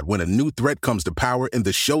South Side when a new threat comes to power in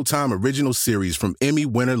the Showtime original series from Emmy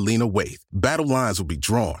winner Lena Waithe. Battle lines will be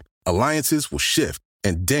drawn, alliances will shift,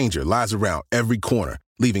 and danger lies around every corner,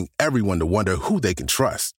 leaving everyone to wonder who they can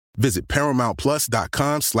trust. Visit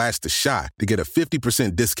ParamountPlus.com/The Chi to get a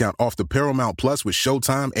 50% discount off the Paramount Plus with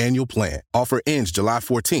Showtime annual plan. Offer ends July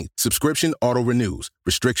 14th. Subscription auto-renews.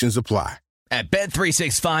 Restrictions apply. At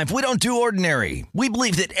Bet365, we don't do ordinary. We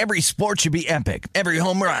believe that every sport should be epic. Every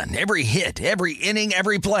home run, every hit, every inning,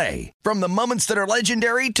 every play. From the moments that are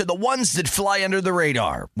legendary to the ones that fly under the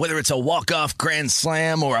radar. Whether it's a walk-off grand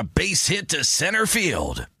slam or a base hit to center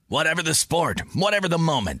field. Whatever the sport, whatever the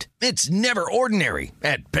moment, it's never ordinary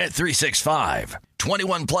at Bet365.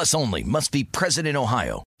 21 plus only. Must be present in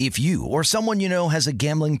Ohio. If you or someone you know has a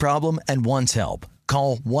gambling problem and wants help,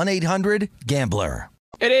 call 1-800-GAMBLER.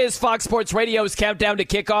 It is Fox Sports Radio's Countdown to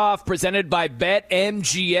Kickoff, presented by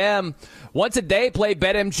BetMGM. Once a day, play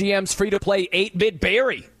BetMGM's free-to-play 8-Bit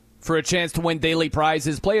Barry for a chance to win daily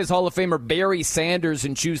prizes. Play as Hall of Famer Barry Sanders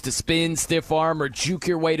and choose to spin, stiff arm, or juke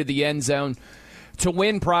your way to the end zone. To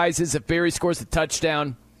win prizes, if Barry scores a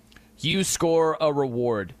touchdown, you score a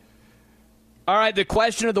reward. All right, the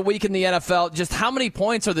question of the week in the NFL, just how many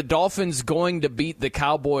points are the Dolphins going to beat the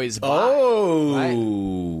Cowboys by? Oh.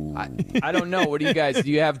 I don't know. What do you guys,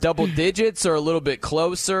 do you have double digits or a little bit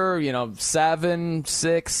closer? 7,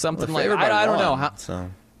 6, something like that? I don't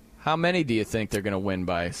know. How many do you think they're going to win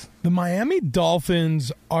by? The Miami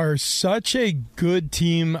Dolphins are such a good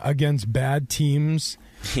team against bad teams.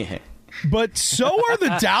 Yeah. But so are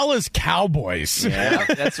the Dallas Cowboys. Yeah,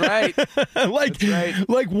 that's right.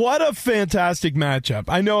 Like what a fantastic matchup.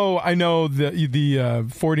 I know the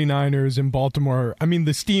 49ers in Baltimore, I mean,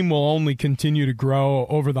 the steam will only continue to grow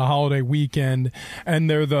over the holiday weekend, and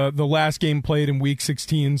they're the last game played in week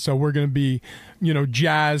 16, so we're going to be,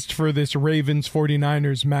 jazzed for this Ravens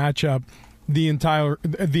 49ers matchup the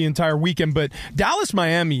entire weekend. But Dallas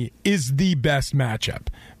Miami is the best matchup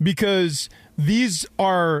because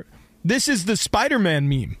this is the Spider-Man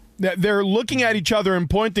meme. They're looking at each other and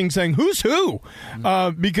pointing, saying, who's who?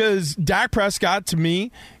 Because Dak Prescott, to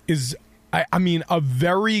me, is, a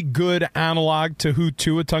very good analog to who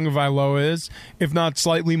Tua Tagovailoa is, if not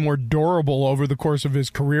slightly more durable over the course of his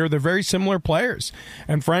career. They're very similar players.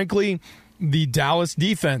 And frankly, the Dallas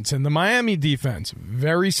defense and the Miami defense,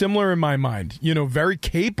 very similar in my mind. Very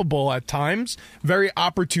capable at times, very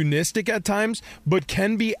opportunistic at times, but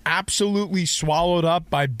can be absolutely swallowed up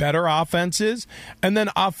by better offenses. And then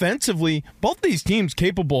offensively, both these teams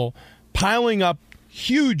capable piling up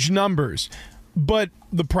huge numbers. But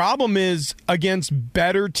the problem is against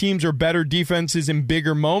better teams or better defenses in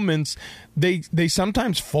bigger moments, they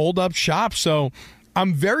sometimes fold up shop. So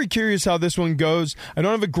I'm very curious how this one goes. I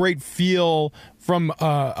don't have a great feel from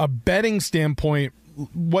a betting standpoint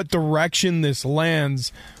what direction this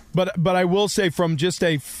lands. But I will say from just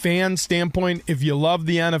a fan standpoint, if you love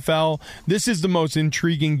the NFL, this is the most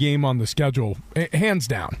intriguing game on the schedule, hands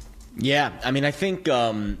down. Yeah, I think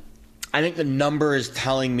the number is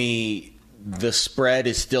telling me the spread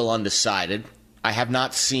is still undecided. I have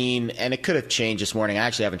not seen, and it could have changed this morning. I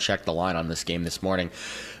actually haven't checked the line on this game this morning.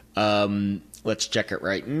 Let's check it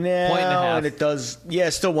right now. 1.5. And it does,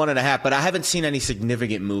 still 1.5, but I haven't seen any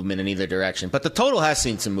significant movement in either direction. But the total has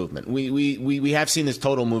seen some movement. We have seen this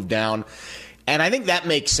total move down. And I think that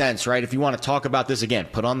makes sense, right? If you want to talk about this again,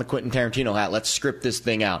 put on the Quentin Tarantino hat. Let's script this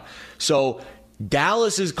thing out. So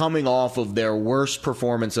Dallas is coming off of their worst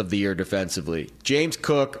performance of the year defensively. James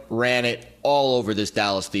Cook ran it all over this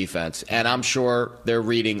Dallas defense, and I'm sure they're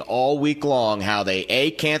reading all week long how they, A,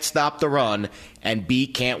 can't stop the run, and B,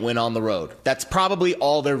 can't win on the road. That's probably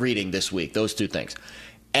all they're reading this week, those two things.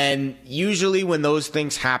 And usually when those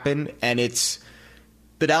things happen, and it's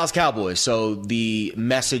the Dallas Cowboys, so the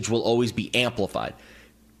message will always be amplified.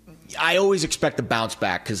 I always expect to bounce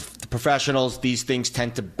back because the professionals, these things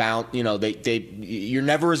tend to bounce. You're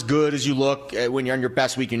never as good as you look when you're on your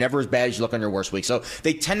best week. You're never as bad as you look on your worst week. So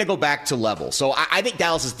they tend to go back to level. So I think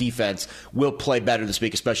Dallas's defense will play better this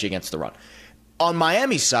week, especially against the run. On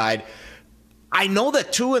Miami's side, I know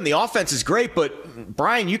that Tua in the offense is great, but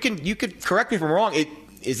Brian, you could correct me if I'm wrong.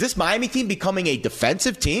 Is this Miami team becoming a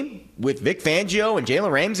defensive team with Vic Fangio and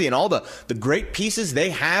Jalen Ramsey and all the great pieces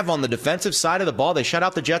they have on the defensive side of the ball? They shut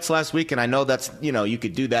out the Jets last week, and I know that's, you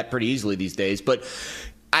could do that pretty easily these days. But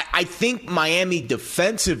I think Miami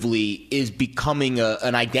defensively is becoming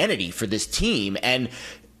an identity for this team, and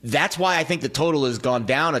that's why I think the total has gone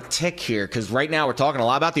down a tick here, because right now we're talking a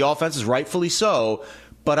lot about the offenses, rightfully so.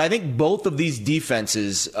 But I think both of these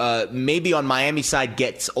defenses, maybe on Miami's side,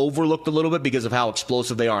 gets overlooked a little bit because of how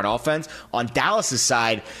explosive they are on offense. On Dallas's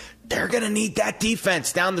side, they're going to need that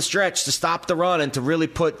defense down the stretch to stop the run and to really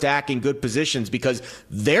put Dak in good positions because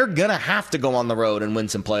they're going to have to go on the road and win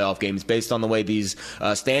some playoff games based on the way these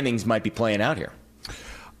standings might be playing out here.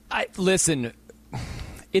 Listen,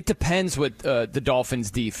 it depends with the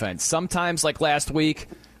Dolphins' defense. Sometimes, like last week,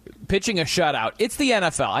 pitching a shutout. It's the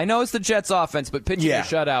NFL. I know it's the Jets offense, but pitching a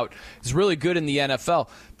shutout is really good in the NFL.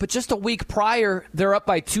 But just a week prior, they're up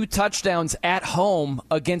by 2 touchdowns at home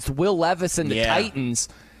against Will Levis and the Titans,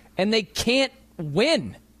 and they can't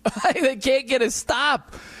win. They can't get a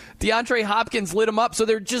stop. DeAndre Hopkins lit them up, so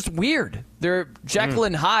they're just weird. They're Jekyll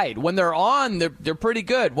and Hyde. When they're on, they're pretty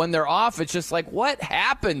good. When they're off, it's just like, what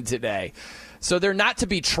happened today? So they're not to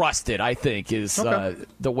be trusted, I think, is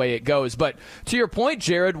the way it goes. But to your point,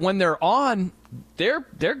 Jared, when they're on, they're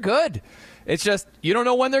good. It's just you don't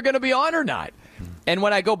know when they're going to be on or not. And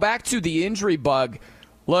when I go back to the injury bug,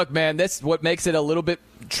 look, man, that's what makes it a little bit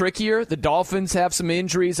trickier. The Dolphins have some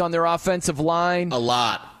injuries on their offensive line. A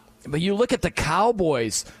lot. But you look at the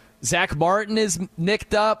Cowboys. Zach Martin is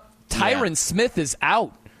nicked up. Tyron Smith is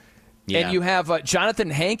out. Yeah. And you have Jonathan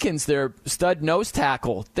Hankins, their stud nose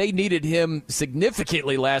tackle. They needed him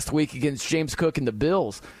significantly last week against James Cook and the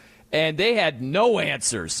Bills, and they had no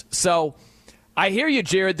answers. So I hear you,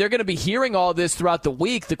 Jared. They're going to be hearing all this throughout the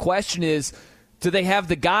week. The question is, do they have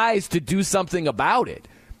the guys to do something about it?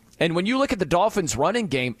 And when you look at the Dolphins' running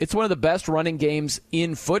game, it's one of the best running games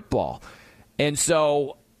in football. And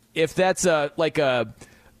so if that's a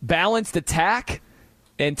balanced attack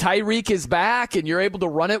and Tyreek is back and you're able to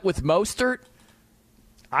run it with Mostert,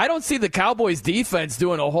 I don't see the Cowboys defense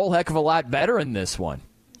doing a whole heck of a lot better in this one.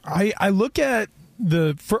 I look at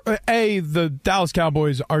the Dallas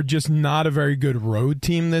Cowboys are just not a very good road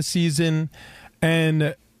team this season,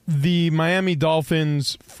 and the Miami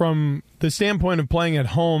Dolphins, from the standpoint of playing at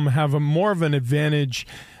home, have more of an advantage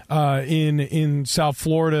in South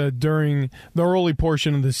Florida during the early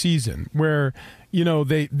portion of the season, where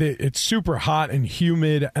it's super hot and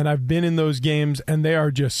humid, and I've been in those games, and they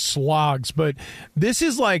are just slogs. But this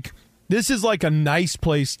is like a nice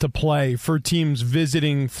place to play for teams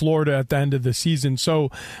visiting Florida at the end of the season.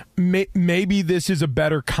 So maybe this is a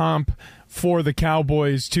better comp for the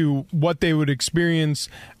Cowboys to what they would experience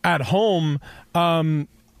at home than,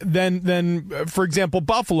 for example,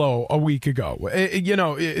 Buffalo a week ago.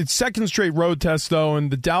 It's second straight road test, though,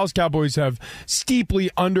 and the Dallas Cowboys have steeply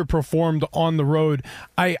underperformed on the road.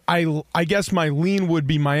 I guess my lean would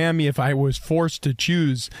be Miami if I was forced to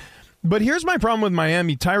choose. But here's my problem with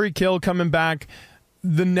Miami. Tyreek Hill coming back.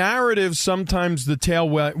 The narrative, sometimes the tail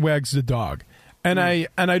wags the dog. And I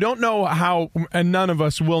don't know how, and none of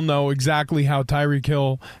us will know exactly how Tyreek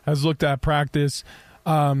Hill has looked at practice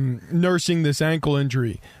nursing this ankle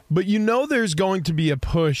injury. But there's going to be a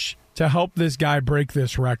push to help this guy break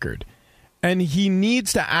this record. And he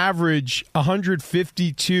needs to average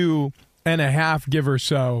 152.5, give or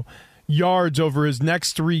so, yards over his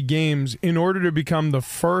next 3 games in order to become the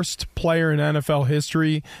first player in NFL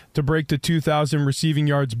history to break the 2,000 receiving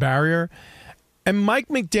yards barrier. And Mike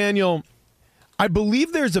McDaniel, I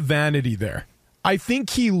believe there's a vanity there. I think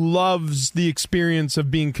he loves the experience of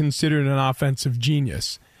being considered an offensive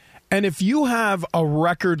genius. And if you have a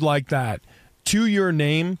record like that to your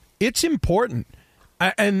name, it's important.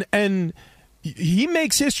 And he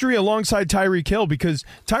makes history alongside Tyreek Hill, because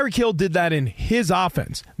Tyreek Hill did that in his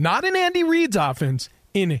offense, not in Andy Reid's offense,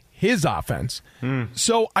 in his offense.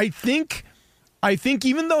 So I think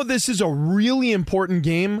even though this is a really important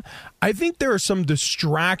game, I think there are some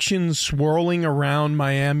distractions swirling around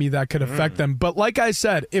Miami that could affect them. But like I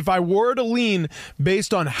said, if I were to lean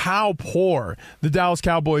based on how poor the Dallas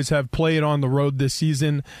Cowboys have played on the road this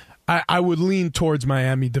season, I would lean towards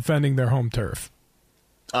Miami defending their home turf.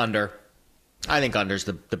 Under. I think under's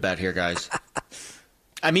the bet here, guys.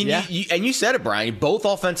 I mean, yeah. You said it, Brian. Both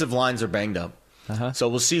offensive lines are banged up. So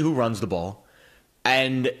we'll see who runs the ball.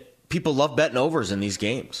 And people love betting overs in these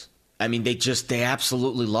games. I mean, they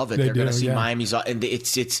absolutely love it. They're going to see Miami's, and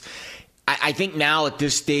I think now at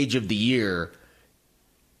this stage of the year,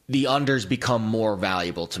 the unders become more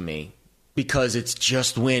valuable to me because it's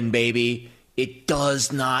just win, baby. It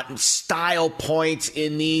does not. Style points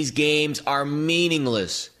in these games are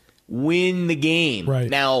meaningless. Win the game. Right.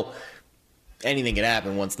 Now, anything can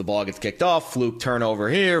happen once the ball gets kicked off. Fluke turnover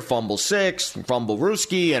here, fumble 6, fumble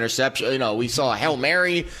Ruski, interception. We saw a Hail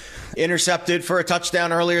Mary intercepted for a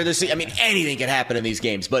touchdown earlier this season. I mean, anything can happen in these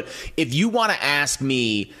games. But if you want to ask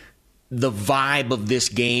me the vibe of this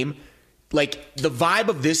game, the vibe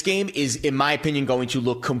of this game is, in my opinion, going to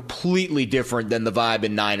look completely different than the vibe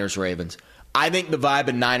in Niners-Ravens. I think the vibe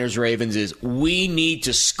in Niners-Ravens is we need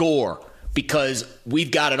to score because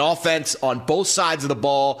we've got an offense on both sides of the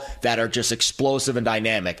ball that are just explosive and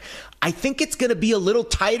dynamic. I think it's going to be a little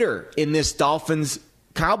tighter in this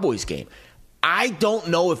Dolphins-Cowboys game. I don't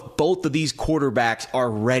know if both of these quarterbacks are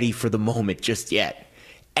ready for the moment just yet.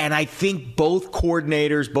 And I think both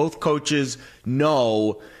coordinators, both coaches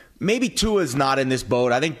know. Maybe Tua's not in this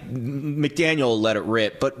boat. I think McDaniel will let it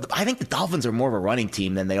rip. But I think the Dolphins are more of a running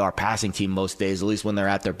team than they are a passing team most days, at least when they're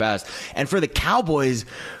at their best. And for the Cowboys,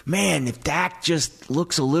 man, if Dak just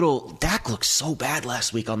looks Dak looked so bad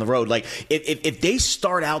last week on the road. If they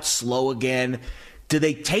start out slow again, do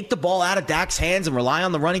they take the ball out of Dak's hands and rely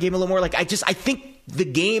on the running game a little more? I think the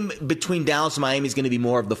game between Dallas and Miami is going to be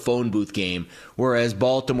more of the phone booth game, whereas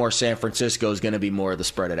Baltimore, San Francisco is going to be more of the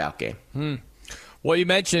spread it out game. Well, you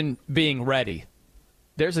mentioned being ready.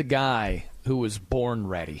 There's a guy who was born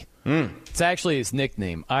ready. It's actually his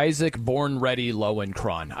nickname, Isaac Born Ready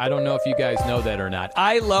Lowenkron. I don't know if you guys know that or not.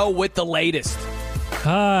 I-Lo with the latest.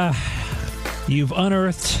 You've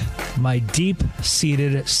unearthed my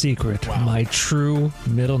deep-seated secret, my true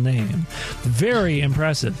middle name. Very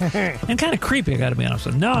impressive. And kind of creepy, I got to be honest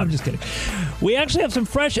with you. No, I'm just kidding. We actually have some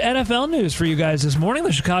fresh NFL news for you guys this morning.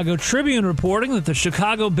 The Chicago Tribune reporting that the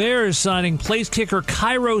Chicago Bears signing place kicker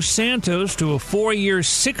Cairo Santos to a 4-year,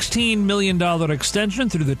 $16 million extension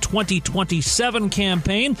through the 2027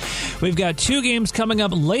 campaign. We've got 2 games coming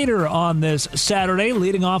up later on this Saturday,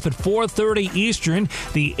 leading off at 4:30 Eastern.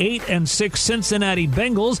 The 8-6 Cincinnati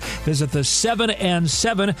Bengals visit the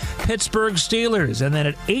 7-7 Pittsburgh Steelers. And then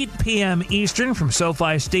at 8 p.m. Eastern from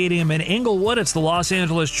SoFi Stadium in Inglewood, it's the Los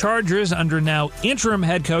Angeles Chargers under now interim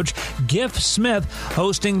head coach Giff Smith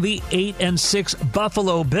hosting the 8-6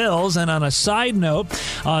 Buffalo Bills. And on a side note,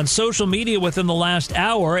 on social media within the last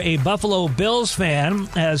hour, a Buffalo Bills fan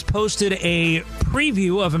has posted a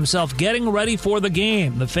preview of himself getting ready for the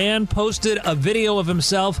game. The fan posted a video of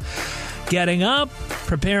himself getting up,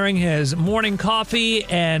 preparing his morning coffee,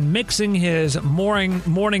 and mixing his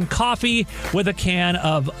morning coffee with a can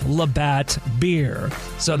of Labatt beer.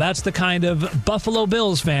 So that's the kind of Buffalo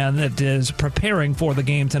Bills fan that is preparing for the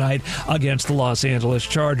game tonight against the Los Angeles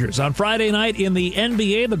Chargers. On Friday night in the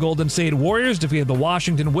NBA, the Golden State Warriors defeated the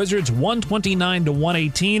Washington Wizards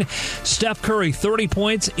 129-118. Steph Curry, 30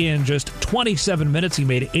 points in just 27 minutes. He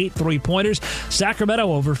made 8 3-pointers.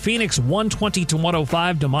 Sacramento over Phoenix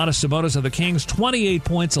 120-105. Domantas Sabonis of the Kings, 28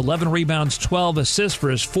 points, 11 rebounds, 12 assists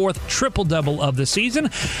for his 4th triple-double of the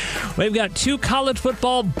season. We've got 2 college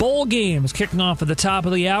football bowl games kicking off at the top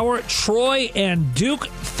of the hour. Troy and Duke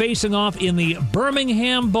facing off in the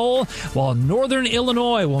Birmingham Bowl, while Northern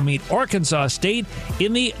Illinois will meet Arkansas State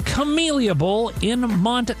in the Camellia Bowl in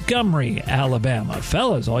Montgomery, Alabama.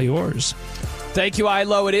 Fellas, all yours. Thank you,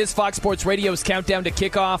 Ilo. It is Fox Sports Radio's Countdown to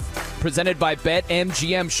Kickoff, presented by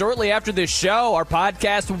BetMGM. Shortly after this show, our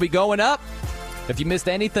podcast will be going up. If you missed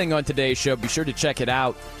anything on today's show, be sure to check it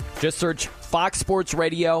out. Just search Fox Sports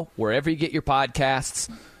Radio wherever you get your podcasts.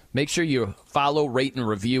 Make sure you follow, rate, and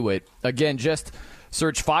review it. Again, just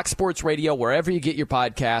search Fox Sports Radio wherever you get your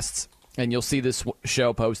podcasts, and you'll see this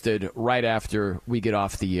show posted right after we get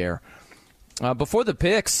off the air. Before the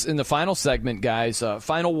picks in the final segment, guys,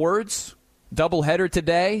 final words. Doubleheader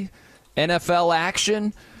today, NFL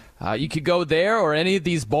action. You could go there or any of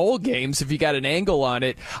these bowl games if you got an angle on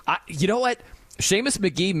it. You know what? Seamus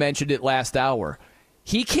McGee mentioned it last hour.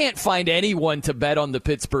 He can't find anyone to bet on the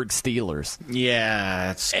Pittsburgh Steelers.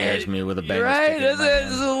 Yeah, it scares me with a Bengals right? ticket.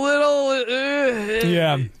 It's a little...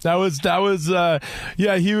 Yeah, that was.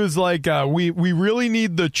 Yeah, he was like, we really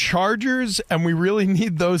need the Chargers and we really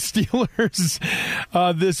need those Steelers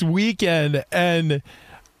this weekend. And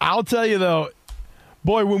I'll tell you though,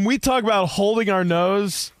 boy, when we talk about holding our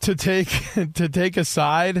nose to take a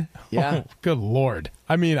side, yeah, good Lord.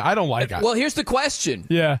 I mean, I don't like it. Well, here's the question.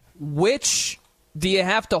 Yeah. Which do you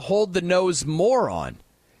have to hold the nose more on?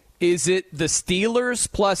 Is it the Steelers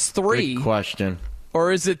 +3? Good question.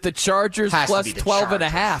 Or is it the Chargers plus 12.5?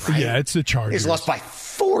 Right? Yeah, it's the Chargers. He's lost by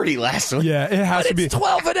 40 last week. Yeah, it has to be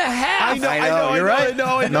 12.5. I know. You're right. I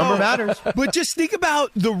know. Number matters. But just think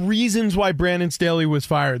about the reasons why Brandon Staley was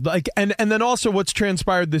fired. Like, and then also what's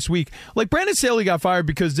transpired this week. Like, Brandon Staley got fired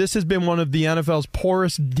because this has been one of the NFL's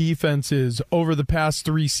poorest defenses over the past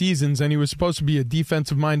 3 seasons, and he was supposed to be a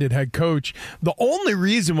defensive-minded head coach. The only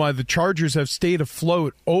reason why the Chargers have stayed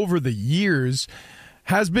afloat over the years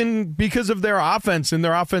has been because of their offense and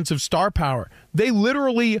their offensive star power. They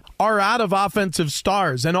literally are out of offensive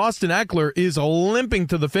stars, and Austin Eckler is limping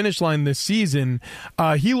to the finish line this season.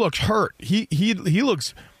 He looks hurt. He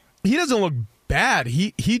doesn't look bad.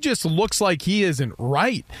 He just looks like he isn't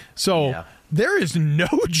right. So there is no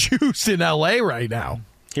juice in LA right now.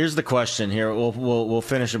 Here's the question. Here we'll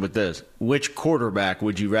finish it with this. Which quarterback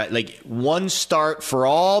would you like? One start for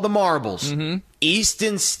all the marbles. Mm-hmm.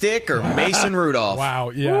 Easton Stick or Mason Rudolph? Wow,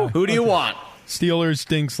 yeah. Who do you want? Steelers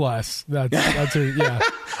stinks less. That's yeah.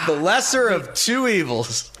 The lesser of two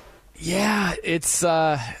evils. Yeah, it's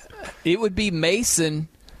it would be Mason,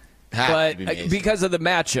 but because of the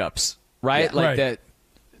matchups, right? Yeah. Like right.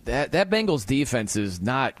 that Bengals defense is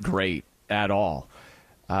not great at all.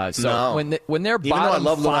 So when they're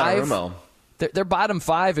bottom five, they're bottom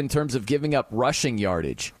 5 in terms of giving up rushing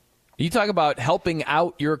yardage. You talk about helping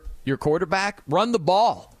out your quarterback, run the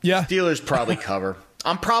ball. Yeah, Steelers probably cover.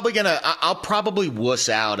 I'll probably wuss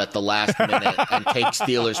out at the last minute and take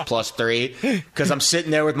Steelers +3 because I'm sitting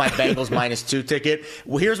there with my Bengals -2 ticket.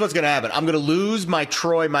 Well, here's what's going to happen. I'm going to lose my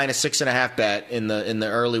Troy -6.5 bet in the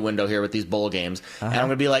early window here with these bowl games, and I'm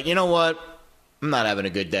going to be like, you know what? I'm not having a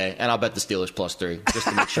good day, and I'll bet the Steelers +3 just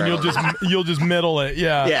to make sure. You'll just middle it,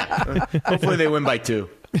 yeah. Yeah. Hopefully they win by 2.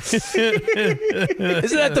 Isn't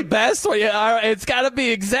that the best? It's got to be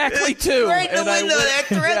exactly 2. Right in the window, that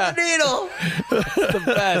thread the needle. It's the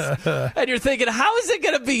best. And you're thinking, how is it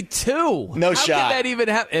going to be 2? No how shot. How can that even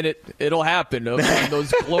happen? And it'll happen on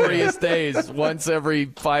those glorious days once every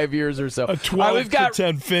 5 years or so. A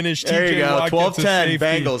 12-10 finish. There you go, 12-10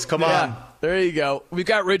 Bengals. Come on. There you go. We've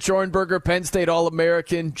got Rich Ornberger, Penn State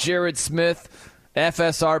All-American, Jared Smith,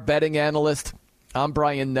 FSR betting analyst. I'm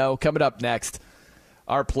Brian Noe. Coming up next,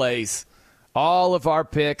 our plays, all of our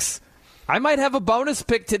picks, I might have a bonus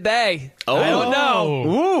pick today. Oh. I don't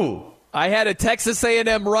know. Ooh. I had a Texas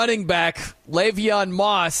A&M running back, Le'Veon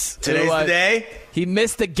Moss. Today's the day? He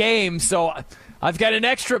missed a game, so I've got an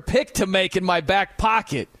extra pick to make in my back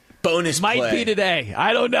pocket. Bonus Might play. be today.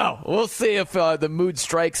 I don't know. We'll see if the mood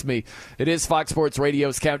strikes me. It is Fox Sports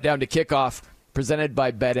Radio's Countdown to Kickoff, presented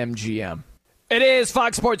by BetMGM. It is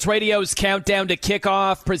Fox Sports Radio's Countdown to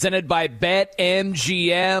Kickoff, presented by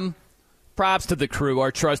BetMGM. Props to the crew,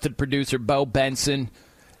 our trusted producer, Bo Benson,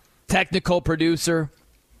 technical producer,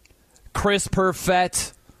 Chris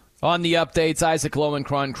Perfett on the updates, Isaac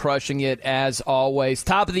Lowenkron crushing it as always.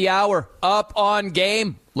 Top of the hour, up on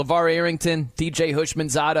game. LeVar Arrington, DJ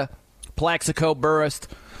Hushmanzada, Plaxico Burrist.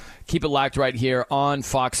 Keep it locked right here on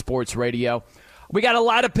Fox Sports Radio. We got a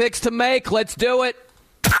lot of picks to make. Let's do it.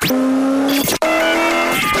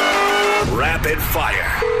 Rapid fire.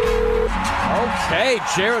 Okay,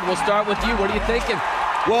 Jared, we'll start with you. What are you thinking?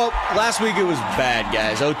 Well, last week it was bad,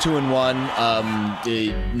 guys.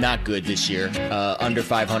 0-2-1. Not good this year. Under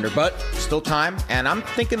 500, but still time. And I'm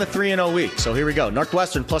thinking the 3-0 week. So here we go.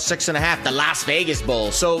 Northwestern plus 6.5, the Las Vegas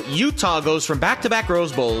Bowl. So Utah goes from back-to-back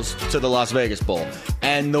Rose Bowls to the Las Vegas Bowl.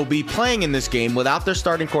 And they'll be playing in this game without their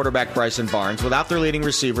starting quarterback, Bryson Barnes, without their leading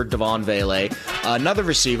receiver, Devon Vele, another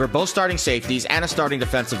receiver, both starting safeties, and a starting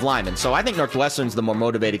defensive lineman. So I think Northwestern's the more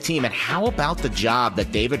motivated team. And how about the job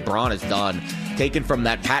that David Braun has done? Taken from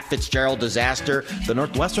that Pat Fitzgerald disaster, the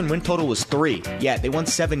Northwestern win total was 3. Yeah, they won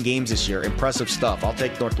 7 games this year. Impressive stuff. I'll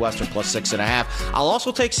take Northwestern plus 6.5. I'll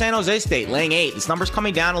also take San Jose State, laying 8. This number's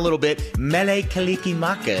coming down a little bit. Mele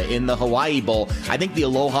Kalikimaka in the Hawaii Bowl. I think the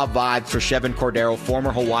aloha vibe for Chevin Cordero,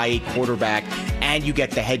 former Hawaii quarterback, and you get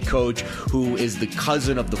the head coach who is the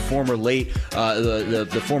cousin of the former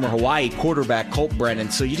the former Hawaii quarterback, Colt Brennan.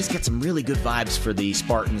 So you just get some really good vibes for the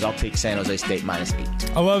Spartans. I'll take San Jose State minus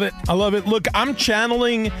 8. I love it. I love it. Look, I'm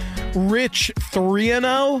channeling Rich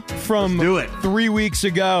 3-0 from 3 weeks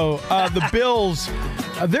ago. The Bills,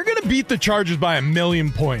 they're going to beat the Chargers by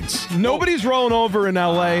 1,000,000 points. Nobody's rolling over in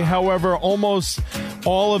L.A. However, almost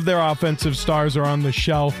all of their offensive stars are on the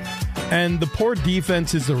shelf. And the poor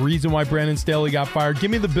defense is the reason why Brandon Staley got fired.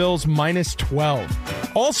 Give me the Bills minus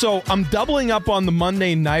 12. Also, I'm doubling up on the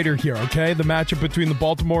Monday Nighter here, okay? The matchup between the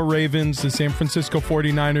Baltimore Ravens, the San Francisco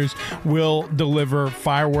 49ers will deliver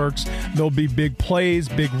fireworks. There'll be big plays,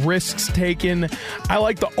 big risks taken. I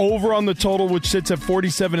like the over on the total, which sits at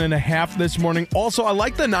 47.5 this morning. Also, I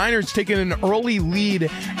like the Niners taking an early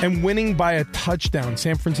lead and winning by a touchdown.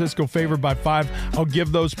 San Francisco favored by 5. I'll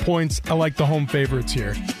give those points. I like the home favorites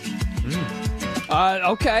here.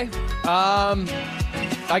 Okay.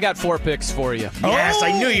 I got 4 picks for you. Yes,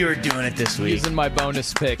 I knew you were doing it this week. Using my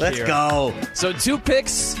bonus pick Let's here. go. So 2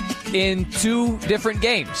 picks in 2 different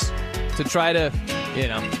games to try to,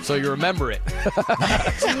 so you remember it.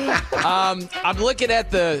 I'm looking at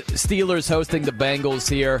the Steelers hosting the Bengals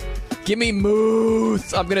here. Give me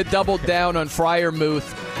Muth. I'm going to double down on Fryer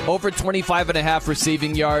Muth. Over 25.5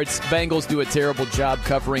 receiving yards. Bengals do a terrible job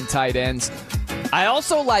covering tight ends. I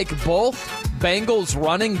also like both Bengals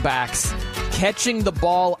running backs catching the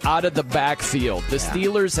ball out of the backfield. The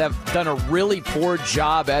Steelers have done a really poor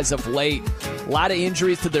job as of late. A lot of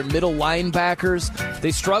injuries to their middle linebackers.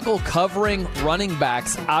 They struggle covering running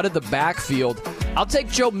backs out of the backfield. I'll take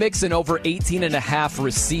Joe Mixon over 18.5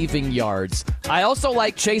 receiving yards. I also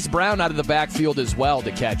like Chase Brown out of the backfield as well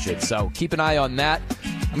to catch it, so keep an eye on that.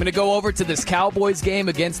 I'm going to go over to this Cowboys game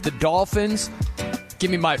against the Dolphins. Give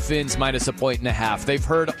me my Fins minus 1.5. They've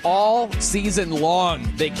heard all season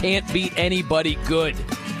long they can't beat anybody good.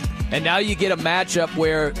 And now you get a matchup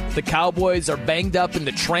where the Cowboys are banged up in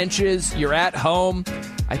the trenches. You're at home.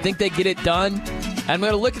 I think they get it done. And I'm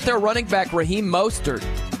going to look at their running back, Raheem Mostert.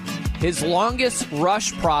 His longest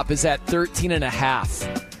rush prop is at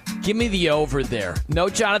 13.5. Give me the over there. No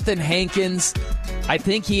Jonathan Hankins. I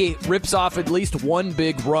think he rips off at least one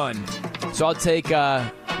big run. So I'll take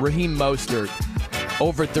Raheem Mostert.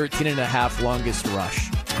 Over 13.5 longest rush.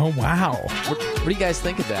 Oh, wow. What do you guys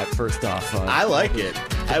think of that, first off? I like it.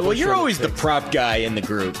 Well, you're always the prop guy in the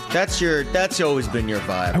group. That's always been your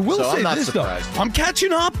vibe. I will say I'm not this, surprised. though. I'm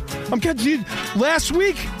catching up. Last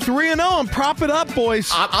week, 3-0. I'm propping up, boys.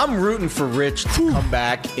 I'm rooting for Rich to come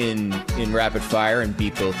back in rapid fire and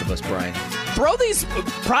beat both of us, Brian. Throw these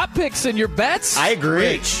prop picks in your bets. I agree.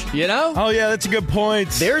 Rich, you know? Oh, yeah, that's a good point.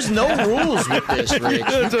 There's no rules with this, Rich. You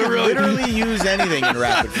can literally use anything in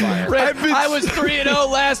rapid fire. Rich, I was 3-0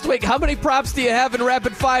 last week. How many props do you have in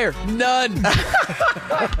rapid fire? None.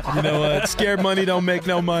 You know what? Scared money don't make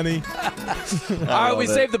no money. All right, we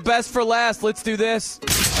saved the best for last. Let's do this.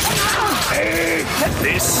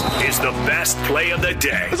 This is the best play of the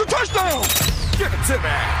day. It's a touchdown! Give it to me!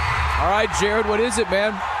 All right, Jared, what is it,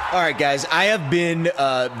 man? All right, guys, I have been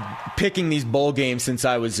picking these bowl games since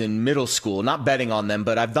I was in middle school. Not betting on them,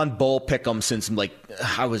 but I've done bowl pick'em since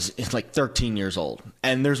I was 13 years old.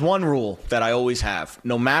 And there's one rule that I always have.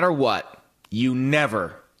 No matter what, you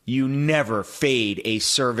never fade a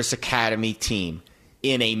service academy team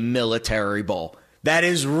in a military bowl. That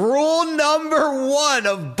is rule number 1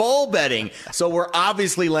 of bowl betting. So we're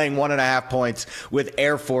obviously laying 1.5 points with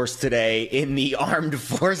Air Force today in the Armed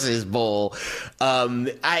Forces Bowl.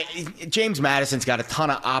 James Madison's got a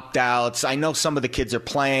ton of opt-outs. I know some of the kids are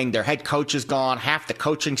playing. Their head coach is gone. Half the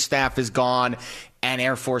coaching staff is gone. And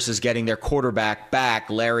Air Force is getting their quarterback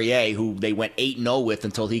back, Larry A., who they went 8-0 with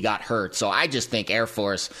until he got hurt. So I just think Air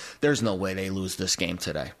Force, there's no way they lose this game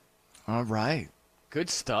today. All right.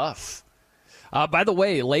 Good stuff. By the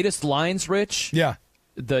way, latest lines, Rich? Yeah.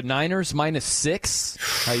 The Niners -6.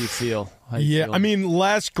 How you feel? I mean,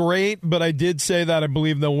 less great, but I did say that I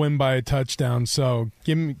believe they'll win by a touchdown. So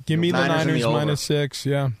give me the Niners -6.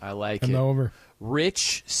 Yeah. I like and it. The over.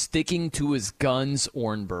 Rich sticking to his guns,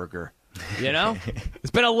 Ornberger. You know?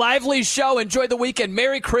 It's been a lively show. Enjoy the weekend.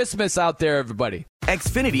 Merry Christmas out there, everybody.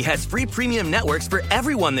 Xfinity has free premium networks for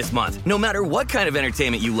everyone this month, no matter what kind of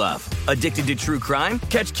entertainment you love. Addicted to true crime?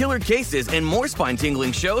 Catch killer cases and more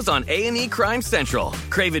spine-tingling shows on A&E Crime Central.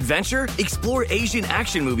 Crave adventure? Explore Asian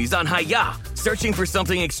action movies on Hi-Ya. Searching for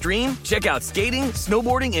something extreme? Check out skating,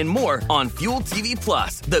 snowboarding, and more on Fuel TV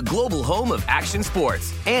Plus, the global home of action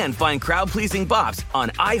sports. And find crowd-pleasing bops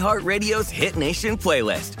on iHeartRadio's Hit Nation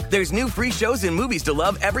playlist. There's new free shows and movies to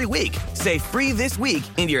love every week. Say free this week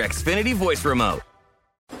in your Xfinity voice remote.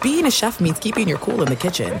 Being a chef means keeping your cool in the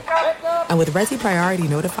kitchen. And with Resi Priority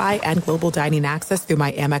Notify and Global Dining Access through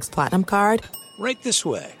my Amex Platinum card, right this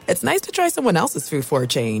way. It's nice to try someone else's food for a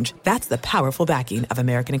change. That's the powerful backing of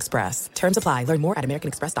American Express. Terms apply. Learn more at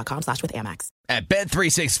americanexpress.com/withAmex. At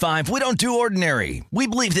Bet365, we don't do ordinary. We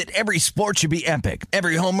believe that every sport should be epic.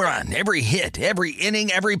 Every home run, every hit, every inning,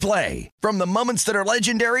 every play. From the moments that are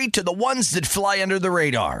legendary to the ones that fly under the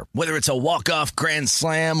radar. Whether it's a walk-off grand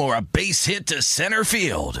slam or a base hit to center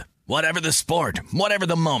field. Whatever the sport, whatever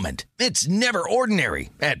the moment, it's never ordinary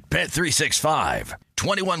at Bet365.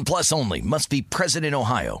 21 plus only. Must be present in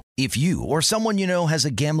Ohio. If you or someone you know has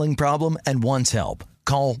a gambling problem and wants help,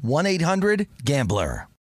 call 1-800-GAMBLER.